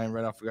flying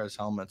right off the guy's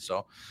helmet.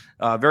 So,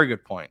 very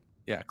good point.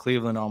 Yeah,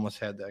 Cleveland almost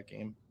had that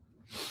game.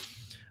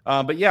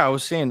 But yeah, I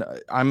was saying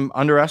I'm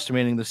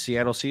underestimating the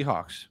Seattle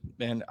Seahawks.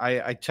 And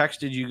I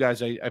texted you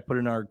guys. I put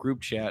in our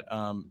group chat.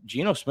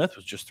 Geno Smith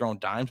was just throwing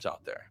dimes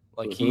out there.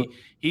 Like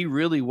he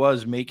really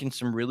was making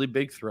some really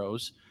big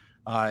throws,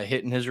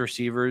 hitting his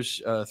receivers,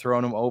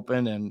 throwing them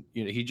open, and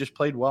he just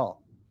played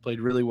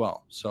really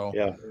well. So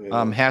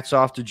hats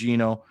off to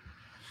Geno.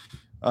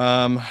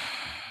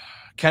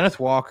 Kenneth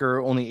Walker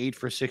only 8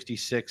 for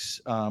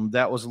 66.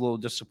 That was a little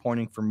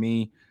disappointing for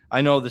me.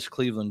 I know this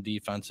Cleveland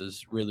defense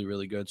is really,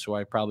 really good, so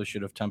I probably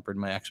should have tempered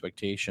my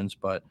expectations.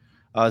 But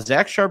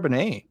Zach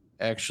Charbonnet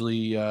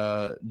actually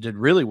did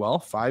really well,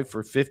 5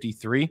 for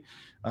 53.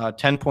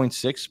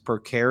 10.6 per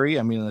carry.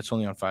 I mean, that's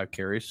only on 5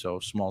 carries, so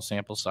small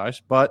sample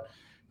size, but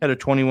had a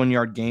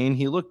 21-yard gain.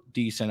 He looked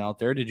decent out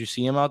there. Did you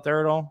see him out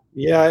there at all?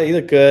 Yeah, he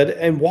looked good.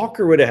 And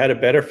Walker would have had a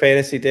better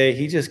fantasy day.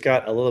 He just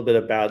got a little bit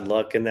of bad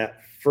luck in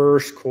that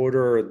first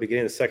quarter or the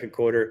beginning of the second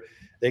quarter.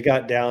 They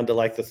got down to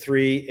like the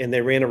 3, and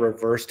they ran a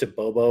reverse to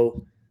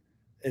Bobo.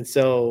 And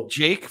so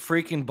Jake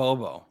freaking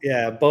Bobo.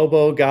 Yeah,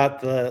 Bobo got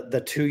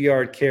the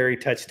 2-yard carry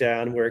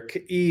touchdown where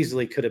it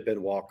easily could have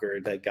been Walker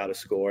that got a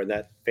score, and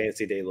that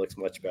fantasy day looks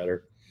much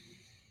better.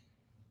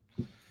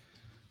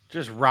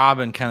 Just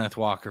robbing Kenneth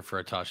Walker for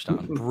a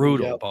touchdown.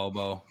 Brutal,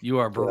 Bobo. You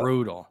are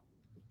brutal.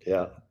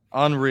 Yeah.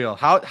 Unreal.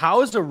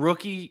 How is a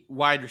rookie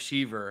wide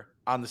receiver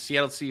on the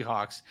Seattle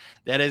Seahawks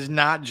that is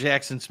not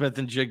Jackson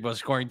Smith-Njigba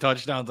scoring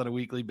touchdowns on a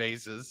weekly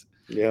basis.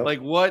 Yeah.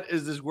 Like, what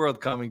is this world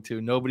coming to?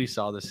 Nobody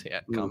saw this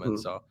coming.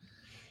 So,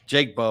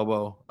 Jake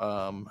Bobo,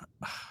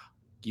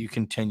 you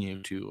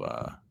continue to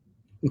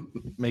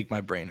make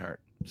my brain hurt.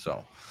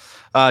 So,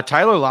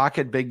 Tyler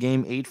Lockett, big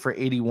game, 8 for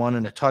 81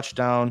 and a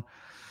touchdown.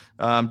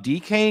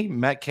 DK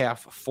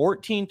Metcalf,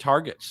 14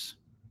 targets.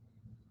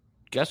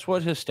 Guess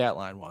what his stat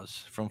line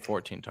was from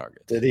 14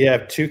 targets? Did he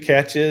have 2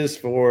 catches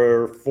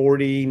for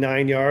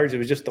 49 yards? It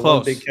was just the Close.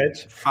 one big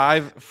catch.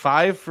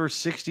 Five for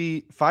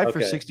 60, five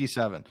for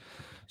 67.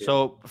 Yeah.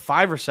 So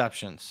 5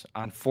 receptions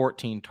on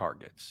 14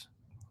 targets.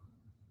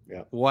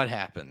 Yeah. What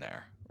happened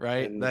there?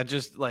 Right. And that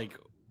just like,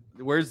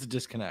 where's the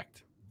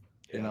disconnect?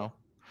 Yeah. You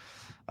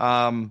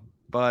know?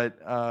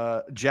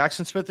 But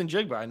Jackson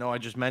Smith-Njigba, I know I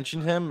just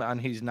mentioned him, and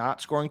he's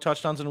not scoring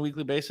touchdowns on a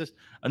weekly basis.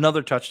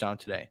 Another touchdown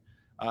today.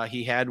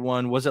 He had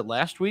one. Was it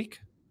last week?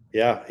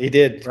 Yeah, he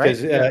did.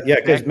 Because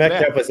right?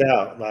 Metcalf was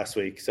out last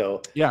week.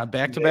 So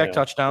back-to-back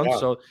touchdowns. Yeah.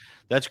 So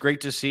that's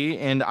great to see.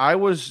 And I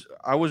was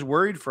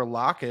worried for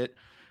Lockett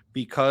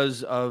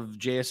because of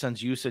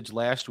JSN's usage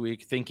last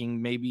week,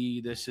 thinking maybe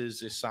this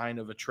is a sign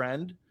of a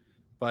trend.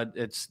 But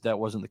that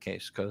wasn't the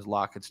case because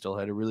Lockett still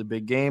had a really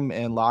big game,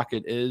 and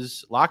Lockett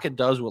does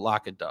what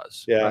Lockett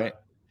does. Yeah. Right?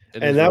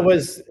 And it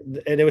was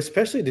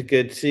especially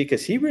good to see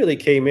because he really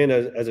came in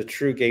as a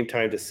true game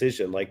time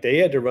decision. Like they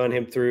had to run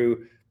him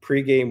through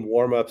pregame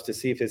warmups to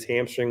see if his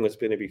hamstring was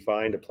going to be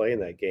fine to play in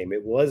that game.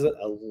 It wasn't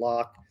a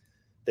lock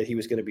that he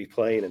was going to be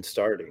playing and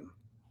starting.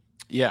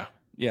 Yeah,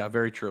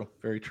 very true,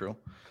 very true.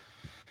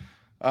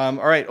 All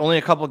right, only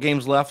a couple of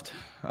games left.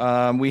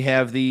 We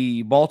have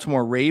the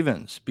Baltimore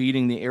Ravens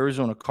beating the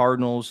Arizona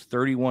Cardinals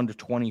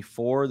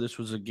 31-24.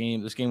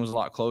 This game was a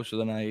lot closer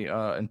than I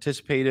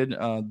anticipated.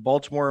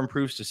 Baltimore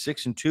improves to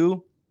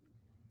 6-2.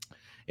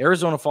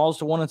 Arizona falls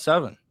to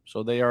 1-7.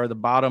 So they are the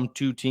bottom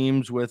 2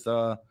 teams with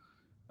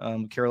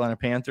Carolina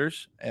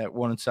Panthers at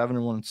 1-7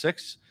 and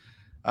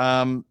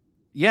 1-6.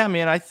 Yeah,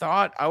 man,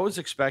 I was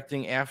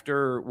expecting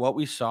after what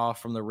we saw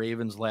from the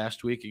Ravens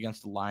last week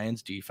against the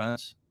Lions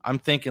defense, I'm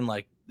thinking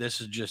like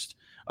this is just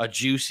a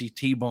juicy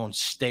T-bone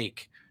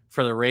steak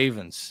for the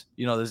Ravens,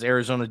 this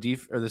Arizona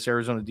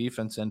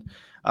defense. And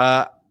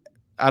I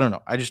don't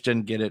know. I just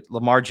didn't get it.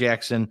 Lamar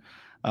Jackson,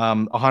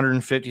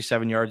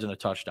 157 yards and a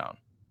touchdown.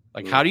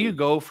 Like, how do you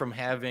go from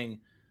having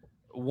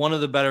one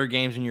of the better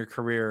games in your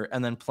career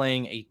and then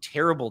playing a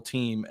terrible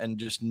team and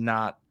just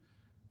not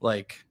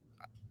like,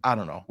 I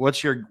don't know.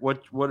 What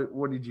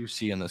did you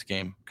see in this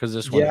game? Because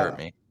this one hurt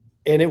me.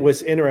 And it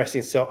was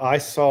interesting. So I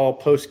saw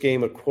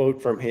post-game a quote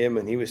from him,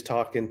 and he was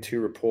talking to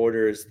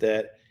reporters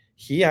that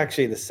he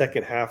actually in the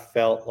second half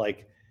felt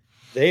like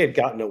they had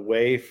gotten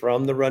away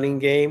from the running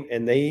game,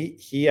 and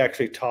he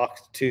actually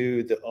talked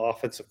to the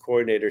offensive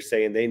coordinator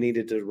saying they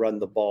needed to run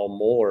the ball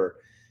more,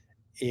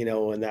 in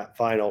that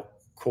final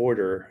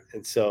quarter.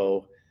 And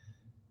so,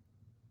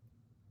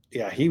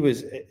 yeah,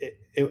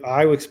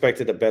 I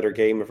expected a better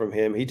game from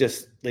him.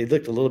 They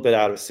looked a little bit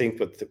out of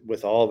sync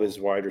with all of his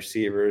wide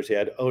receivers. He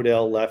had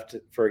Odell left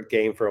the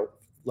game for a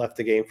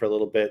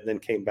little bit and then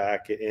came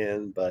back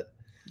in. But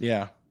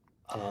yeah.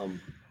 I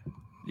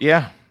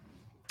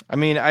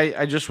mean,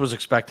 I just was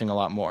expecting a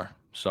lot more.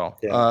 So,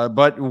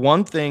 but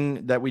one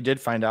thing that we did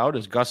find out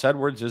is Gus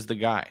Edwards is the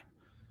guy.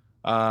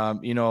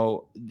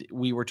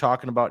 We were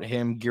talking about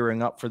him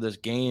gearing up for this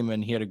game,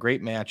 and he had a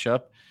great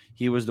matchup.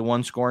 He was the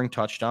one scoring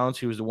touchdowns.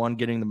 He was the one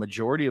getting the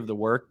majority of the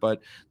work,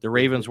 but the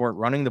Ravens weren't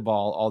running the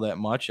ball all that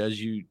much,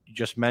 as you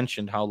just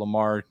mentioned, how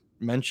Lamar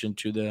mentioned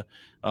to the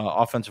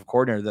offensive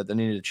coordinator that they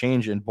needed to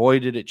change, and boy,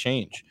 did it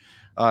change.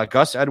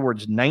 Gus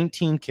Edwards,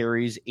 19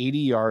 carries, 80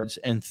 yards,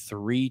 and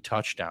 3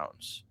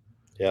 touchdowns.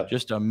 Yeah,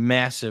 just a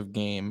massive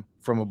game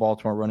from a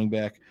Baltimore running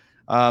back.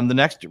 The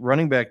next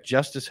running back,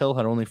 Justice Hill,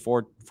 had only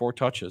four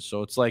touches.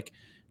 So it's like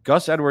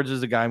Gus Edwards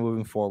is the guy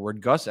moving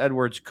forward. Gus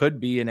Edwards could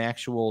be an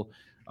actual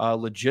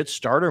legit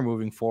starter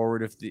moving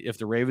forward if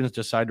the Ravens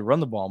decide to run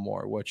the ball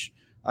more, which,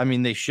 I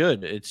mean, they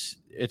should.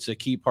 It's a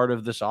key part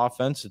of this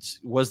offense. It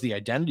was the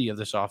identity of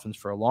this offense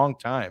for a long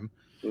time.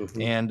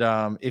 Mm-hmm.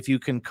 And if you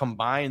can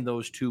combine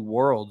those two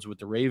worlds with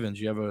the Ravens,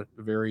 you have a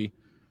very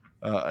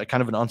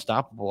kind of an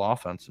unstoppable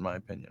offense, in my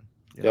opinion.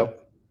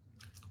 Yep.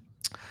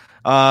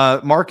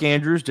 Mark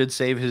Andrews did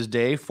save his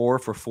day, 4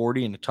 for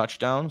 40 and a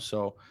touchdown.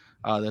 So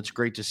that's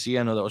great to see.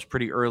 I know that was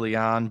pretty early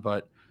on,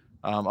 but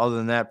other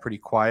than that, pretty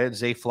quiet.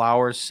 Zay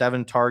Flowers,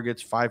 7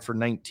 targets, 5 for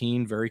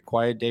 19. Very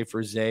quiet day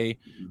for Zay,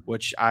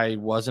 which I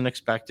wasn't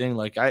expecting.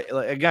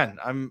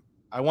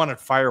 I wanted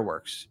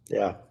fireworks.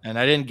 Yeah. And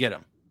I didn't get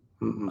them.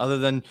 Mm-hmm. Other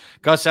than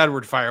Gus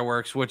Edwards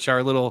fireworks, which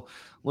are little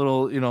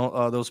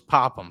those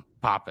poppets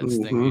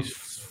mm-hmm. things,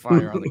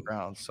 fire on the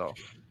ground. So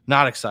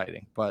not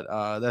exciting,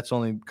 but that's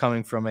only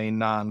coming from a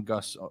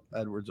non-Gus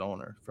Edwards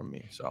owner from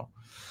me. So,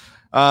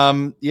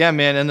 yeah,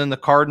 man. And then the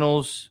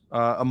Cardinals,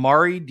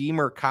 Amari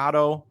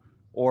DiMercato,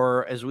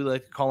 or as we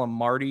like to call him,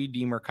 Marty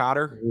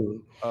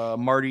DiMercato,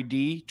 Marty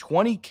D,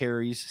 20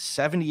 carries,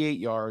 78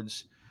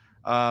 yards.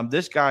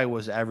 This guy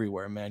was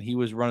everywhere, man. He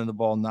was running the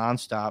ball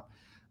nonstop.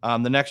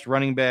 The next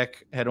running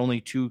back had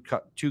only two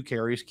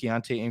carries.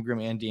 Keontae Ingram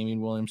and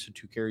Damian Williams had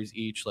 2 carries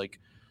each. Like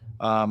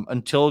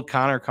until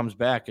Connor comes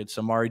back, it's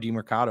Amari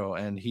DiMercato,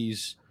 and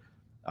he's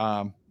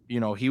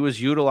he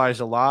was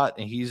utilized a lot,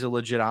 and he's a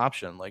legit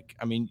option. Like,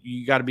 I mean,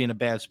 you got to be in a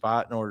bad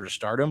spot in order to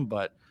start him,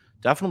 but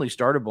definitely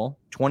startable.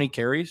 20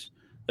 carries.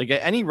 Like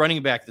any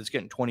running back that's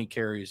getting 20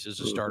 carries is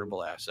a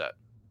startable asset.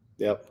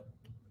 Yep.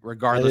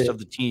 Regardless of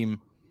the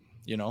team,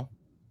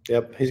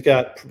 Yep. He's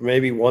got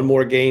maybe one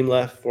more game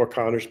left for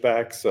Connor's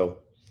back. So,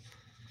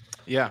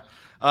 yeah.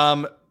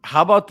 How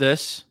about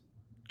this?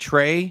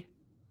 Trey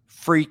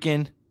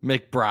freaking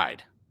McBride.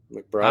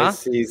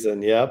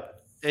 Season.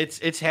 Yep.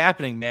 It's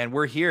happening, man.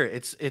 We're here.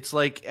 It's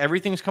like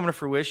everything's coming to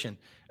fruition.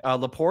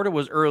 Laporta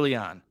was early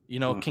on.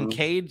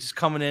 Kincaid's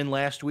coming in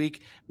last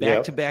week,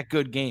 back-to-back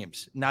good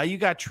games. Now you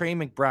got Trey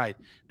McBride.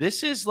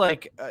 This is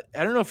like,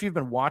 I don't know if you've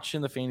been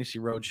watching the Fantasy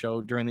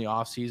Roadshow during the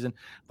offseason,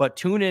 but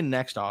tune in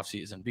next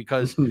offseason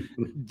because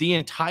the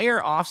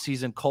entire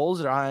offseason, Coles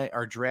and I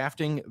are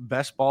drafting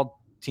best ball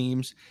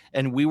teams,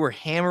 and we were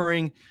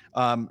hammering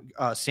Sam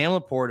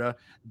Laporta,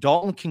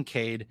 Dalton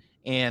Kincaid,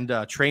 and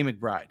Trey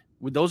McBride.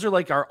 Those are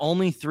like our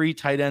only 3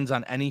 tight ends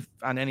on any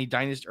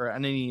dynasty or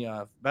on any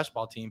best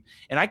ball team,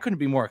 and I couldn't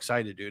be more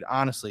excited, dude.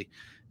 Honestly,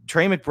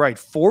 Trey McBride,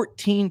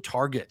 14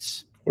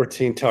 targets.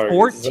 14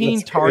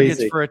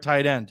 targets for a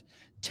tight end,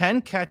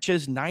 10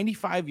 catches,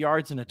 95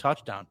 yards, and a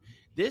touchdown.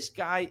 This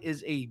guy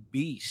is a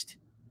beast.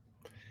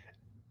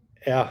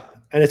 Yeah,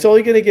 and it's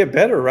only going to get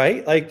better,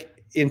 right? Like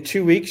in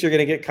 2 weeks, you're going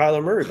to get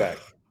Kyler Murray back.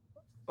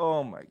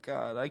 Oh my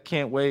God, I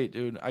can't wait,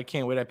 dude. I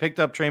can't wait. I picked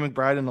up Trey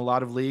McBride in a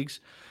lot of leagues.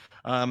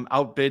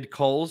 Outbid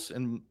Coles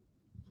in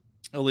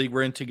a league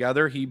we're in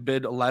together. He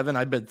bid 11.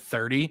 I bid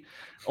 30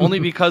 only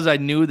because I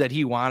knew that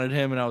he wanted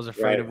him and I was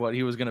afraid of what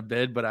he was going to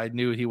bid, but I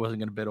knew he wasn't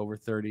going to bid over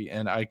 30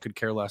 and I could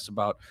care less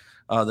about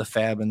the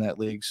fab in that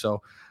league.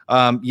 So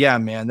yeah,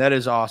 man, that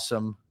is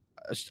awesome.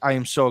 I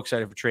am so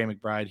excited for Trey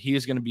McBride. He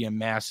is going to be a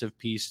massive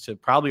piece to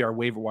probably our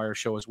waiver wire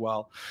show as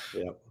well.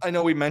 Yeah. I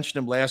know we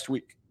mentioned him last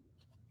week,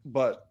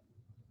 but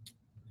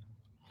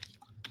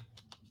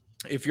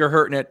if you're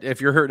hurting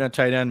at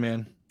tight end,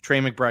 man, Trey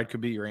McBride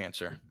could be your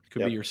answer.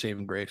 Could be your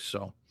saving grace.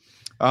 So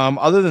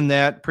other than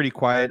that, pretty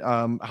quiet.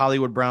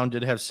 Hollywood Brown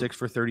did have 6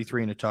 for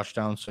 33 and a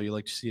touchdown. So you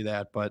like to see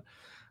that. But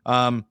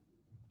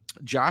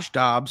Josh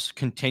Dobbs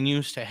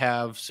continues to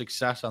have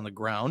success on the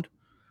ground.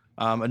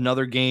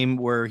 Another game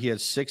where he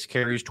has 6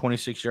 carries,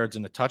 26 yards,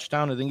 and a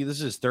touchdown. I think this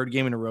is his 3rd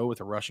game in a row with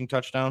a rushing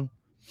touchdown.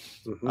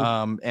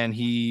 Mm-hmm. And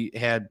he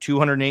had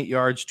 208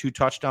 yards, 2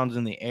 touchdowns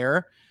in the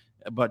air,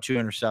 but 2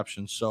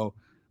 interceptions. So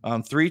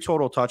 3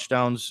 total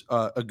touchdowns,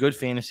 a good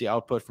fantasy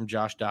output from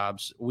Josh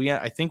Dobbs.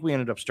 I think we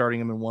ended up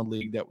starting him in one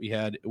league that we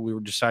had. We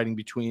were deciding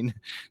between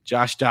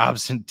Josh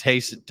Dobbs and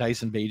Tyson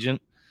Bagent.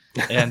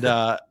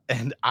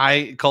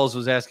 And Coles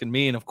was asking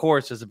me, and of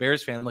course, as a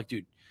Bears fan, I'm like,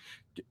 dude,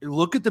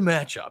 look at the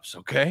matchups,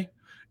 okay?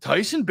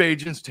 Tyson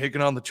Bagent's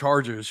taking on the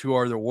Chargers, who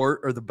are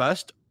the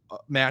best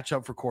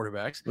matchup for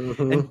quarterbacks,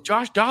 and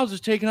Josh Dobbs is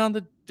taking on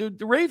the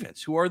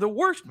Ravens, who are the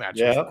worst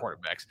matchup for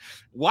quarterbacks.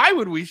 Why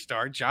would we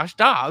start Josh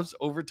Dobbs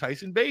over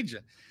Tyson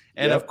Bagent?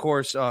 And of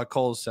course,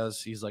 Cole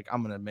says he's like,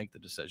 I'm going to make the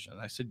decision.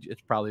 I said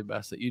it's probably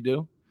best that you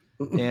do,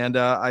 and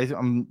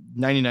I'm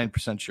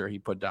 99% sure he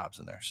put Dobbs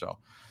in there. So,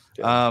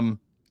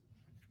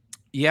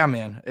 yeah,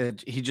 man,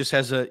 he just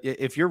has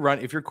if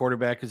your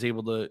quarterback is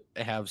able to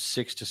have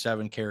 6 to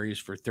 7 carries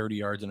for 30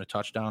 yards and a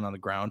touchdown on the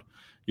ground,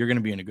 you're going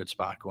to be in a good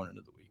spot going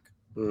into the week.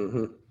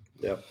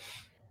 Yep.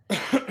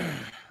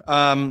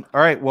 All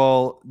right.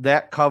 Well,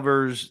 that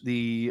covers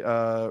the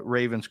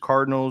Ravens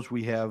Cardinals.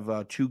 We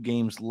have 2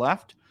 games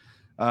left.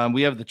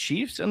 We have the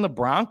Chiefs and the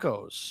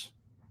Broncos,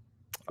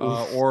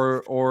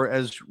 or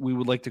as we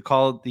would like to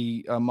call it,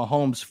 the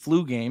Mahomes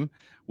flu game,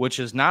 which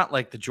is not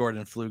like the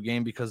Jordan flu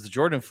game because the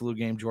Jordan flu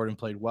game, Jordan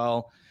played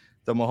well.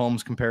 The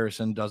Mahomes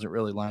comparison doesn't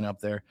really line up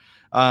there.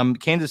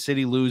 Kansas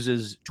City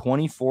loses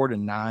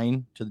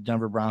 24-9 to the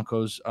Denver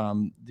Broncos.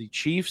 The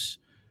Chiefs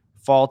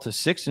fall to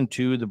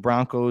 6-2. The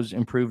Broncos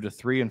improve to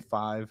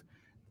 3-5.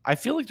 I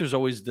feel like there's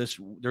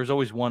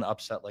always one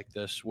upset like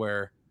this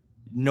where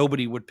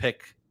nobody would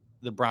pick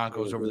the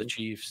Broncos over the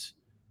Chiefs.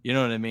 You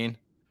know what I mean?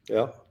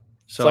 Yeah.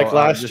 So it's like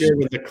last year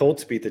when the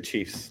Colts beat the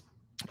Chiefs.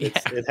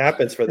 It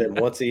happens for them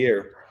once a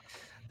year.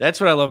 That's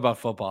what I love about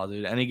football,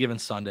 dude. Any given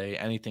Sunday,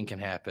 anything can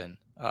happen.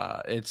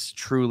 It's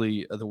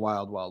truly the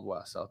wild, wild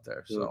west out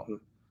there. So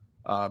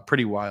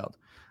pretty wild.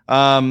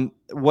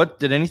 What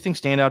did anything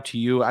stand out to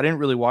you? I didn't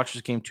really watch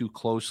this game too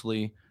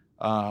closely.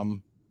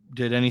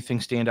 Did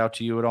anything stand out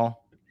to you at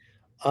all?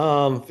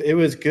 It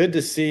was good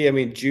to see. I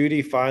mean,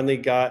 Judy finally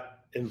got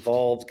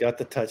involved, got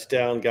the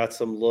touchdown, got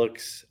some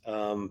looks.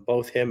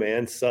 Both him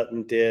and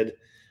Sutton did.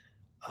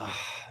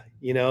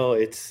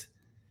 It's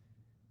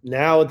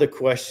now the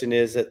question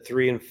is at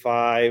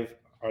 3-5,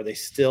 are they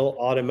still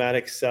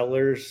automatic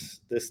sellers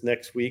this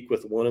next week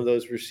with one of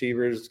those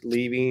receivers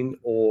leaving,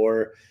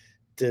 or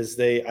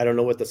I don't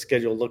know what the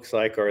schedule looks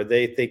like, or are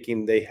they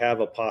thinking they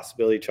have a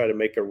possibility to try to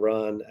make a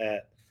run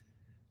at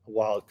a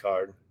wild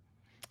card?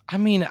 I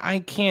mean, I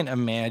can't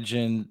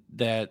imagine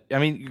that. I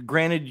mean,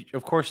 granted,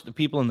 of course, the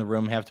people in the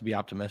room have to be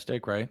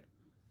optimistic, right?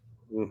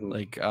 Mm-hmm.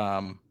 Like,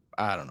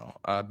 I don't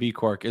know. B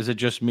Cork, is it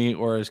just me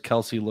or is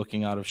Kelsey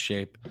looking out of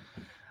shape?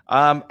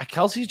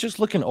 Kelsey's just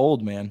looking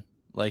old, man.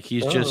 Like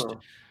he's just,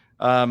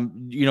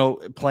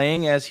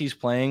 playing as he's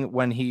playing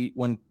when his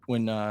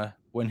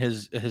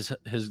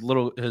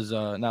little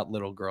not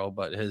little girl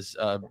but his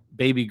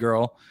baby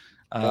girl,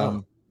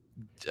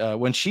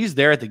 when she's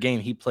there at the game,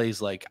 he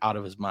plays like out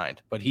of his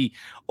mind, but he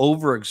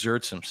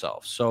overexerts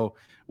himself. So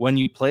when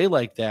you play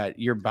like that,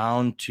 you're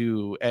bound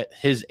to, at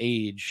his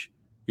age,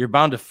 you're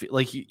bound to feel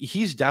like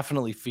he's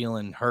definitely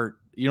feeling hurt.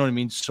 You know what I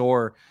mean?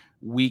 Sore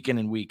week in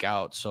and week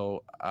out.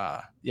 So,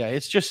 yeah,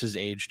 it's just his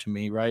age to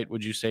me, right?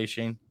 Would you say,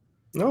 Shane?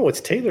 No,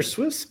 it's Taylor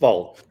Swift's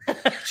fault.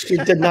 She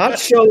did not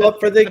show up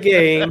for the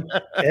game.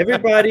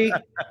 Everybody,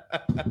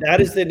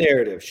 that is the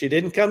narrative. She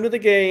didn't come to the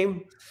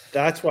game.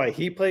 That's why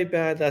he played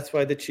bad. That's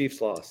why the Chiefs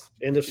lost.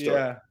 End of story.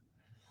 Yeah.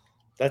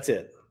 That's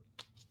it.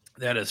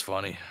 That is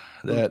funny.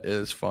 That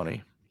is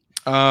funny.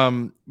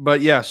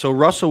 But yeah, so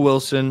Russell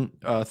Wilson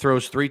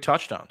throws 3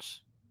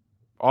 touchdowns.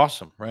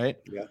 Awesome, right?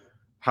 Yeah.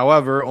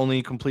 However,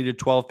 only completed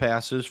 12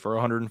 passes for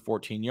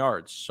 114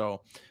 yards.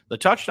 So the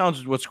touchdowns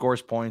is what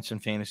scores points in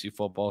fantasy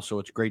football. So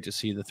it's great to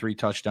see the 3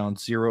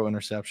 touchdowns, 0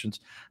 interceptions.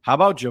 How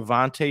about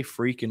Javonte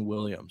freaking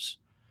Williams?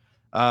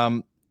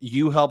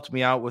 You helped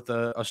me out with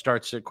a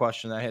start-sit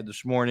question that I had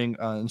this morning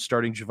in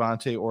starting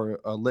Javonte or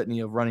a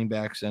litany of running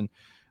backs. And,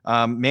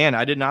 man,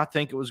 I did not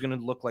think it was going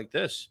to look like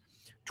this.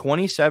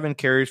 27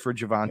 carries for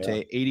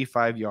Javonte,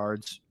 85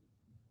 yards.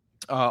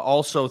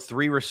 Also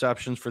 3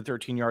 receptions for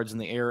 13 yards in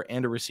the air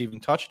and a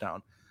receiving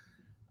touchdown.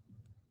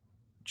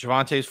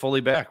 Javonte's fully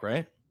back,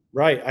 right?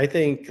 Right. I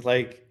think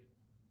like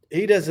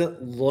he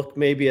doesn't look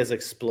maybe as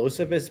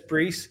explosive as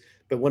Breece,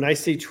 but when I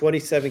see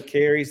 27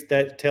 carries,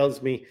 that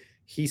tells me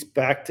he's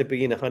back to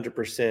being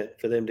 100%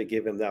 for them to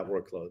give him that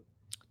workload.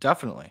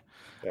 Definitely.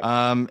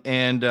 Yeah.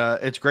 And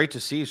it's great to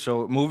see.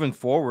 So moving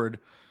forward,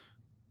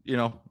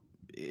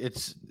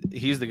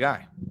 he's the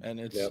guy,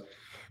 and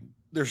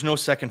there's no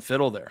second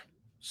fiddle there.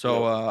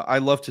 So I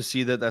love to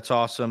see that. That's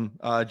awesome.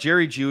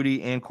 Jerry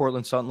Jeudy and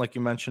Cortland Sutton, like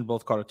you mentioned,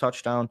 both caught a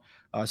touchdown.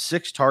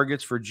 6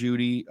 targets for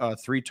Jeudy,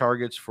 3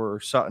 targets for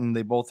Sutton.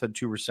 They both had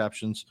 2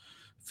 receptions,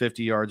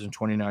 50 yards and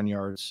 29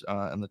 yards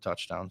in the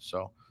touchdown.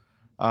 So,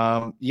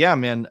 yeah,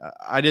 man,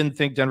 I didn't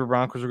think Denver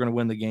Broncos were going to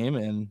win the game,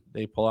 and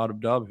they pull out a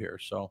dub here.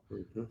 So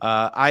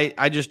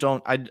I just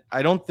don't –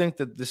 I don't think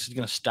that this is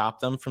going to stop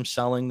them from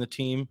selling the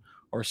team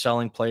or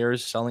selling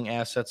players, selling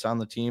assets on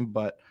the team.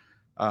 But,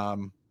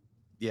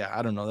 yeah,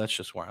 I don't know. That's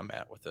just where I'm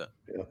at with it.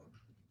 Yeah.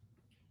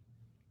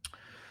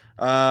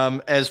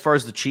 As far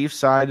as the Chiefs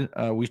side,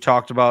 we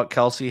talked about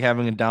Kelsey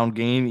having a down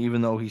game,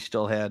 even though he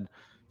still had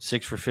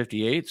 6 for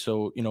 58.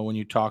 So, when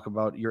you talk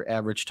about your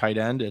average tight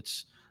end,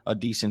 it's a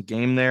decent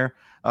game there.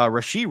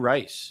 Rashee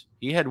Rice,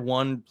 he had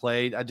one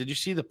play. Did you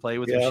see the play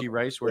with Rashee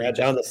Rice? Where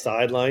down the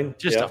sideline.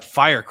 Just a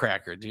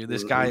firecracker, dude.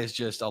 This guy is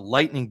just a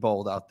lightning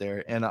bolt out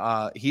there. And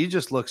he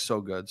just looks so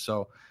good.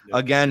 So,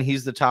 again,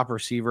 he's the top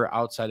receiver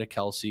outside of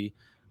Kelsey.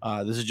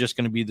 This is just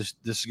going to be this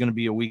is going to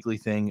be a weekly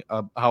thing.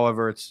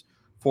 However, it's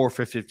 4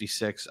 for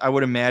 56. I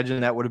would imagine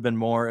that would have been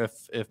more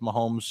if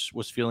Mahomes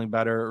was feeling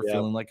better or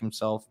feeling like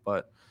himself.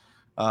 But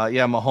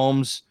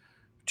Mahomes,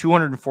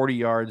 240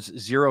 yards,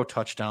 0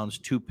 touchdowns,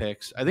 2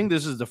 picks. I think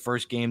this is the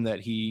first game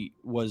that he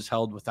was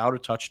held without a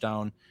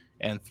touchdown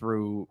and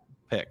threw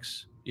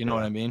picks. You know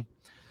what I mean?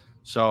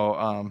 So,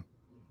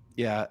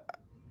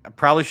 I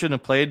probably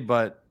shouldn't have played,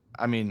 but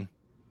I mean,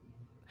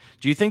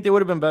 do you think they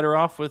would have been better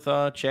off with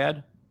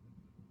Chad?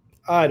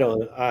 I don't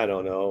know. I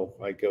don't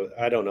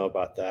know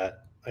about that.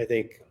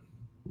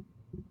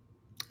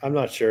 I'm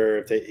not sure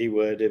if it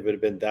would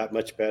have been that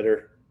much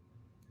better.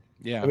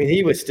 Yeah. I mean,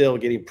 he was still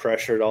getting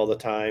pressured all the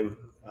time.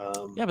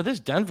 But this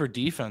Denver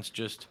defense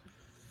just,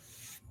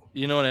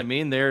 you know what I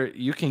mean?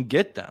 You can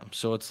get them.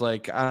 So it's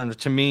like, I don't know.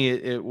 To me,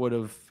 it would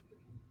have,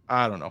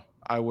 I don't know.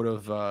 I would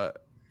have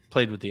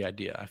played with the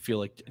idea. I feel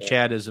like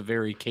Chad is a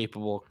very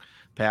capable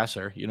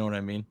passer. You know what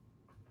I mean?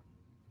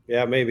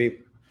 Yeah, maybe.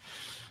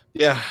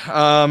 Yeah.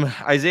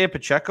 Isaiah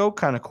Pacheco,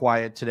 kind of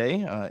quiet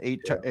today.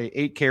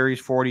 8 carries,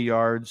 40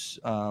 yards.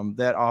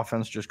 That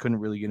offense just couldn't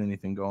really get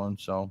anything going.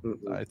 So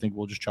I think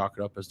we'll just chalk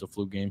it up as the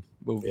flu game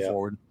moving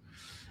forward.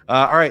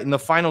 All right. In the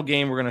final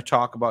game we're going to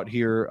talk about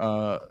here,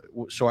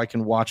 so I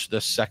can watch the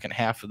second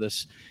half of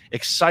this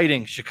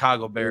exciting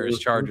Chicago Bears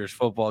Chargers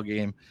football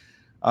game,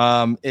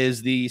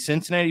 is the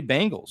Cincinnati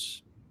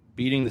Bengals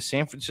beating the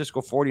San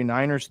Francisco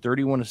 49ers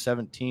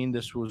 31-17.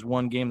 This was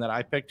one game that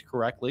I picked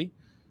correctly.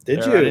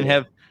 Did you? I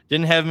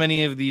didn't have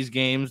many of these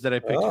games that I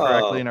picked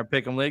correctly in our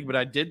Pick'em League, but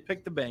I did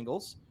pick the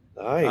Bengals.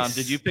 Nice.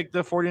 Did you pick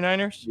the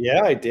 49ers?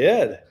 Yeah, I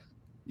did.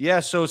 Yeah,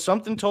 so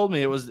something told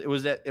me it was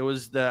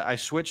that I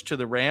switched to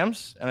the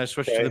Rams and I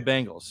switched to the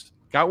Bengals.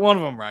 Got one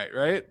of them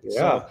right?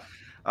 Yeah.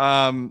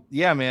 So,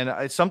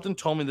 man, something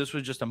told me this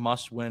was just a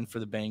must-win for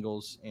the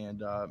Bengals,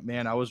 and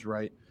man, I was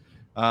right.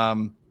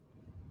 The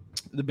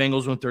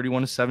Bengals won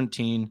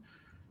 31-17.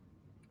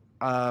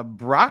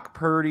 Brock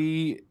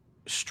Purdy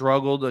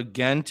struggled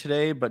again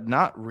today, but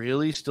not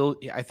really. Still,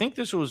 I think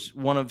this was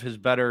one of his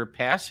better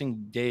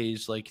passing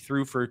days. Like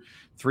threw for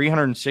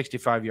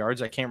 365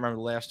 yards. I can't remember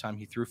the last time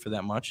he threw for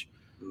that much.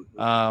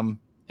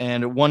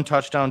 And 1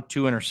 touchdown,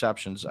 2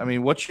 interceptions. I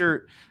mean,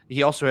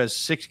 he also has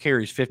 6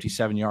 carries,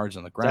 57 yards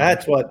on the ground.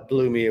 That's what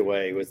blew me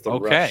away was the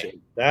rushing.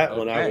 That's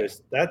what I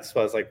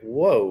was like,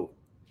 whoa.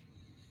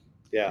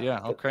 Yeah. Yeah.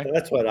 Okay.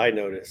 That's what I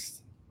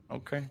noticed.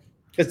 Okay.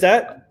 Because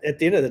that, at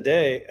the end of the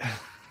day,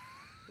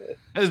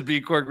 is B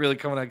Cork really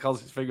coming at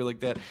Kelsey's figure like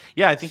that?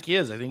 Yeah, I think he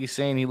is. I think he's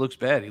saying he looks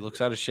bad. He looks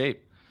out of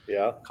shape.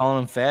 Yeah.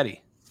 Calling him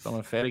fatty. Calling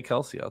him fatty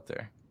Kelsey out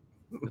there.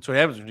 That's what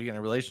happens when you get in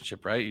a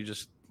relationship, right? You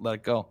just let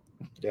it go.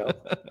 Yeah.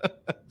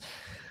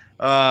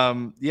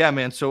 Yeah,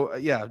 man. So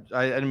yeah,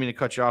 I didn't mean to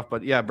cut you off,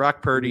 but yeah,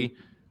 Brock Purdy.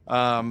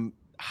 I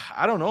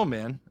don't know,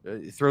 man.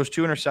 He throws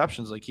 2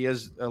 interceptions. Like he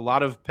has a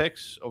lot of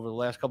picks over the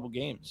last couple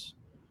games.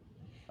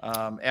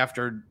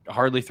 After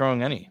hardly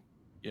throwing any,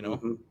 you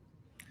know.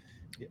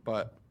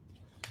 But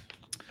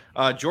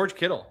George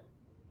Kittle.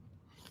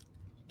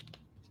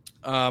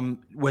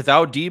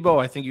 Without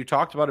Debo, I think you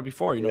talked about it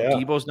before. You know,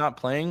 Debo's not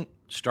playing.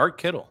 Start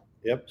Kittle.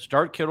 Yep.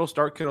 Start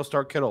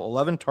Kittle.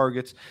 11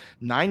 targets,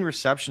 9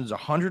 receptions,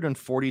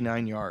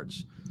 149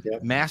 yards.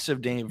 Yep.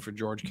 Massive game for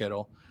George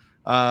Kittle.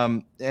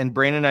 And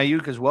Brandon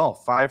Ayuk as well,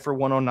 5 for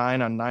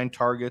 109 on 9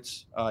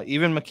 targets.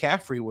 Even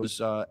McCaffrey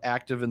was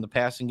active in the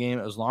passing game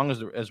as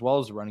well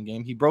as the running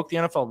game. He broke the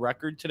NFL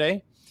record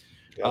today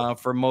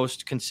for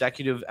most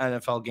consecutive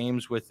NFL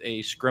games with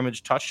a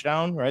scrimmage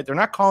touchdown. Right? They're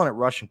not calling it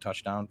rushing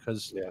touchdown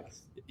because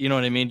you know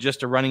what I mean.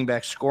 Just a running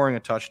back scoring a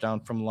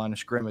touchdown from the line of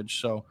scrimmage.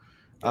 So.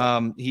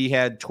 He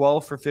had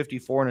 12 for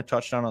 54 and a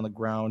touchdown on the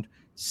ground,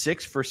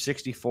 6 for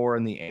 64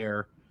 in the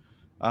air.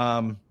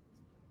 I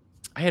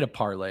had a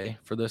parlay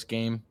for this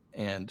game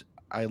and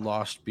I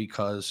lost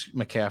because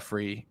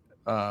McCaffrey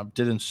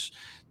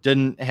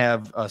didn't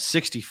have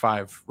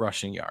 65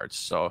 rushing yards.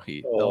 So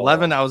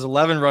I was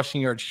 11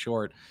 rushing yards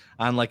short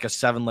on like a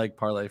 7-leg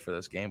parlay for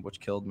this game, which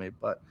killed me.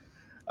 But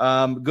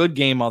good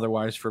game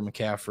otherwise for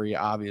McCaffrey.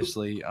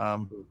 Obviously,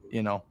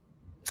 you know,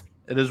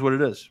 it is what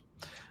it is.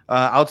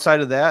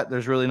 Outside of that,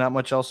 there's really not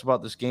much else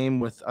about this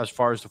game as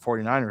far as the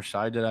 49ers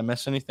side. Did I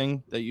miss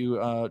anything that you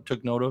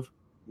took note of?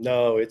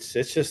 No, it's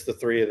just the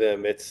 3 of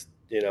them. It's,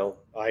 you know,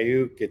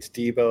 Ayuk, it's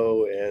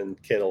Debo,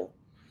 and Kittle.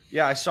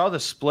 Yeah, I saw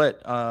the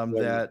split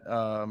that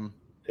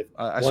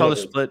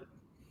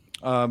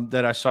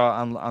I saw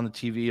on the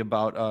TV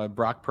about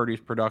Brock Purdy's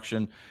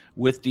production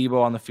with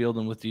Debo on the field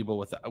and with Debo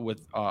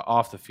with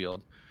off the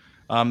field.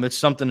 It's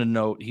something to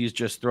note. He's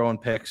just throwing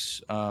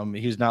picks.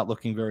 He's not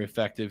looking very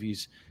effective.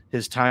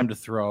 His time to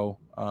throw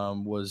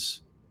was,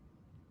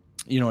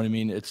 you know what I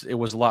mean? It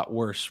was a lot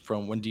worse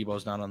from when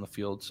Debo's not on the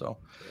field. So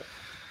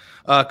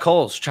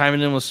Coles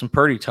chiming in with some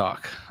Purdy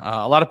talk.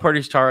 A lot of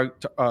Purdy's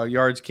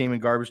yards came in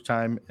garbage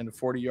time and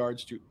 40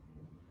 yards to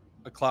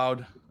a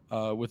cloud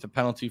with a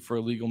penalty for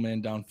a legal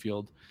man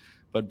downfield.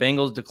 But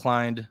Bengals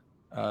declined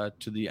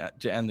to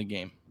end the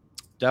game.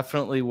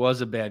 Definitely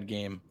was a bad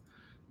game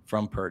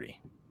from Purdy.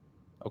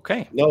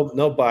 Okay.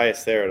 No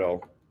bias there at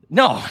all.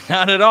 No,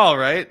 not at all,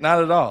 right?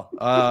 Not at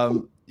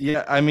all.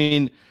 Yeah, I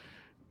mean,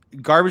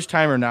 garbage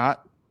time or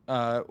not,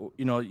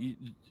 you know,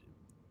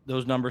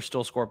 those numbers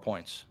still score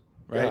points,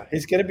 right? Yeah,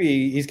 he's gonna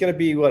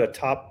be what, a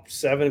top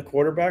 7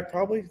 quarterback,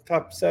 probably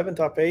top 7,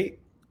 top 8.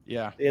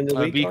 Yeah. At the end of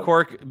the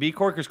week. B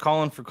Cork is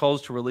calling for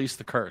Coles to release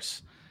the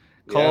curse.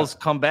 Coles,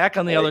 come back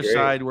on the other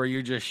side where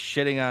you're just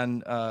shitting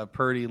on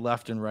Purdy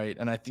left and right,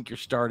 and I think you're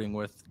starting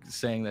with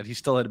saying that he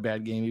still had a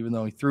bad game, even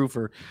though he threw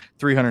for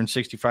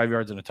 365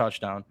 yards and a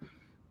touchdown.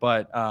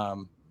 But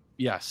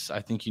yes,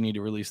 I think you need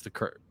to release the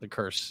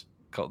curse.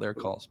 Their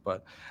calls,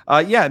 but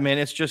yeah, man,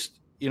 it's just,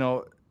 you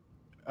know,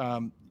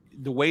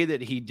 the way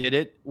that he did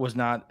it was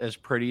not as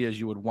pretty as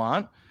you would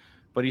want,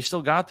 but he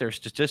still got there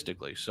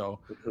statistically. So,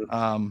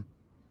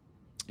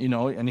 you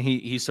know, and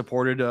he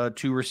supported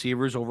 2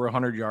 receivers over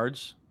 100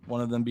 yards,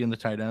 one of them being the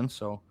tight end.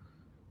 So,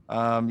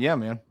 yeah,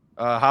 man.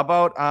 How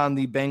about on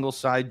the Bengals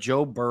side?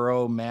 Joe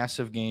Burrow,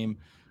 massive game,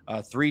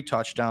 3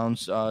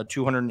 touchdowns,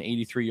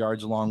 283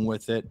 yards along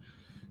with it.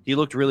 He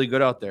looked really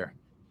good out there.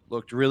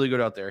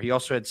 He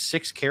also had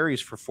 6 carries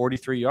for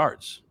 43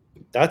 yards.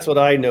 That's what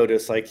I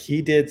noticed. Like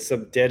he did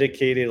some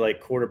dedicated like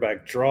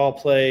quarterback draw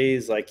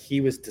plays. Like he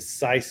was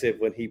decisive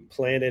when he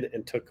planted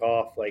and took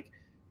off. Like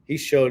he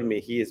showed me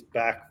he is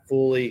back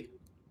fully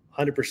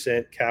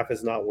 100%. Calf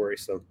is not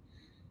worrisome.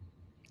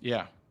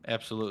 Yeah,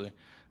 absolutely.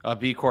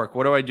 B Cork,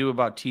 what do I do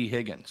about T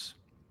Higgins?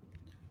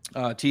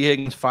 T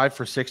Higgins 5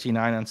 for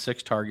 69 on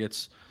 6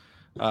 targets.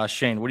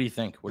 Shane, what do you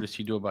think? What does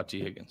he do about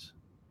T Higgins?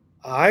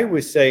 I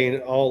was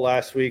saying all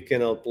last week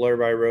in a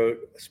blurb I wrote,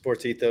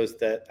 Sports Ethos,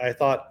 that I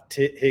thought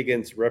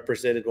Higgins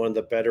represented one of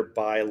the better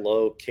buy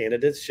low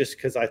candidates just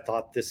because I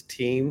thought this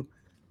team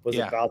was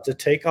about to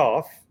take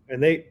off.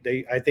 And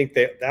I think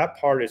that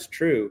part is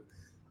true.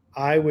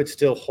 I would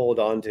still hold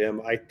on to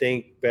him. I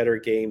think better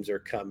games are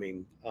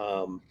coming.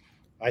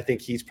 I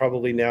think he's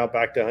probably now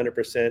back to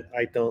 100%.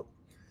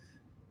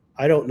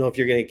 I don't know if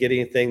you're going to get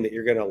anything that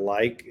you're going to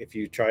like if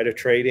you try to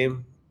trade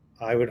him.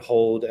 I would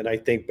hold, and I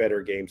think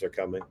better games are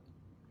coming.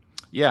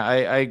 Yeah,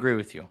 I agree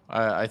with you.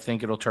 I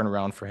think it'll turn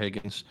around for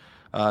Higgins.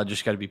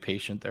 Just got to be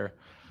patient there.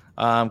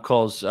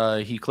 Coles,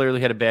 he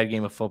clearly had a bad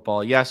game of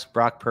football. Yes,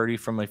 Brock Purdy,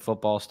 from a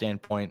football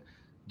standpoint,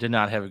 did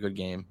not have a good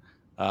game.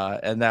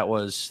 And that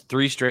was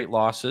 3 straight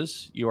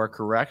losses. You are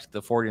correct.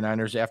 The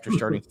 49ers, after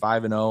starting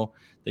 5-0,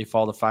 they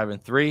fall to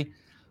 5-3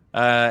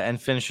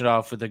 and finish it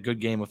off with a good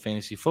game of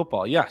fantasy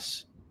football.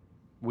 Yes,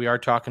 we are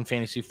talking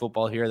fantasy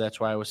football here. That's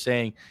why I was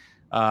saying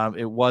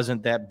it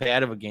wasn't that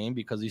bad of a game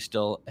because he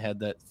still had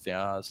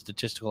that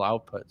statistical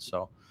output.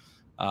 So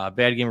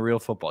bad game of real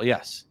football.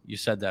 Yes, you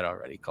said that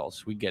already,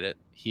 Coles. We get it.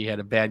 He had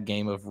a bad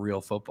game of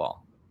real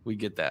football. We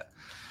get that.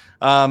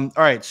 All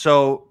right,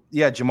 so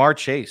yeah, Jamar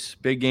Chase,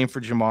 big game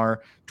for Jamar.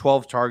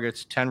 12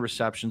 targets, 10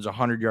 receptions,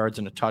 100 yards,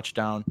 and a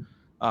touchdown.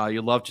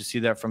 You love to see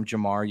that from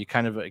Jamar. You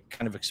kind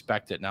of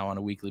expect it now on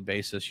a weekly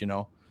basis, you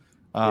know.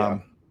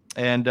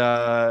 And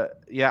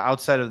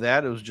outside of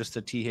that, it was just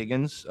a T.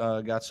 Higgins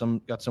got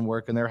some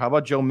work in there. How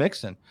about Joe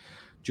Mixon?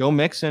 Joe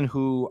Mixon,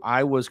 who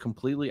I was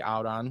completely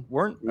out on.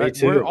 Me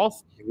too.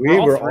 We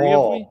were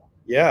all.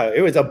 Yeah,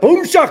 it was a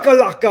boom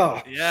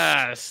shakalaka.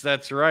 Yes,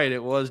 that's right.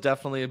 It was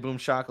definitely a boom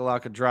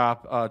shakalaka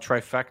drop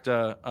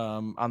trifecta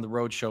on the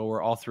road show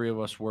where all 3 of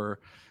us were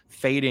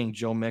fading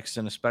Joe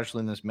Mixon, especially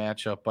in this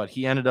matchup. But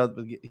he ended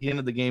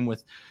the game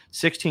with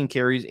 16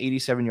 carries,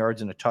 87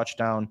 yards, and a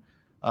touchdown.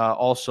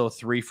 Also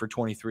 3 for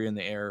 23 in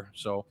the air.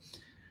 So,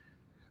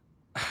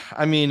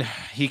 I mean,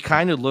 he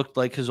kind of looked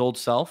like his old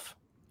self.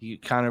 He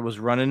kind of was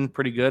running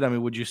pretty good. I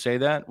mean, would you say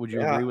that? Would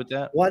you agree with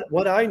that?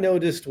 What I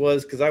noticed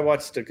was, because I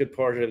watched a good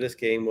part of this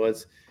game,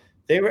 was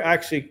they were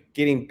actually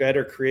getting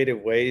better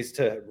creative ways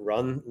to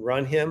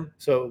run him.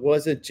 So it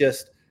wasn't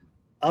just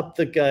up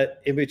the gut,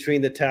 in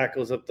between the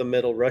tackles, up the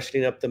middle,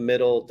 rushing up the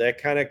middle. That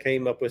kind of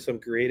came up with some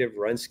creative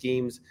run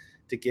schemes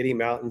to get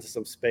him out into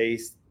some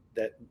space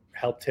that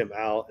helped him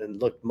out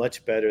and looked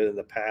much better than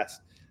the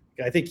past.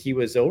 I think he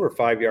was over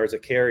 5 yards a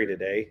carry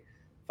today,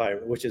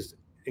 which is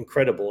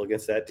incredible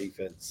against that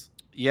defense.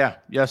 Yeah.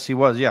 Yes, he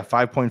was. Yeah.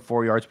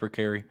 5.4 yards per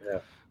carry.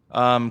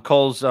 Yeah.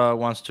 Coles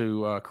wants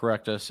to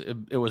correct us.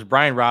 It was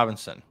Brian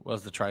Robinson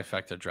was the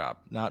trifecta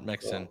drop, not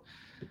Mixon.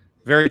 Yeah.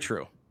 Very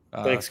true.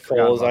 Thanks,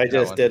 Coles. I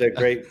just did a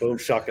great boom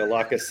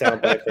shakalaka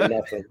soundbite for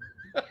nothing.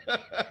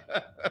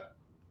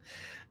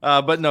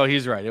 But no,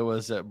 he's right. It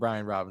was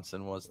Brian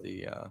Robinson was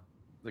the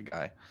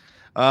guy.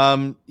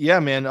 Yeah,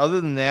 man.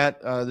 Other than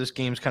that, this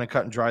game's kind of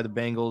cut and dry. The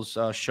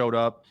Bengals showed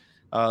up.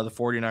 The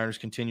 49ers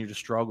continue to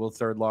struggle,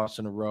 3rd loss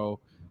in a row.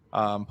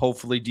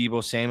 Hopefully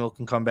Deebo Samuel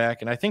can come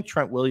back. And I think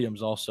Trent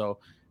Williams also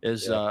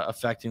is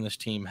affecting this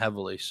team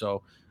heavily.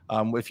 So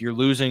if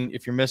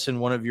you're missing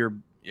one of your,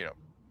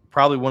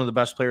 probably one of the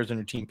best players in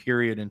your team,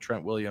 period, in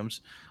Trent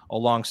Williams,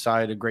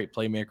 alongside a great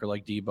playmaker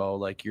like Deebo,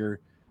 like you're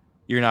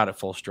not at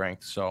full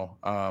strength. So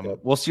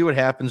we'll see what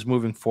happens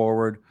moving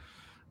forward.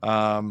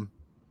 Who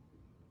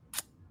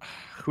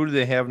do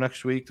they have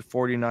next week? The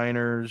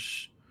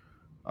 49ers.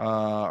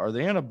 Are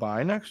they on a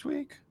bye next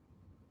week?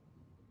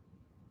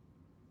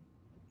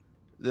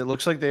 It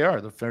looks like they are.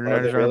 The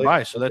 49ers are on a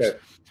bye. So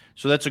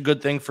that's a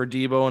good thing for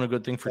Deebo and a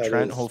good thing for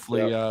Trent.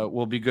 Hopefully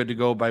we'll be good to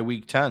go by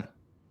week 10.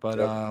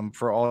 But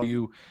for all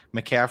you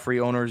McCaffrey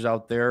owners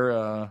out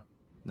there,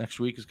 next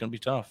week is going to be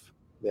tough.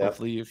 Yeah.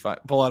 Hopefully you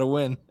pull out a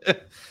win.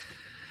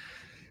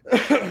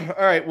 All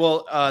right.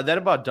 Well, that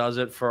about does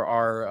it for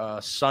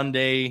our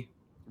Sunday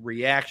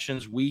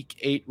reactions, week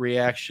 8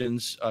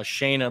 reactions.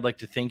 Shane, I'd like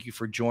to thank you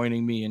for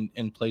joining me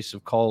in place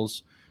of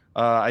Coles.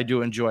 I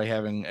do enjoy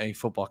having a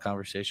football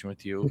conversation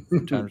with you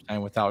from time to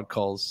time without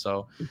Coles,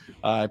 so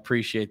I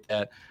appreciate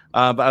that.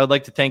 But I would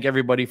like to thank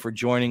everybody for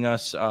joining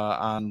us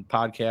on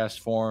podcast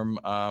form,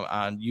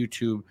 on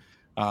YouTube,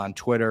 on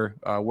Twitter,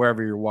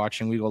 wherever you're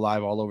watching. We go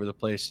live all over the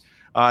place.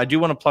 I do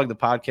want to plug the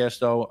podcast,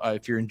 though.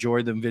 If you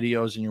enjoyed the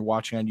videos and you're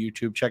watching on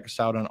YouTube, check us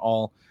out on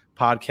all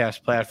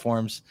podcast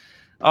platforms.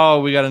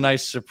 Oh, we got a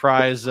nice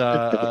surprise,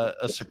 a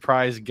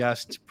surprise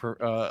guest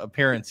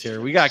appearance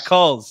here. We got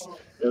Coles.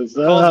 Coles,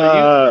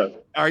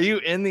 are you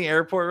in the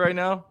airport right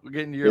now? We're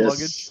getting your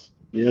luggage.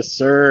 Yes,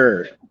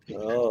 sir.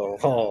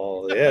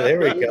 Oh, yeah, there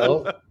we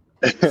go.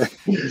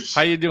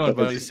 How you doing,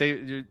 buddy? Say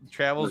your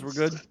travels were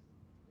good?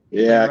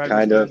 Yeah,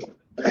 kind of.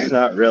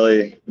 Not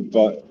really,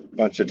 but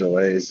bunch of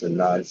delays and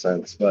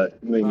nonsense, but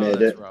we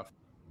made it. Rough.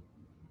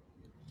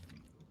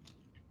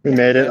 We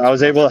made it. I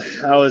was able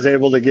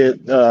to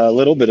get a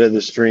little bit of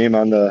the stream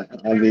on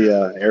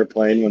the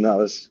airplane when I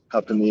was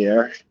up in the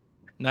air.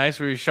 Nice.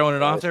 Were you showing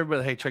it off there?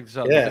 But hey, check this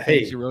out. Yeah,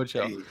 Fantasy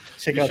Roadshow. Hey,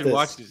 check out this.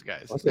 Watch these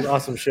guys. It's an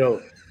awesome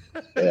show.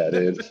 Yeah,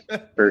 dude,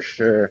 for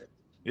sure.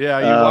 Yeah,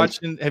 are you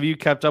watching? Have you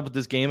kept up with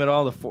this game at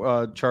all?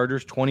 The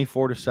Chargers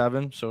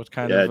 24-7. So it's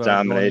kind of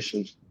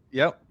domination.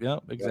 Yep,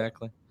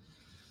 exactly.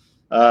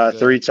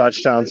 3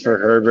 touchdowns for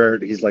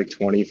Herbert. He's like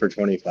 20 for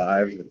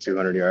 25 with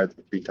 200 yards,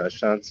 3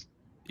 touchdowns.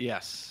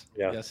 Yes.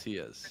 Yeah. Yes, he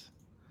is.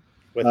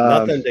 With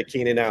nothing to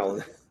Keenan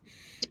Allen.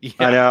 Yeah.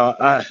 I know.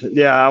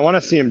 I want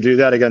to see him do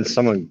that against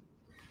someone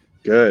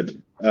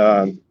good.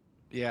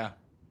 Yeah.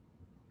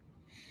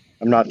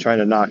 I'm not trying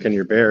to knock in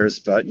your Bears,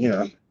 but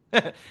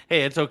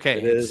Hey, it's okay.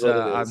 It is what it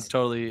I'm is.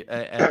 totally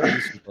at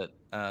peace with it.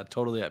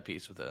 Totally at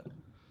peace with it.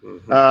 Mhm.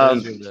 It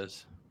is what it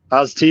is.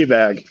 How's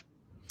Teabag?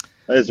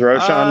 Is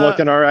Roshan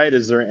looking all right?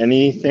 Is there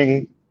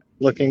anything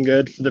looking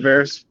good for the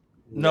Bears?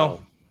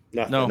 No,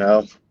 nothing. no.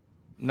 No.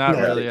 Not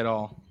No. really at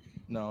all.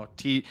 No.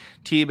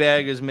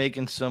 Teabag is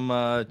making some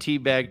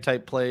teabag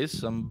type plays,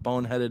 some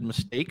boneheaded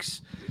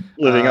mistakes.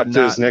 Living up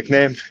to his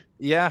nickname.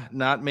 Yeah,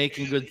 not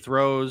making good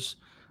throws.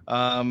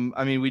 I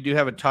mean, we do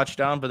have a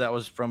touchdown, but that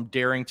was from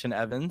Darrington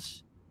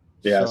Evans.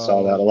 Yeah, I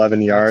saw that.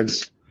 11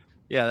 yards.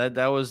 Yeah,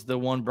 that was the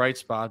one bright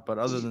spot. But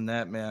other than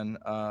that, man,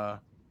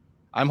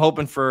 I'm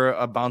hoping for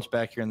a bounce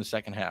back here in the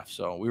second half.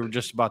 So we were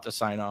just about to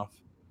sign off.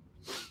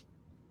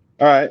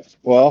 All right.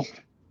 Well,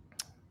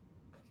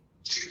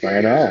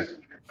 I know.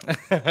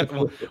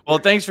 well,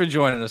 thanks for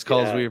joining us,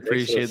 Coles. Yeah, We thanks for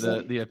appreciate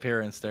listening. the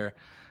appearance there.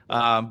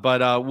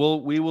 But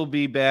we will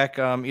be back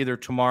either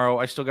tomorrow.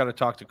 I still got to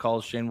talk to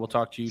Coles. Shane, we'll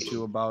talk to you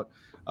too about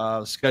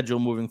schedule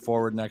moving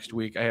forward next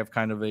week. I have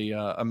kind of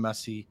a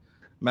messy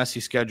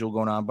schedule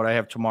going on, but I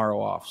have tomorrow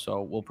off,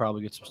 so we'll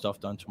probably get some stuff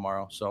done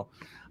tomorrow. So,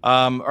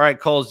 all right,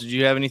 Coles, did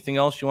you have anything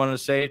else you wanted to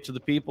say to the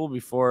people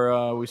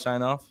before we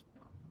sign off?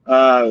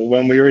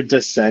 When we were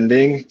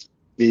descending,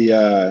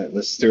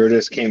 the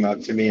stewardess came up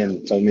to me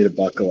and told me to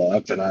buckle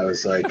up, and I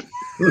was like,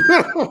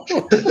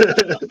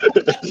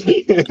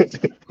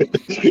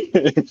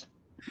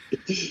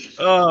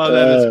 Oh,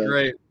 that is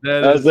great.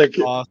 That is like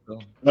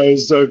awesome. I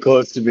was so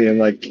close to being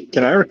like,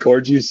 can I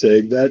record you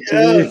saying that to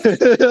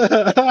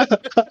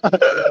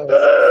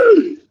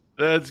me?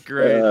 That's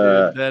great.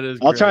 Dude. That is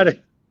great. I'll try to.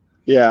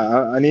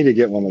 Yeah, I need to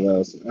get one of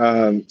those.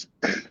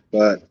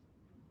 But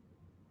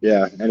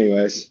yeah,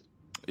 anyways.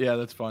 Yeah,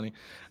 that's funny.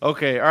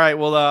 Okay. All right.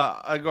 Well,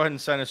 I'll go ahead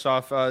and sign us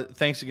off.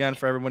 Thanks again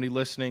for everybody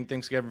listening.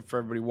 Thanks again for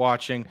everybody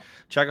watching.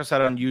 Check us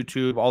out on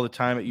YouTube all the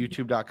time at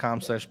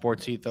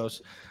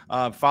youtube.com/sportsethos.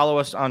 Follow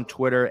us on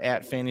Twitter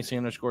at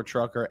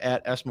fantasy_trucker,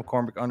 at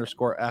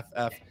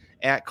smccormick_ff,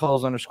 at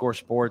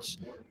calls_sports.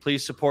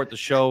 Please support the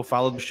show.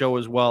 Follow the show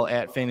as well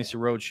at Fantasy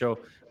Roadshow.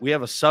 We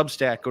have a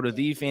Substack. Go to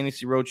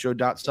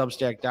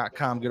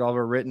thefantasyroadshow.substack.com. Get all of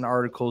our written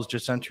articles.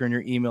 Just enter in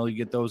your email. You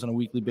get those on a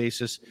weekly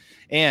basis.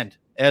 And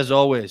as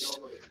always,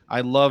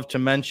 I love to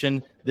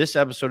mention this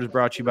episode is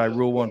brought to you by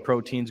Rule One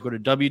Proteins. Go to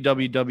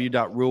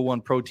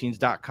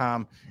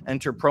www.rule1proteins.com.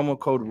 Enter promo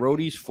code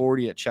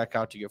ROADIES40 at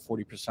checkout to get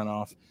 40%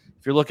 off.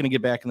 If you're looking to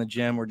get back in the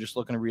gym or just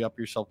looking to re-up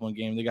your supplement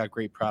game, they got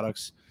great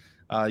products.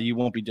 You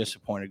won't be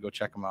disappointed. Go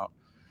check them out.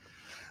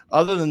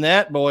 Other than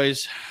that,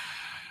 boys,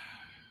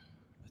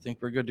 I think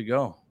we're good to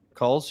go.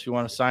 Coles, you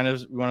want to sign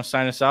us? You want to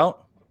sign us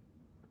out?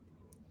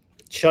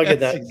 Chugging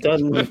that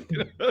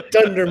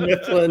Dunder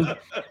Mifflin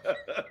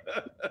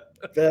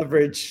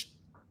beverage.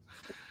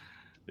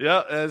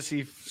 Yeah, as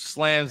he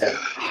slams it.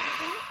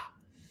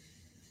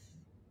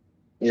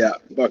 Yeah,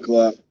 buckle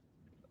up.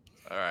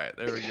 All right,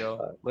 there we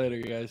go. Later,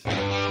 guys.